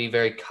poppy,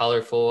 very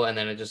colorful, and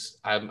then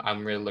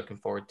I'm really looking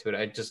forward to it.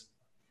 It's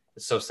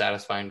so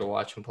satisfying to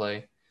watch and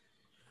play.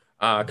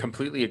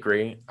 Completely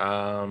agree.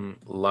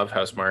 Love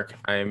Housemarque.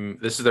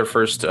 This is their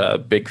first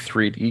big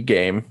 3D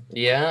game.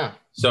 Yeah.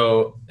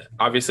 So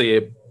obviously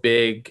a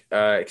big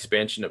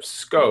expansion of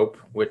scope,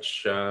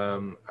 which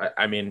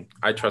I mean,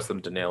 I trust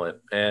them to nail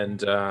it. And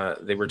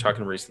they were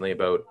talking recently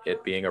about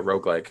it being a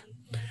roguelike.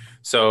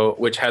 So,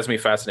 which has me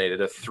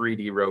fascinated, a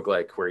 3D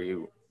roguelike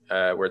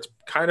where it's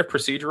kind of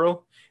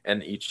procedural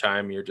and each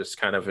time you're just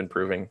kind of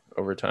improving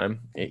over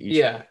time.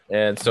 Yeah.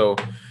 And so,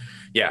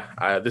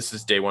 yeah, this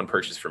is day one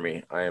purchase for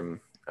me. I'm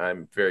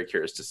very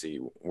curious to see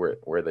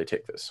where they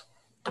take this.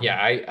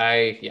 Yeah,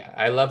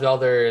 I loved all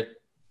their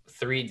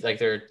their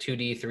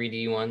 2D,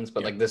 3D ones,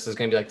 but this is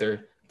gonna be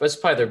but it's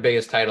probably their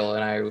biggest title,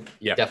 and I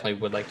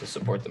definitely would like to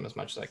support them as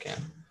much as I can.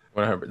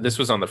 100. This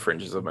was on the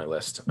fringes of my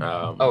list.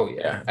 I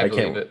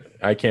believe it.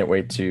 I can't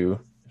wait to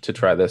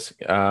try this.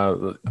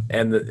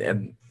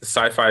 And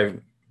sci-fi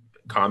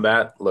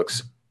combat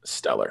looks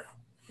stellar.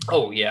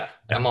 Oh yeah.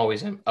 I'm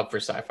always up for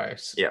sci-fi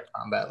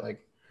combat.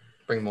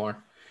 Bring more.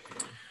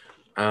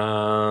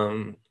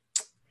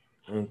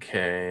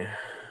 Okay.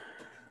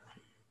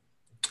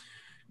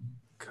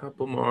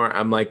 Couple more.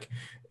 I'm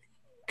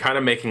kind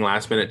of making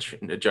last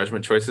minute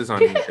judgment choices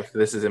on if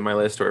this is in my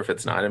list or if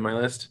it's not in my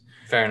list.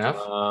 Fair enough.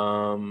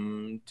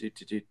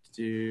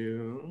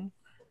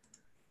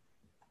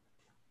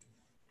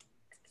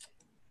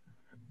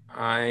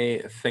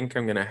 I think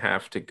I'm gonna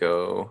have to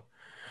go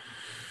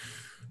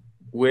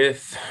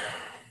with.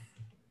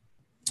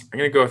 I'm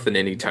gonna go with an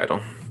indie title,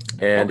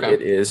 and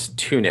it is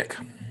Tunic.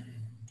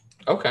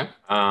 Okay.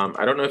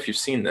 I don't know if you've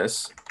seen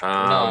this. No,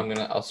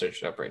 I'll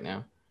search it up right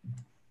now.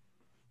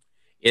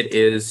 It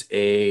is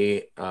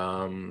a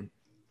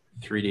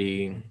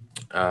 3D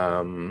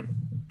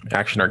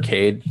action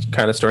arcade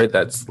kind of story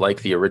that's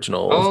like the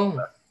original Oh,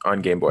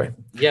 on Game Boy.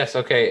 yes.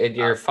 Okay.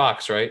 You're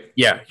Fox, right?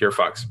 Yeah, you're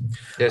Fox.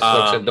 This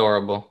looks Um,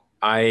 adorable.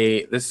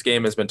 this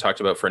game has been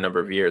talked about for a number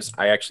of years.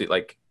 I actually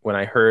like when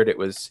I heard it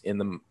was in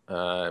the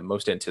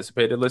most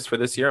anticipated list for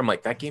this year. I'm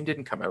like, that game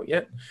didn't come out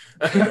yet.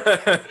 But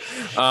it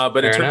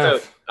Fair turns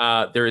enough.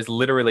 out there is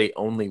literally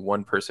only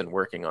one person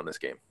working on this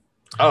game.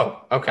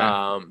 Oh, okay.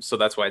 So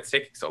that's why it's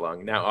taking so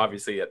long. Now,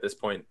 obviously, at this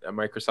point,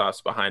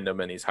 Microsoft's behind him,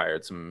 and he's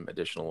hired some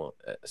additional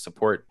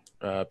support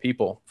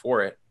people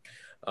for it.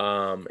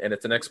 And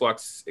it's an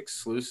Xbox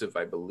exclusive,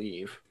 I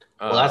believe.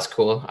 Well, that's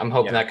cool. I'm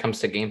hoping yeah. that comes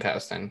to Game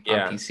Pass then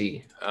Yeah. on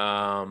PC.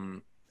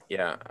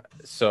 Yeah.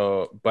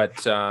 So,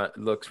 but it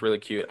looks really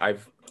cute. I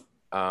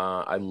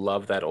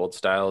love that old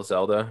style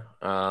Zelda.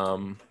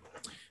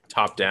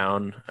 Top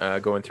down,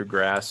 going through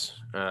grass.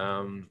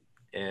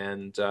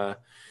 And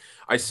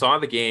I saw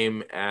the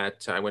game I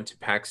went to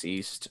PAX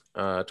East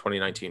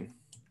 2019.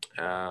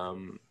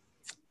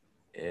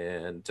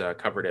 And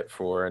covered it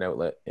for an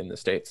outlet in the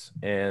States.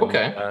 And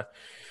Okay.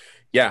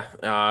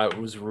 it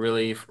was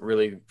really,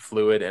 really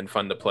fluid and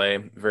fun to play.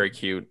 Very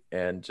cute,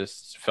 and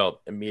just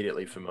felt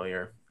immediately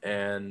familiar.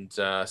 And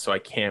so I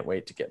can't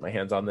wait to get my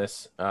hands on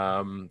this.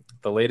 The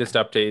latest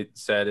update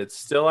said it's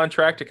still on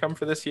track to come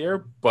for this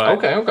year,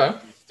 but Okay.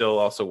 still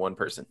also one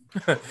person.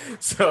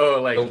 So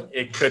like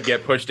it could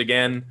get pushed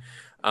again.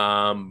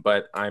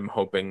 But I'm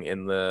hoping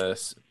in the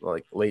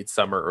like late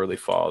summer, early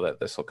fall that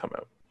this will come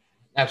out.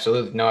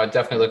 Absolutely. No, I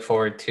definitely look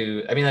forward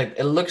to. I mean, like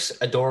it looks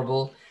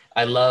adorable.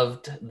 I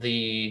loved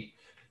the.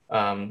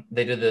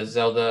 They did the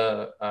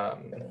Zelda.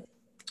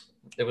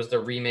 It was the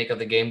remake of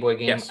the Game Boy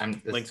game. Yes,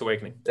 Link's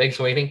Awakening. Link's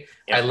Awakening.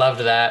 Yeah. I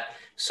loved that.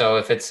 So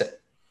if it's, if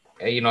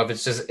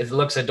it's just it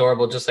looks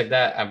adorable just like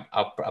that,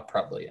 I'll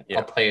probably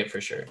I'll play it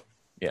for sure.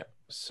 Yeah.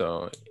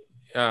 So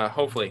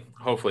hopefully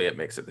it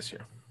makes it this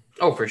year.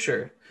 Oh, for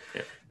sure.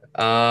 Yeah.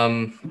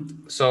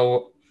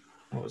 So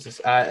what was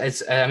this?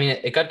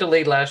 It got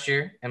delayed last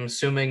year. I'm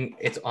assuming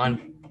it's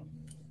on.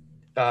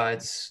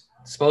 It's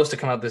supposed to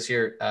come out this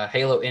year.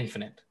 Halo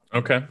Infinite.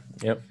 Okay.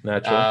 Yep.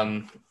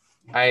 Naturally.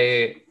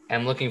 I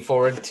am looking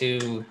forward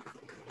to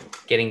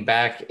getting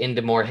back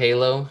into more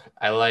Halo.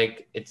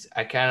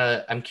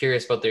 I'm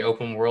curious about the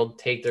open world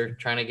take they're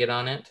trying to get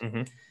on it.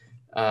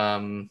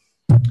 Mm-hmm.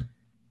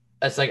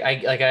 It's like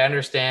I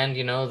understand,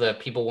 that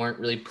people weren't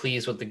really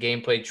pleased with the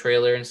gameplay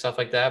trailer and stuff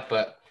like that,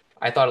 but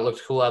I thought it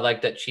looked cool. I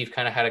like that Chief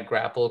kind of had a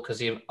grapple because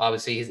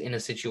he's in a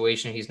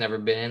situation he's never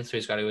been in, so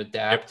he's got to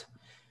adapt.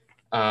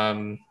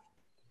 Yep.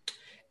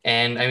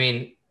 And I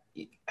mean,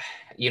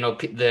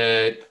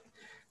 the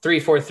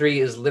 343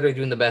 is literally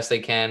doing the best they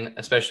can,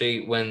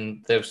 especially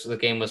when the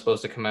game was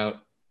supposed to come out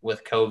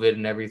with COVID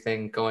and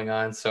everything going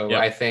on. So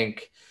yep. I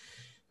think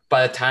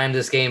by the time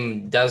this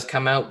game does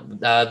come out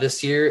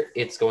this year,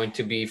 it's going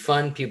to be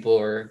fun. People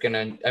are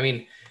gonna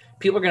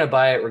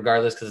buy it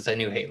regardless because it's a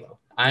new Halo.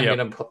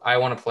 I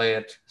want to play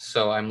it,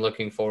 so I'm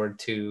looking forward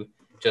to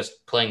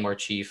just playing more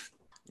Chief.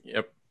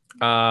 Yep.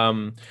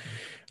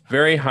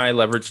 Very high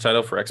leverage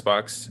title for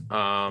Xbox.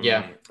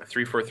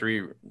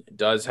 343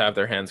 does have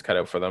their hands cut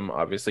out for them.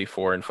 Obviously,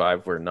 4 and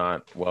 5 were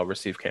not well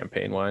received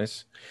campaign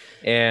wise,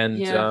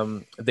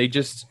 and they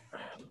just.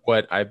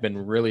 What I've been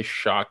really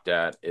shocked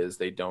at is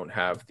they don't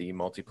have the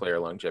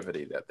multiplayer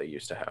longevity that they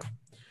used to have.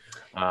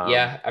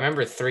 I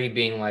remember 3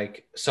 being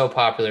like so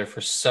popular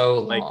for so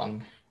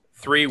long.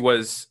 3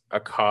 was a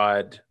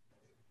COD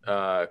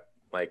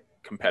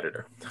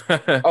competitor.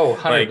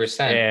 100%.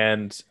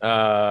 And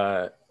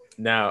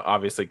now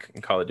obviously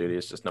Call of Duty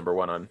is just number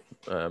 1 on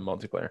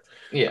multiplayer.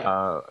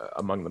 Yeah.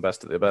 Among the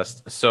best of the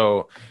best.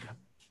 So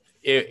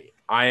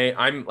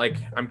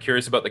I'm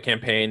curious about the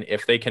campaign.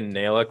 If they can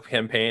nail a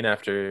campaign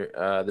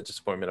after the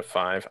disappointment of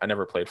 5, I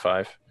never played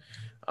 5.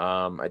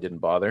 I didn't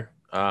bother.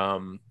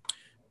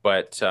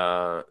 But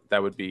that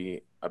would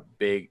be a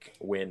big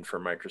win for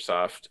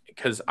Microsoft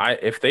because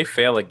if they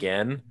fail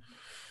again,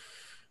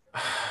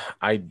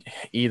 I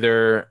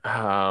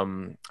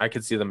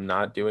could see them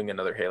not doing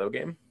another Halo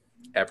game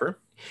ever.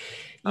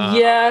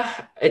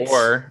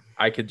 Or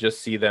I could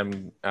just see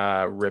them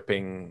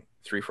ripping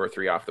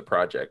 343 off the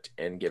project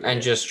and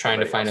just trying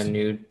to find a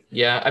new.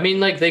 Yeah, I mean,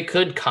 they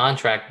could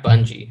contract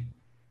Bungie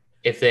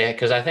if they,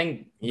 because I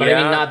think, but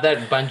I mean, not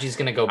that Bungie's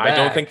going to go back. I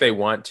don't think they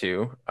want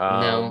to.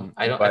 No,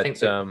 I don't. But, I think.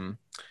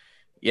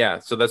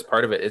 So that's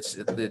part of it.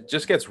 It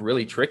just gets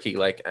really tricky.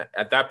 Like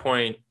at that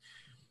point,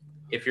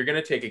 if you're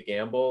going to take a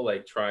gamble,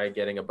 try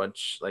getting a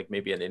bunch,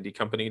 maybe an indie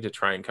company to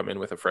try and come in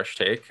with a fresh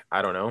take.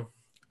 I don't know.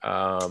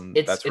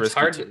 That's risky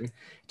hard. Too.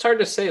 It's hard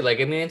to say.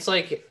 It's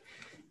like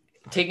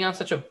taking on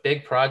such a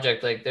big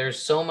project.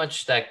 There's so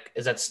much that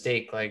is at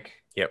stake.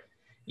 Yep.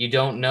 You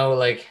don't know.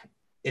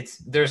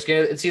 It's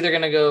either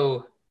gonna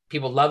go.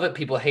 People love it.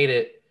 People hate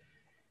it.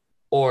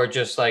 Or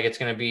just it's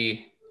gonna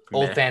be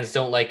old fans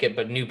don't like it,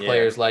 but new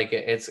players like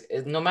it. It's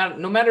no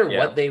matter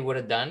what they would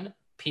have done.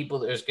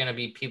 There's going to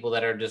be people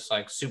that are just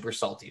super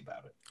salty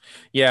about it.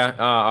 Yeah.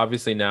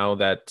 Obviously now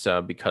that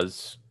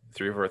because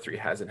 343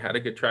 hasn't had a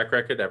good track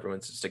record,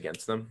 everyone's just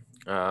against them.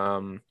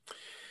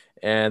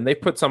 and they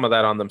put some of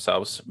that on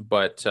themselves.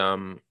 But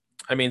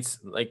I mean,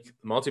 like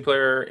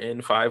multiplayer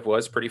in 5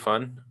 was pretty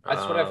fun.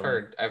 That's what I've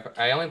heard.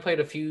 I only played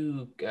a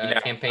few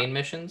campaign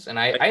missions, and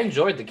I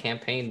enjoyed the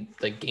campaign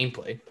like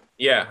gameplay.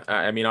 Yeah,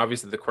 I mean,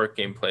 obviously the core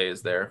gameplay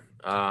is there.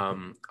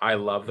 I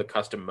love the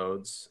custom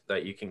modes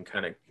that you can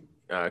kind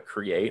of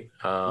create.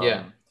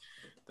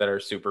 That are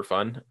super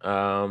fun.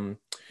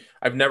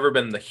 I've never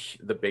been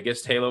the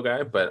biggest Halo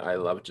guy, but I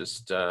love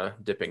just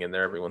dipping in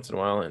there every once in a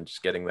while and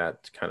just getting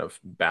that kind of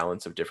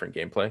balance of different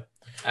gameplay.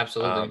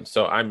 Absolutely.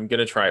 So I'm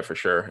gonna try it for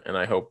sure, and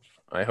I hope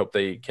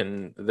they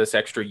can. This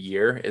extra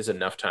year is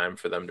enough time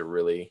for them to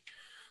really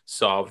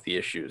solve the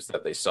issues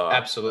that they saw.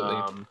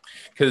 Absolutely.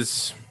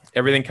 Because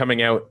everything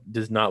coming out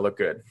does not look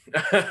good,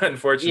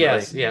 unfortunately.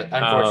 Yes, yeah,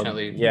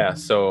 unfortunately. Yeah,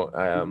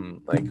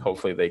 so like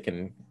hopefully they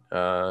can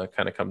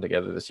kind of come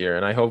together this year,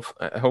 and I hope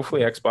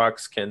hopefully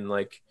Xbox can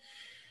like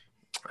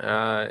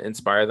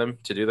inspire them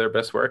to do their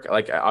best work.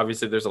 Like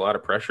obviously there's a lot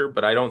of pressure,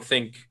 but I don't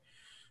think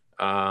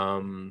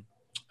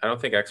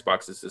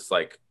Xbox is just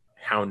like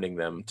hounding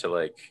them to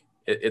like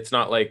it's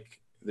not like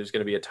there's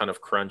going to be a ton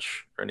of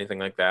crunch or anything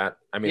like that.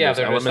 I mean, Yeah,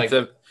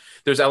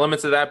 there's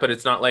elements of that, but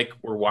it's not like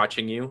we're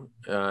watching you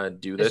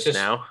do this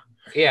now.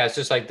 Yeah, it's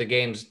just like the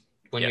game's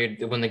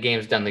when the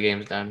game's done, the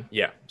game's done.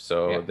 Yeah.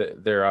 So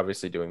they're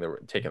obviously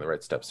taking the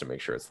right steps to make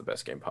sure it's the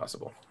best game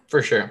possible.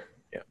 For sure.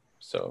 Yeah.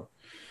 So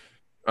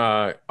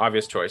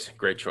obvious choice,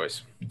 great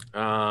choice.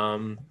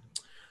 I'm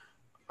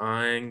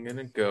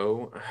gonna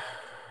go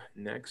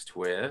next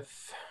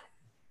with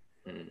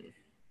I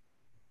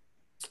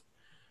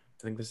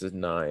think this is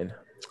 9.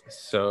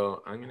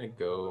 So I'm gonna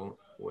go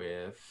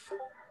with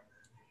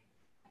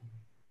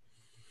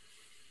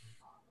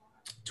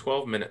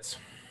 12 minutes.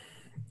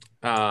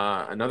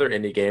 Another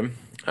indie game.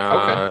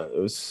 Okay. It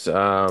was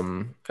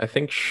I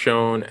think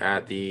shown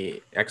at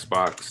the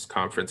Xbox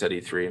conference at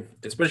E3.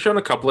 It's been shown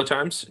a couple of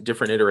times,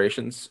 different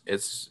iterations.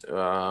 It's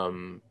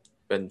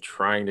been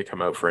trying to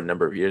come out for a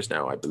number of years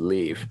now, I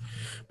believe.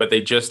 But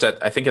they just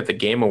I think at the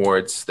Game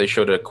Awards they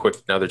showed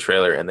another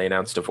trailer and they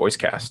announced a voice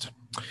cast.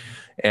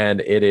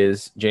 And it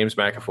is James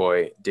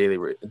McAvoy,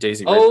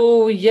 Daisy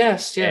Ridley,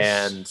 yes,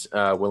 and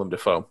Willem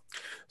Dafoe.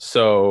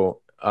 So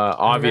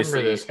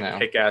obviously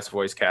kick-ass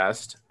voice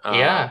cast.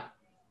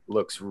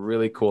 Looks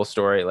really cool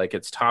story. Like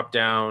it's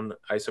top-down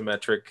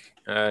isometric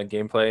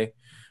gameplay,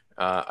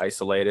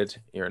 isolated.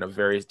 You're in a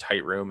very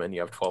tight room and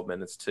you have 12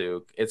 minutes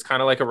to. It's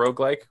kind of like a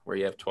roguelike where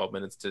you have 12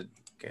 minutes to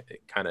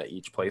kind of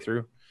each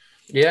playthrough.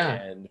 Yeah,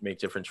 and make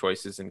different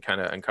choices and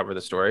kind of uncover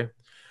the story.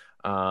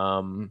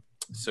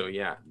 So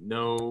yeah,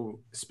 no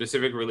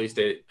specific release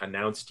date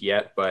announced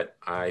yet, but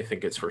I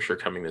think it's for sure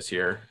coming this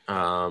year.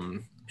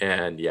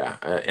 And yeah,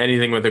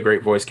 anything with a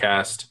great voice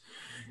cast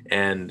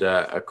and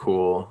a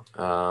cool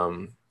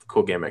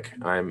gimmick,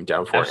 I'm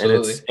down for.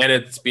 Absolutely. And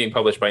it's being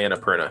published by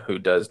Annapurna, who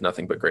does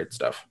nothing but great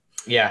stuff.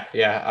 Yeah,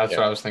 that's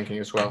what I was thinking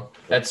as well.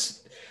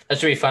 That's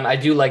really fun. I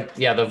do like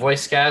the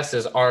voice cast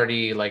is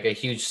already like a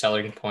huge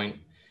selling point.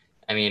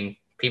 I mean,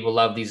 people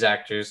love these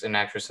actors and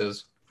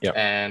actresses. Yeah,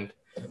 and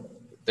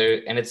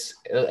it's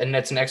an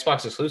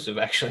Xbox exclusive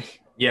actually.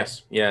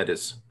 Yes, yeah, it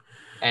is.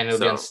 And it'll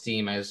be on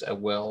Steam as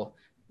well.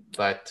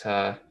 But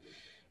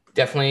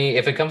definitely,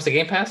 if it comes to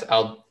Game Pass,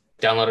 I'll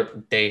download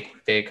it day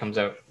it comes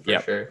out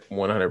for sure.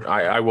 100.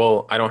 I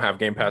will. I don't have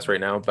Game Pass right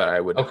now, but I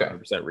would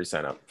 100%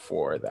 re-sign up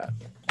for that.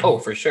 Oh,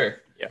 for sure.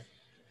 Yeah.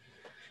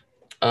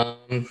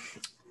 I'm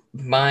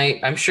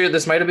sure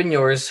this might have been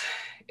yours.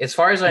 As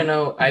far as I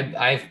know,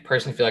 I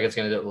personally feel like it's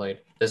going to get delayed.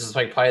 This is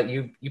like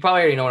probably you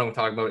probably already know what I'm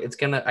talking about.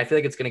 I feel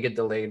like it's going to get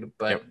delayed,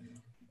 but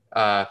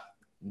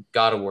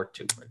God of War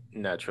 2.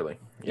 Naturally.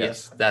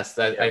 Yes, that's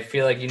that. Yeah. I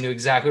feel like you knew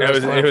exactly what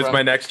it was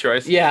my next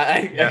choice.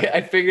 Yeah,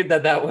 I figured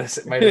that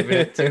might have been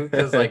it too,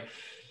 because like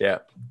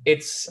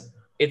it's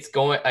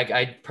going.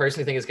 I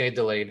personally think it's going to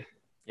get delayed.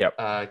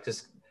 Yep.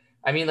 Just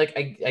I mean, like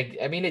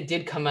I mean, it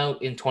did come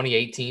out in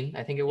 2018,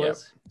 I think it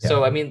was. Yep.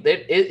 So I mean,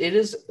 it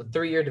is a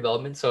 3-year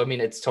development. So I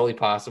mean, it's totally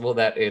possible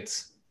that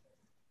it's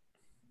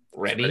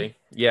ready.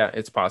 Yeah,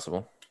 it's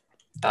possible.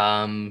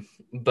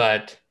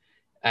 But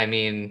I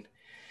mean,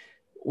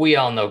 we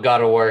all know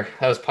God of War.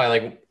 That was probably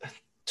like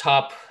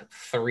top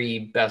 3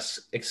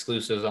 best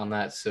exclusives on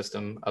that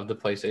system of the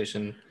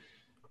PlayStation.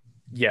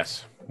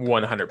 Yes,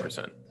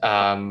 100%.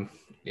 And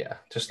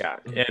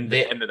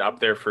they ended up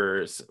there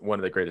for one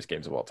of the greatest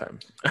games of all time.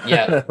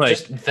 Yeah, like,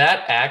 just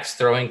that axe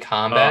throwing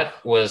combat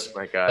was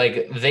my God.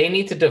 Like they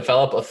need to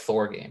develop a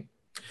Thor game.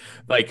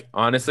 Like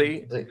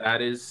honestly,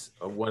 that is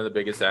one of the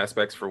biggest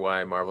aspects for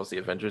why Marvel's The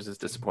Avengers is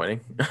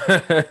disappointing.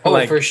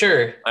 Oh, for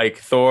sure. Like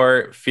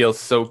Thor feels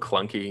so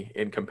clunky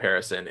in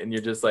comparison, and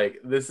you're just like,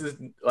 this is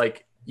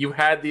like you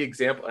had the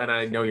example, and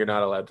I know you're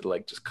not allowed to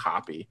like just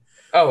copy.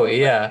 Oh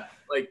yeah.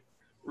 Like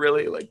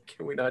really, like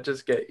can we not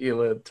just get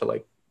Ela to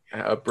like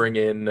bring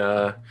in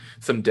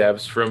some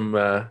devs from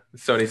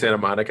Sony Santa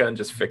Monica and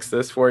just fix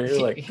this for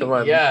you? Like, come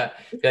on. Yeah.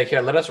 Like,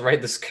 here, let us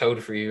write this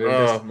code for you.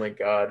 Oh my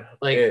God.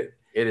 Like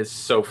it is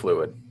so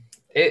fluid.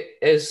 It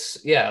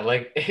is,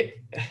 like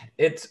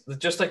it's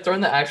just like throwing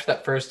the axe for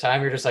that first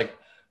time. You're just like,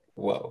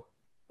 whoa,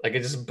 Like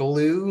it just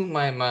blew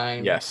my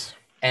mind. Yes.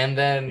 And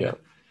then Yeah.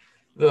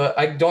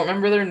 I don't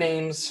remember their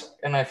names,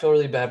 and I feel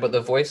really bad, but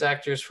the voice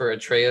actors for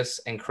Atreus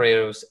and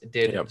Kratos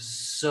did Yep.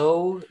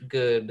 so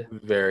good.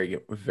 Very,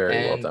 very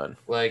well And done.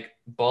 like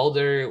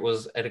Balder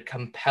was a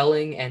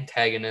compelling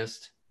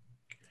antagonist.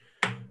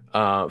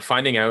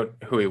 Finding out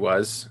who he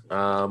was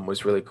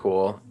really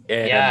cool.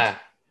 And Yeah.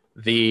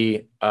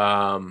 the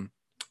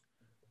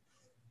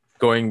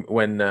going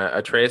when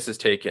Atreus is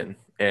taken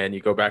and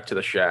you go back to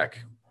the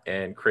shack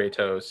and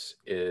Kratos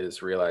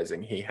is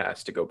realizing he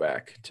has to go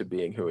back to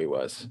being who he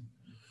was.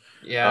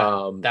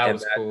 Yeah. That And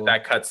was cool.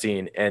 that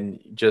cutscene and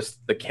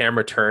just the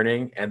camera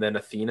turning and then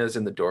Athena's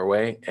in the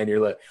doorway and you're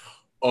like,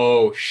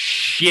 oh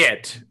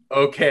shit.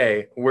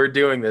 Okay, we're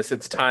doing this.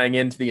 It's tying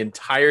into the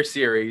entire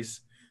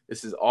series.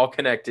 This is all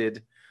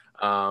connected.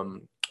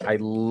 I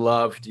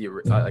loved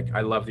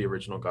I love the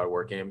original God of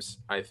War games.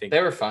 I think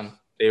They were fun.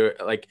 they were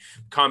like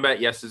combat,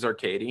 yes, is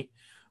arcadey.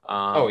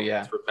 Oh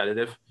yeah. It's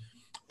repetitive,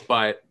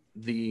 but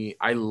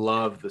I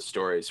love the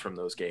stories from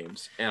those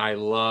games, and I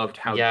loved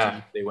how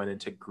deep they went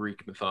into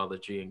Greek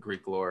mythology and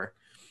Greek lore.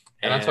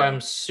 And that's why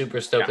I'm super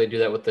stoked they do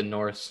that with the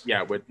Norse.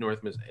 Yeah, with North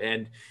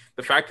and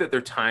the fact that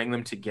they're tying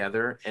them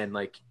together, and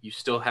like you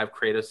still have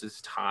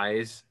Kratos's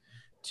ties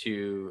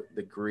to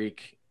the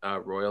Greek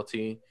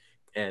royalty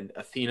and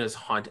Athena's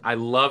haunt. I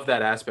love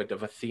that aspect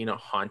of Athena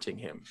haunting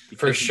him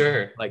for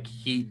sure.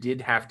 He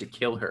did have to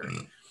kill her,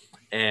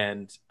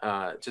 and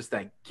just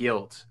that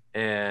guilt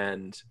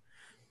and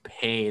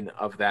pain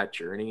of that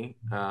journey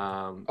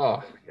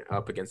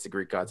up against the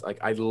Greek gods. Like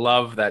I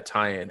love that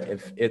tie-in.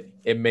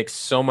 It makes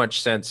so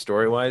much sense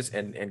story-wise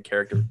and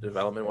character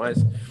development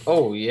wise.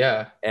 Oh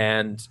yeah.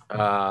 And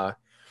I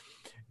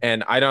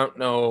don't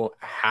know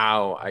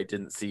how I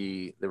didn't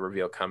see the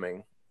reveal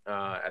coming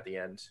at the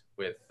end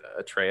with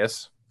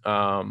Atreus.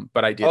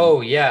 But I did.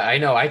 Oh yeah, I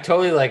know. I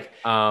totally like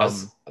I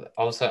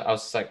was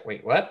just like,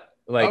 wait, what?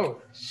 Like,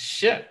 oh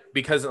shit.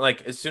 Because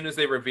like as soon as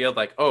they revealed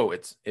like, oh,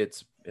 it's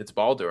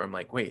Baldur, I'm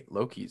like, wait,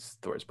 Loki's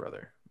Thor's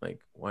brother. Like,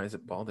 why is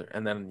it Baldur?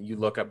 And then you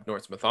look up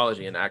Norse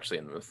mythology, and actually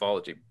in the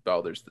mythology,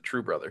 Baldur's the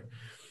true brother.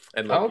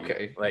 And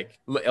Loki, like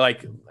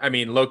I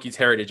mean, Loki's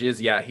heritage is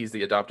he's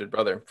the adopted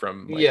brother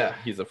from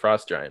he's a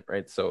frost giant,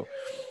 right? So,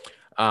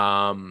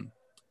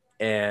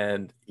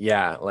 and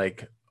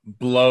like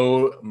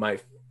blow my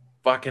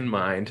fucking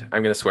mind.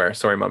 I'm gonna swear.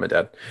 Sorry, mom and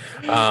dad.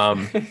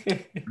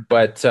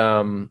 But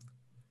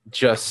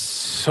just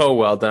so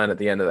well done at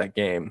the end of that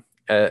game,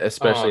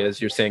 especially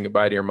as you're saying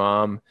goodbye to your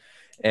mom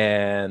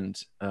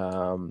and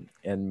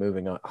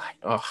moving on.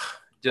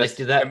 Just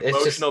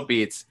emotional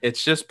beats.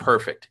 It's just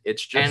perfect.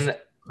 It's just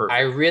perfect.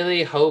 I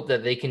really hope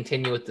that they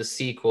continue with the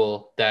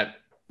sequel, that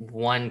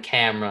one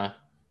camera.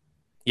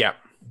 Yeah.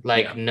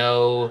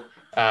 No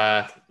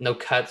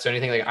cuts or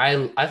anything. Like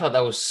I thought that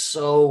was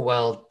so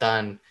well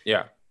done.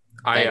 Yeah.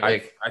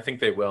 I think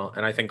they will,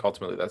 and I think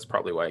ultimately that's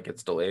probably why it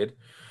gets delayed.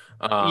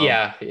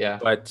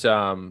 But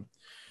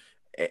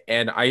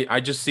and I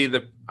just see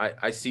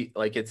I see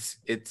like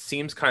it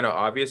seems kind of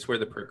obvious where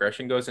the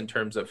progression goes in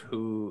terms of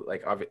who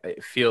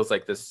it feels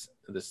like this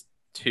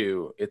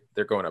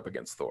they're going up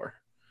against Thor.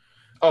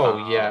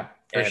 Oh yeah,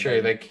 for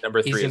sure. Like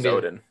number 3 is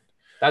Odin.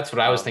 That's what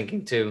I was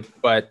thinking too.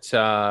 But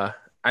I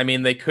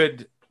mean they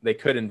could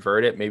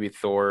invert it. Maybe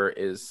Thor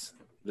is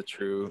the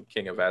true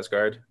king of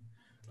Asgard.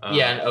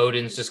 And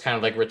Odin's just kind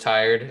of like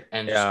retired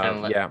and just kind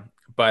of like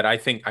But I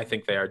think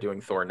they are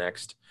doing Thor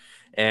next,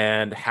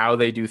 and how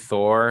they do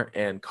Thor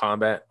and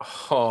combat.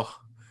 Oh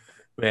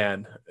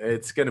man,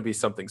 it's gonna be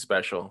something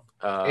special.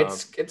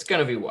 It's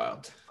gonna be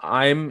wild.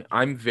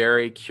 I'm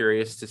very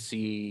curious to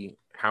see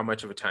how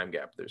much of a time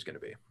gap there's gonna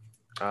be.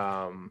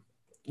 Do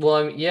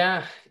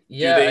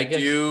they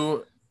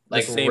do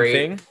the same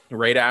thing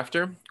right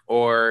after,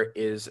 or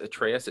is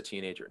Atreus a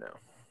teenager now?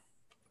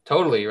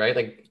 Totally right.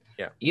 Like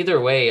either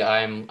way,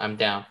 I'm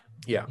down.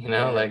 Yeah, and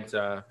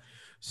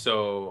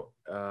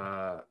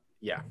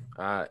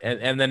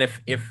then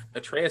if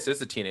Atreus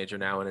is a teenager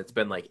now and it's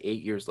been like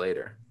 8 years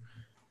later,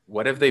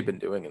 what have they been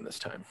doing in this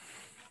time?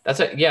 That's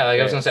it. Yeah,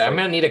 I was gonna say I'm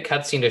gonna need a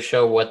cutscene to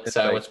show what's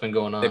been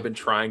going on. They've been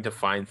trying to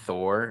find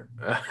Thor,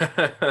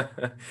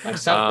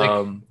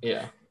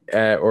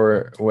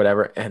 or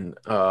whatever, and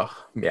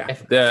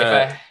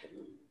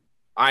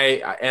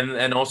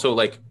and also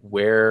like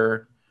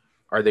where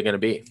are they going to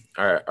be?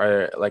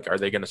 Are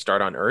they going to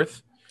start on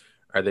Earth?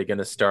 Are they going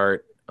to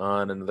start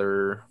on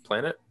another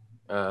planet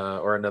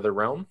or another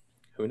realm?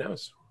 Who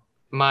knows?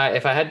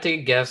 If I had to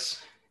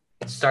guess,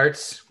 it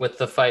starts with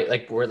the fight,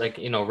 like we're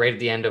right at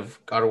the end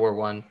of God of War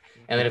 1,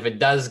 and then if it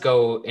does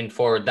go in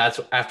forward, that's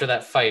after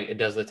that fight, it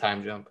does the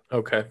time jump.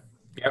 Okay.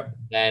 Yep.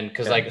 And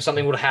because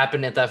something would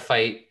happen at that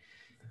fight,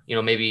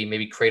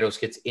 maybe Kratos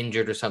gets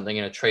injured or something,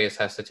 and Atreus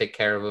has to take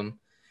care of him,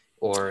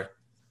 or.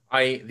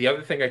 The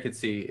other thing I could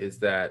see is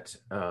that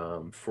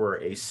for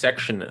a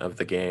section of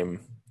the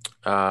game,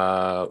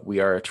 we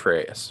are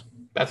Atreus.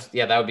 That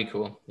would be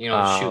cool.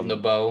 Shooting the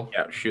bow.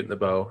 Yeah, shooting the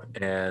bow,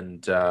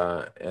 and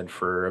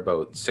for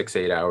about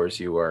 6-8 hours,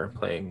 you are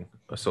playing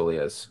solely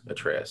as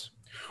Atreus.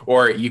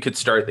 Or you could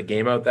start the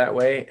game out that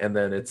way, and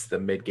then it's the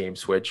mid-game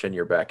switch, and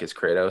you're back as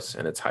Kratos,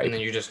 and it's hype. And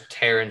then you're just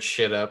tearing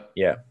shit up.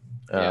 Yeah,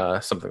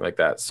 something like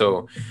that.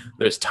 So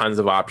there's tons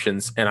of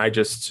options, and I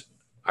just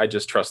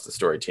trust the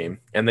story team,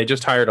 and they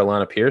just hired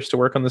Alana Pierce to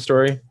work on the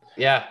story.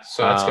 Yeah,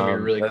 so that's gonna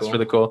be really that's cool.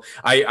 really cool.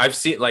 I've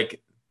seen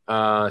like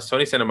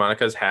Sony Santa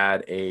Monica's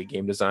had a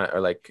game design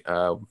or like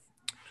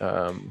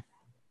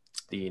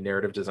the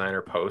narrative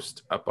designer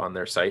post up on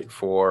their site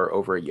for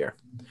over a year,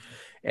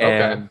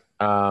 and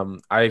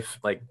I've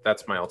like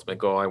that's my ultimate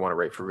goal. I want to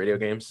write for video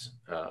games.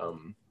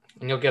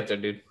 And you'll get there,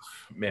 dude.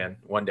 Man,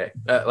 one day.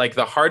 Like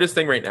the hardest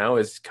thing right now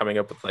is coming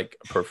up with like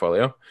a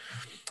portfolio.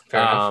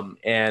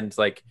 And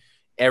like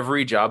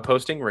every job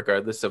posting,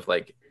 regardless of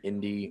like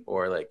indie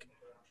or like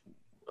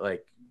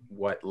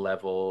what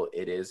level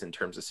it is in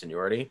terms of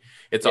seniority,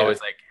 it's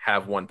always like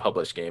have one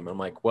published game. I'm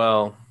like,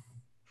 well,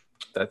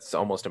 that's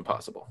almost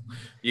impossible.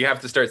 You have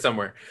to start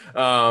somewhere.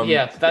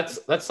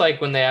 That's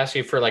like when they ask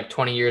you for like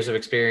 20 years of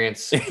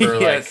experience for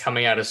like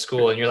coming out of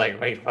school, and you're like,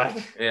 wait, what?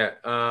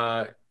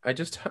 Yeah. I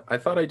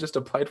thought I just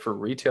applied for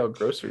retail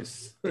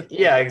groceries.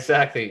 Yeah,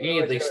 exactly. You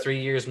need at least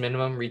 3 years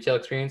minimum retail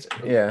experience.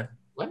 Yeah.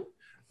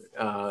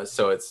 What?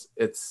 So it's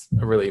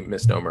a really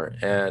misnomer.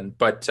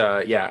 But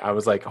I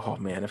was like, oh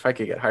man, if I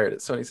could get hired at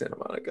Sony Santa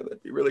Monica,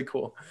 that'd be really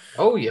cool.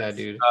 Oh yeah,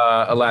 dude.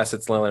 Alas,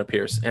 it's Lelena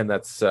Pierce, and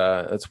that's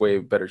way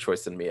better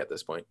choice than me at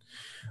this point.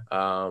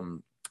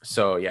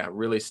 So yeah,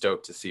 really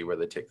stoked to see where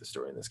they take the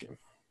story in this game.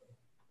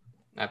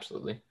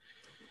 Absolutely.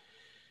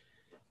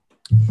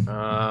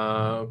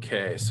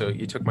 Okay, so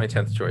you took my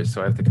 10th choice,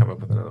 so I have to come up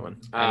with another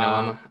one. I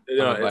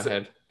know I'm a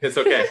butthead. It's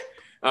okay.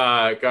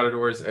 God of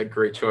War's a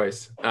great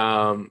choice.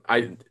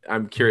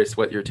 I'm curious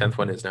what your 10th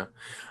one is now.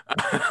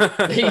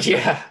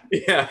 Yeah.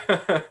 Yeah.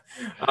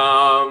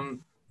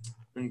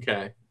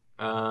 Okay.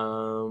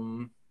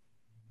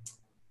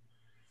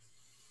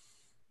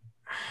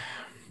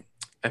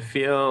 I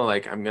feel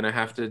like I'm gonna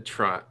have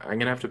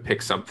to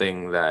pick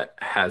something that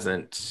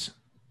hasn't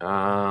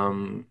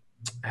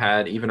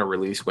had even a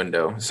release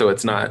window, so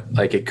it's not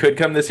like it could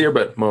come this year,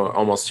 but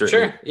almost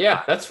certainly. Sure.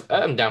 Yeah,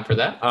 I'm down for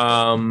that.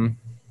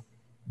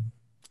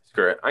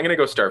 Screw it. I'm gonna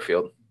go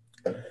Starfield.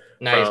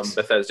 Nice. From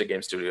Bethesda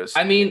Game Studios.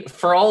 I mean,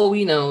 for all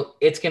we know,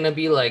 it's gonna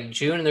be like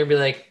June, and they'll be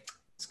like,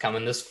 it's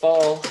coming this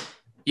fall.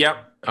 Yep.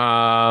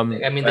 I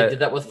mean, they did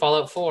that with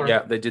Fallout 4.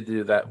 Yeah, they did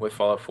do that with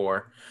Fallout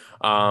 4.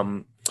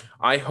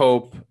 I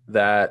hope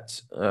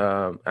that.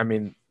 I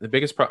mean, the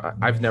biggest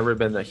I've never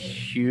been a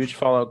huge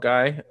Fallout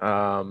guy.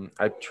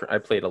 I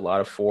played a lot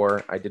of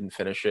 4. I didn't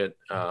finish it.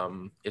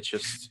 It's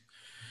just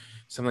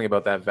something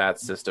about that VAT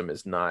system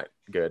is not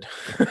good.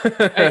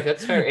 Hey,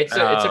 that's fair. It's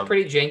a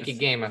pretty janky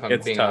game, if I'm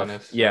being tough.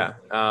 honest. Yeah.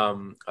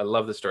 I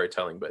love the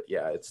storytelling, but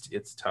yeah,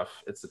 it's tough.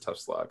 It's a tough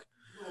slog.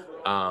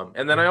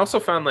 And then I also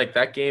found like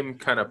that game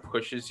kind of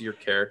pushes your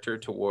character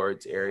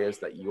towards areas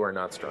that you are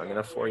not strong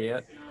enough for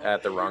yet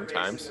at the wrong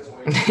times.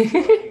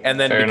 And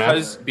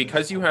then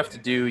because you have to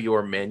do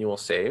your manual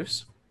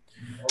saves,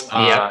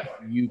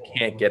 you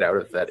can't get out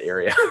of that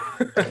area.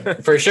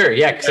 For sure.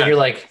 Yeah. Because you're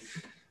like,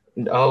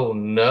 oh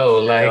no,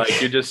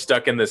 like you're just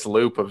stuck in this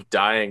loop of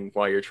dying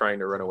while you're trying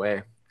to run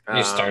away.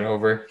 You start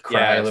over,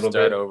 cry a little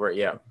bit.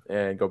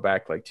 And go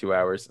back like 2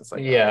 hours. It's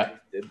like, yeah, I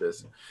did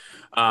this.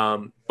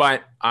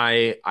 But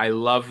I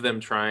love them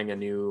trying a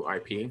new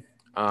IP.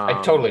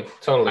 I totally.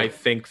 I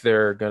think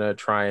they're gonna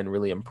try and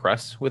really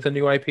impress with a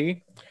new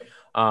IP.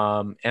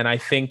 And I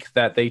think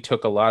that they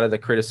took a lot of the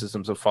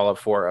criticisms of Fallout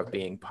 4 of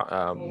being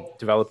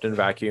developed in a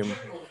vacuum,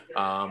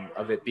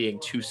 of it being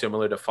too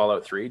similar to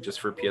Fallout 3 just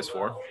for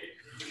PS4.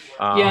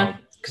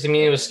 Because I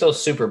mean, it was still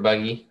super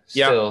buggy.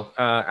 Still.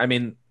 I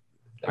mean,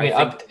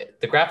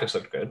 the graphics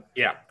looked good.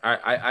 Yeah,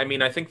 I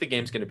mean, I think the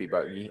game's going to be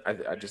buggy.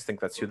 I just think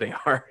that's who they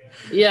are.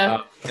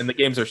 Yeah, and the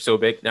games are so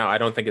big now. I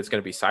don't think it's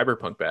going to be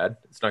Cyberpunk bad.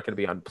 It's not going to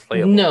be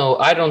unplayable. No,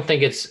 I don't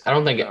think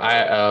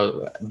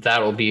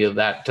that'll be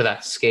that to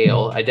that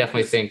scale. I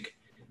definitely think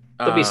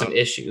there'll be some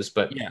issues,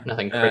 but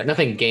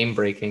nothing game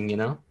breaking, you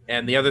know.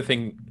 And the other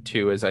thing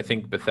too is I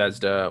think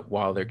Bethesda,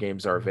 while their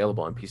games are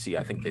available on PC,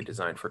 I think they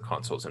designed for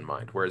consoles in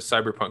mind. Whereas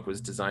Cyberpunk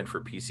was designed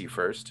for PC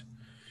first.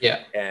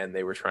 Yeah. And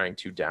they were trying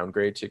to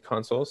downgrade to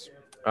consoles,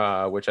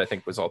 which I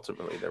think was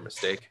ultimately their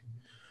mistake.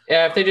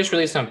 Yeah, if they just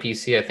released on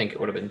PC, I think it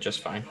would have been just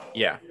fine.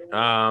 Yeah.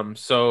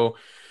 So,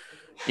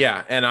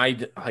 yeah, and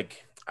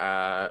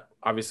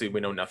obviously we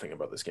know nothing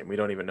about this game. We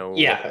don't even know what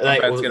it's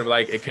going to be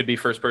like. It could be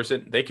first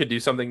person. They could do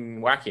something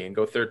wacky and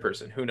go third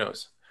person. Who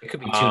knows? It could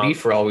be 2D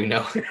for all we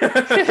know.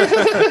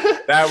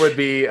 That would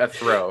be a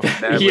throw.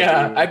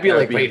 I'd be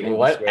like, wait,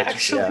 what? Switch.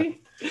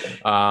 Actually?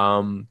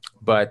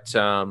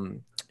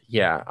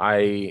 Yeah,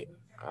 I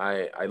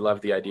love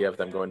the idea of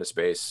them going to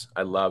space.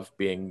 I love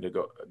the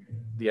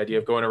idea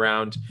of going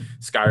around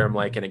Skyrim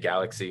like in a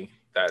galaxy.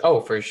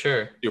 For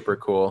sure. Super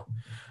cool.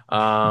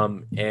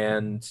 I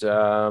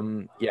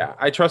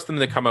trust them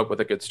to come up with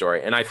a good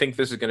story. And I think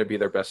this is going to be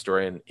their best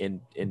story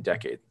in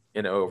decade.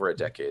 in over a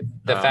decade.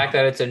 The fact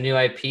that it's a new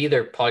IP,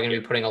 they're probably going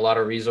to be putting a lot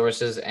of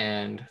resources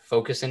and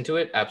focus into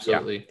it.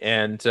 Absolutely.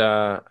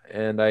 Yeah.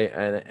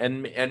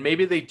 And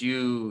maybe they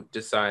do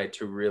decide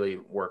to really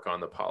work on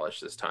the polish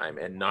this time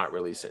and not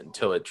release it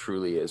until it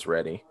truly is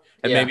ready.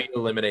 And maybe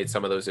eliminate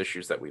some of those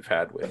issues that we've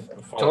had with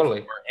Fallout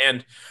 4,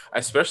 and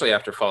especially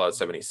after Fallout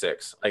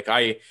 76. Like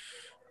I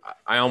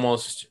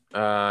almost,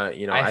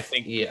 I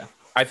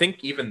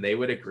think even they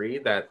would agree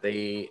that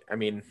they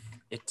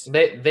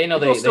know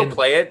they still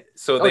play it,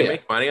 so they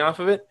make money off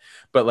of it.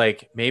 But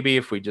like maybe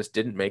if we just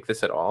didn't make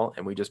this at all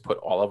and we just put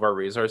all of our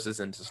resources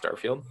into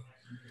Starfield,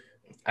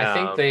 I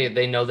think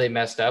they know they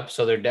messed up,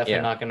 so they're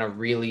definitely not going to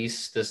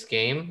release this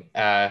game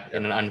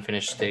in an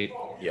unfinished state.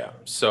 Yeah.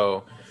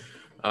 So.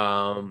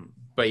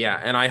 But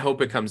yeah, and I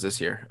hope it comes this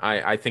year.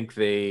 I think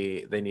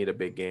they need a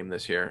big game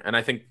this year, and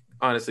I think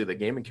honestly the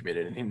gaming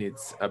community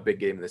needs a big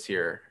game this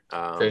year.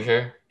 For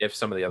sure. If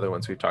some of the other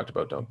ones we've talked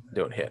about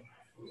don't hit.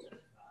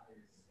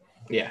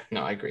 Yeah,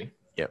 no, I agree.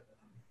 Yep.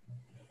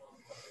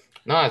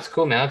 No, it's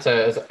cool, man.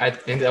 I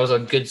think that was a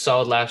good,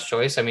 solid last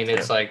choice. I mean,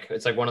 it's like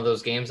one of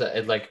those games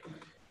that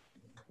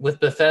with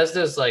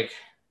Bethesda's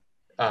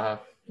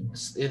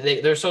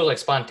they're so like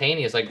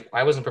spontaneous. Like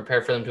I wasn't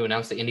prepared for them to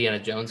announce the Indiana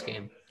Jones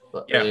game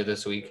earlier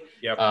this week.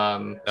 Yep.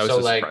 That was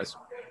a surprise.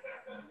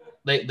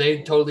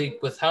 They totally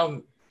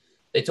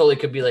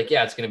could be like,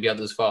 yeah, it's going to be out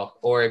this fall,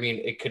 or I mean,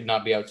 it could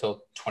not be out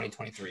till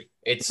 2023.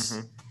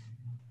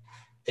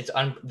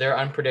 They're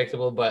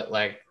unpredictable, but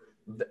like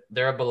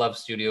they're a beloved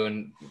studio,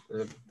 and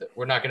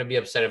we're not going to be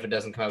upset if it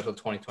doesn't come out until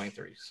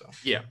 2023. So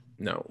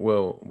no,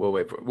 we'll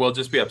wait for it. We'll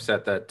just be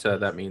upset that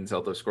that means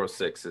Elder Scrolls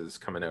 6 is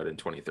coming out in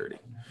 2030.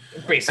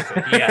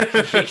 Basically,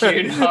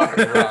 you're not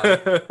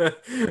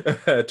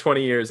wrong.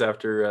 20 years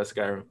after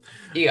Skyrim.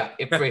 Yeah,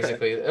 it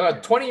basically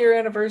 20-year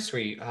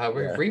anniversary.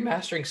 We're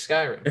remastering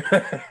Skyrim.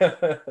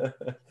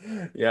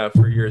 Yeah,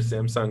 for your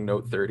Samsung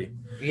Note 30.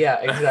 Yeah,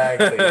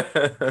 exactly.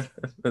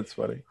 That's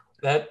funny.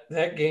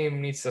 That game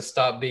needs to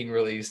stop being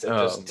released.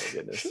 My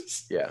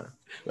goodness. Yeah.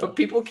 But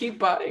people keep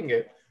buying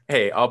it.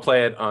 Hey, I'll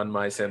play it on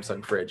my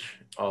Samsung fridge.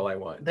 All I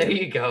want. There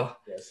you go.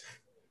 Yes.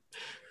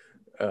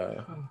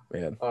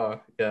 Man. Oh,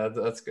 yeah,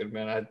 that's good,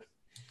 man.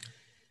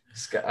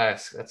 That's a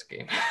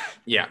game.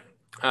 Yeah.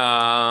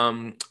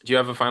 Do you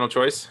have a final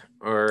choice?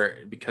 Or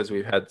because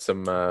we've had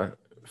some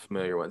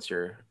familiar ones,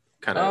 you're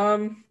kind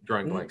of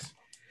drawing blanks?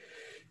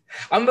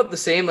 I'm about the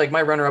same. Like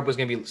my runner-up was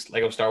gonna be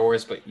Lego Star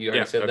Wars, but you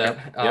already said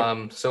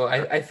that. So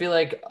I feel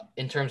like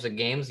in terms of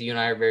games, you and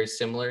I are very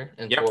similar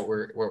into what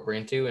we're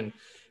into, and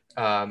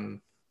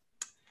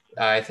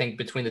I think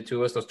between the two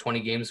of us, those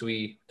 20 games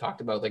we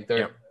talked about, like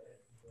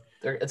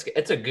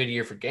it's a good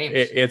year for games.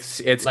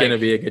 It's gonna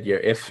be a good year.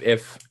 If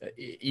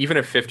even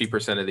if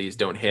 50% of these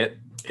don't hit,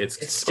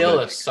 it's still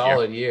a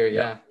solid year.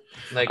 Yeah.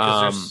 Like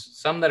there's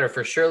some that are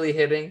for surely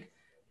hitting.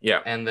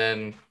 Yeah. And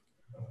then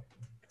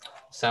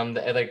some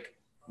that like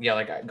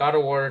God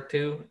of War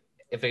 2,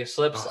 if it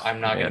slips,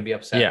 I'm not going to be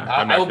upset. Yeah,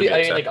 I'll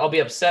be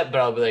upset,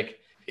 but I'll be like,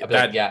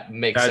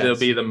 makes sense.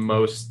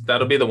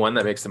 That'll be the one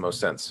that makes the most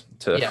sense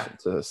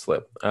to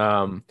slip.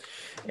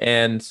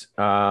 And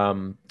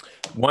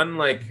one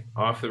like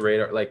off the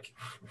radar, like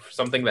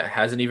something that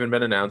hasn't even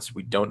been announced,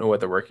 we don't know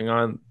what they're working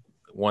on.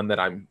 One that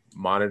I'm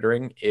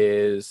monitoring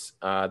is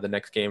the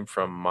next game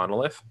from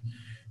Monolith.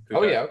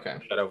 Okay.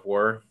 Shadow of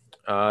War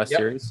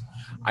series.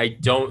 I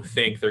don't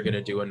think they're going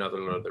to do another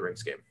Lord of the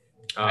Rings game.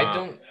 I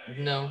don't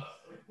know.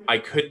 I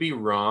could be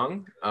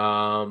wrong,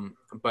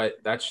 but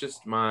that's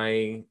just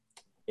my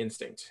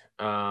instinct.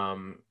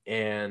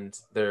 And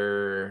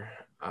they're,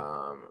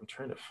 I'm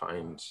trying to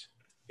find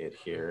it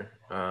here.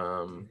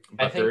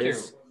 But there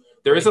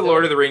is a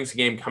Lord of the Rings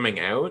game coming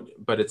out,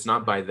 but it's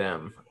not by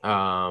them.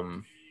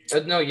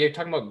 No, you're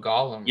talking about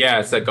Gollum. Yeah,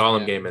 it's that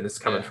Gollum game, and it's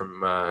coming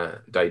from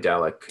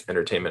Daedalic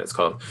Entertainment. It's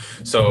called.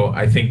 So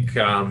I think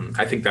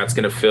that's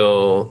going to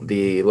fill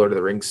the Lord of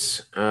the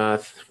Rings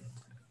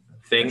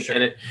thing, sure.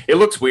 And it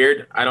looks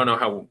weird. I don't know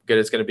how good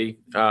it's going to be.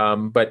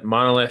 But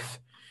Monolith,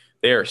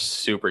 they are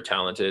super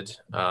talented.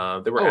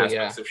 There were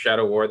aspects of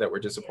Shadow War that were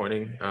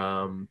disappointing,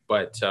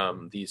 but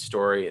the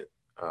story,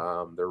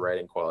 their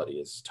writing quality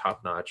is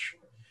top notch,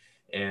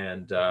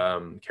 and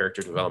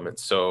character development.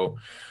 So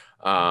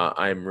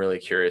I'm really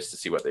curious to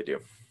see what they do.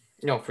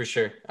 No, for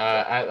sure.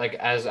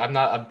 I'm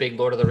not a big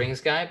Lord of the Rings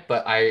guy,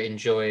 but I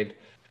enjoyed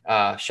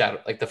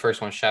Shadow, like the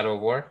first one, Shadow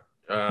of War.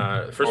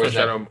 First one,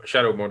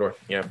 Shadow of Mordor.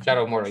 Yeah.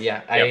 Shadow of Mordor.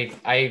 Yeah. Yep.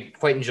 I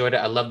quite enjoyed it.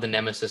 I love the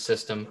Nemesis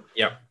system.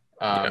 Yeah.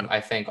 I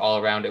think all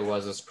around it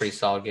was a pretty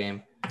solid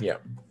game. Yeah.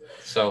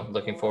 So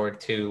looking forward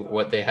to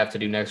what they have to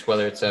do next,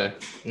 whether it's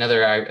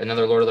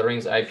another Lord of the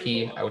Rings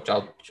IP, which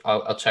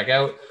I'll check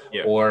out,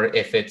 or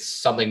if it's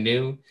something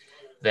new,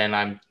 then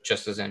I'm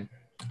just as in.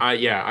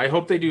 I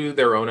hope they do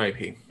their own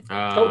IP.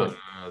 Totally.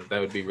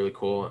 That would be really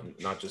cool,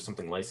 not just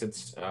something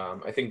licensed.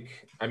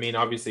 I mean,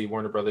 obviously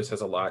Warner Brothers has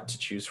a lot to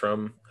choose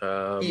from.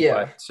 But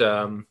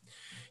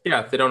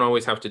they don't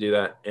always have to do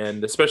that.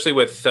 And especially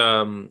with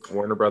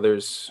Warner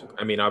Brothers,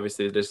 I mean,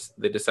 obviously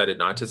they decided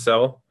not to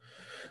sell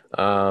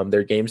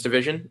their games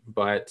division,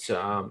 but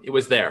it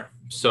was there.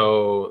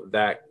 So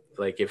that,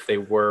 like, if they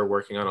were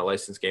working on a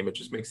licensed game, it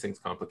just makes things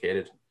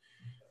complicated.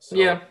 So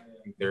Yeah,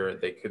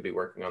 they could be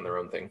working on their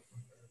own thing.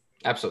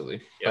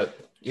 absolutely. Yeah.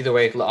 But either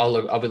way,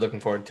 I'll be looking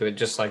forward to it.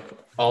 Just like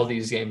all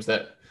these games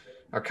that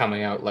are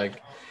coming out,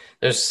 like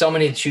there's so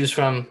many to choose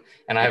from,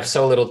 and I have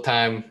so little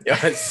time.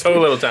 Yeah, it's so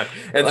little time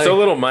and Like, so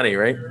little money,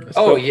 right? oh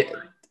So, yeah,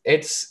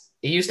 it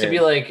used to be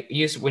Yeah. like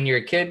when you're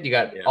a kid, you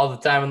got Yeah. all the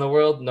time in the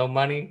world, no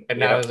money, and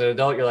now Yeah. as an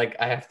adult, you're like,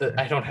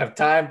 I don't have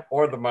time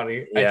or the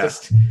money. Yeah.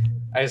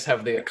 I just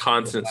have the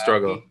constant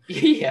struggle.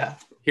 Yeah.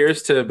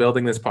 Here's to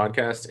building this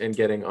podcast and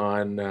getting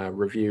on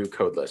review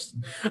code list.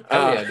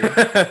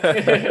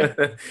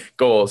 Dude.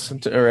 Goals.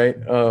 All right.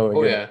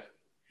 Oh yeah.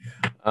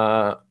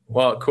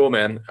 Well, cool,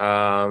 man.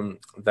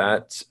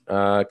 That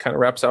kind of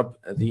wraps up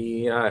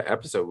the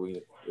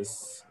episode.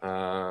 This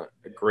a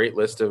great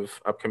list of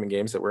upcoming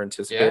games that we're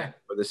anticipating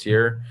for this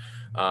year.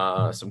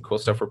 Some cool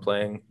stuff we're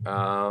playing.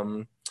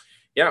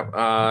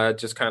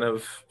 Just kind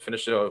of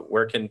finish it.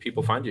 Where can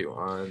people find you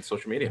on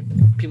social media?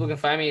 People can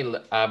find me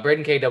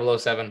Braden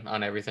K007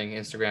 on everything,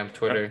 Instagram,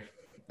 Twitter,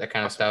 that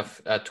kind of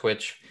stuff,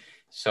 Twitch.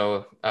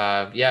 So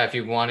if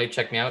you want to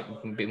check me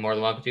out, be more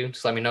than welcome to.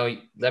 Just let me know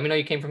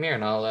you came from here,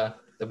 and I'll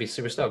be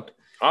super stoked.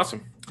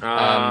 Awesome.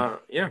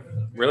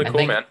 Really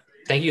cool, man.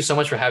 Thank you so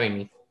much for having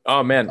me.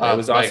 Oh man, it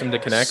was awesome to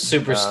connect.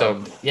 Super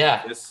stoked.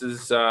 Yeah. This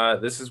is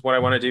what I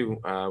want to do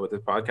with the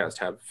podcast.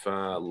 Have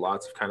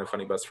lots of kind of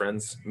funny best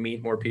friends,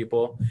 meet more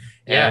people,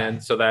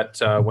 and so that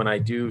when I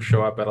do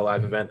show up at a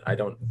live event, I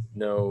don't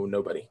know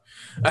nobody.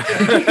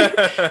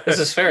 This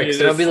is fair.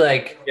 Because I'll be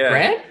like,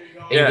 Grant?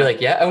 And you'll be like,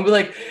 yeah. And we'll be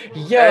like,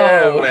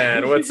 yo,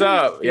 man, what's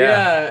up?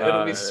 Yeah,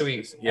 it'll be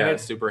sweet. Yeah,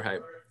 super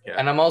hype. Yeah.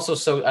 And I'm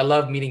also I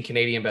love meeting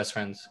Canadian best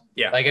friends.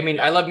 Yeah. Like, I mean,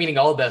 I love meeting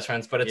all best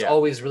friends, but it's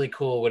always really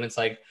cool when it's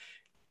like,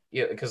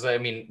 because I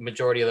mean,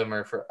 majority of them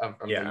are from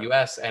the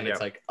US, and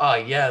it's like, oh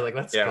yeah, like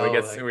let's go.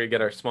 We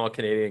get our small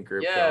Canadian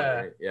group going,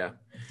 right? Yeah,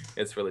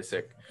 it's really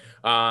sick.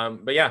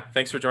 But yeah,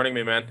 thanks for joining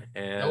me, man.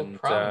 And no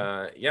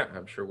problem.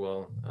 I'm sure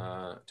we'll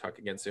talk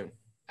again soon.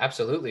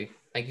 Absolutely.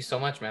 Thank you so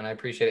much, man. I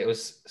appreciate it. It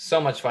was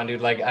so much fun,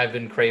 dude. Like, I've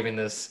been craving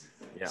this.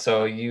 Yeah.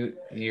 So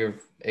you're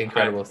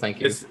incredible.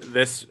 Thank you.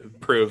 This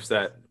proves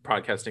that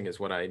podcasting is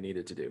what I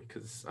needed to do,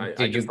 because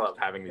I just love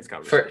having these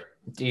conversations.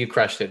 You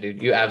crushed it,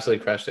 dude. You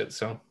absolutely crushed it.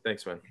 So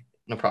thanks, man.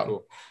 No problem.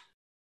 Cool.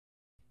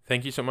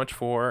 Thank you so much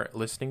for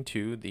listening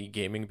to the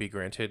Gaming Be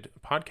Granted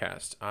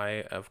podcast.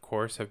 I, of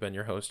course, have been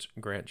your host,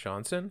 Grant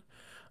Johnson.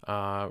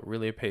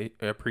 Really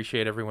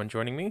appreciate everyone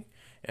joining me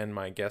and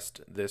my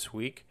guest this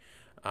week.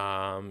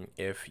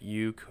 If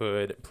you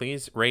could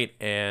please rate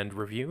and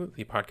review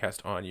the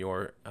podcast on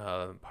your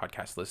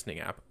podcast listening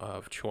app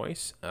of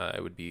choice,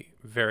 it would be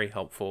very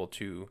helpful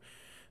to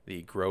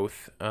the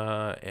growth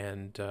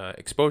and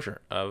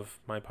exposure of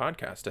my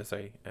podcast as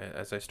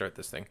I start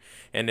this thing.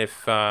 And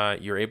if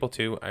you're able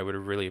to, I would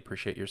really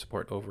appreciate your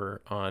support over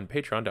on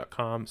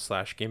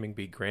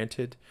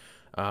patreon.com/gamingbegranted.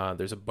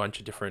 There's a bunch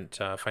of different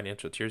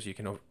financial tiers. You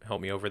can help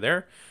me over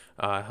there,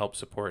 help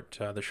support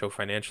the show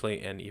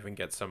financially, and even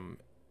get some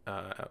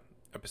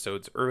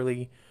episodes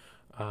early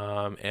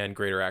and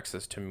greater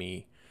access to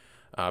me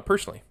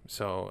personally.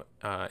 So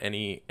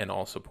any and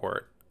all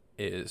support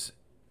is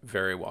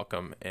very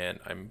welcome, and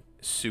I'm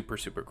super,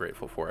 super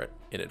grateful for it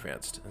in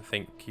advance.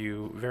 Thank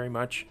you very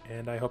much,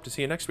 and I hope to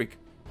see you next week.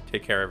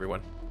 Take care, everyone.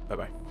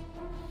 Bye-bye.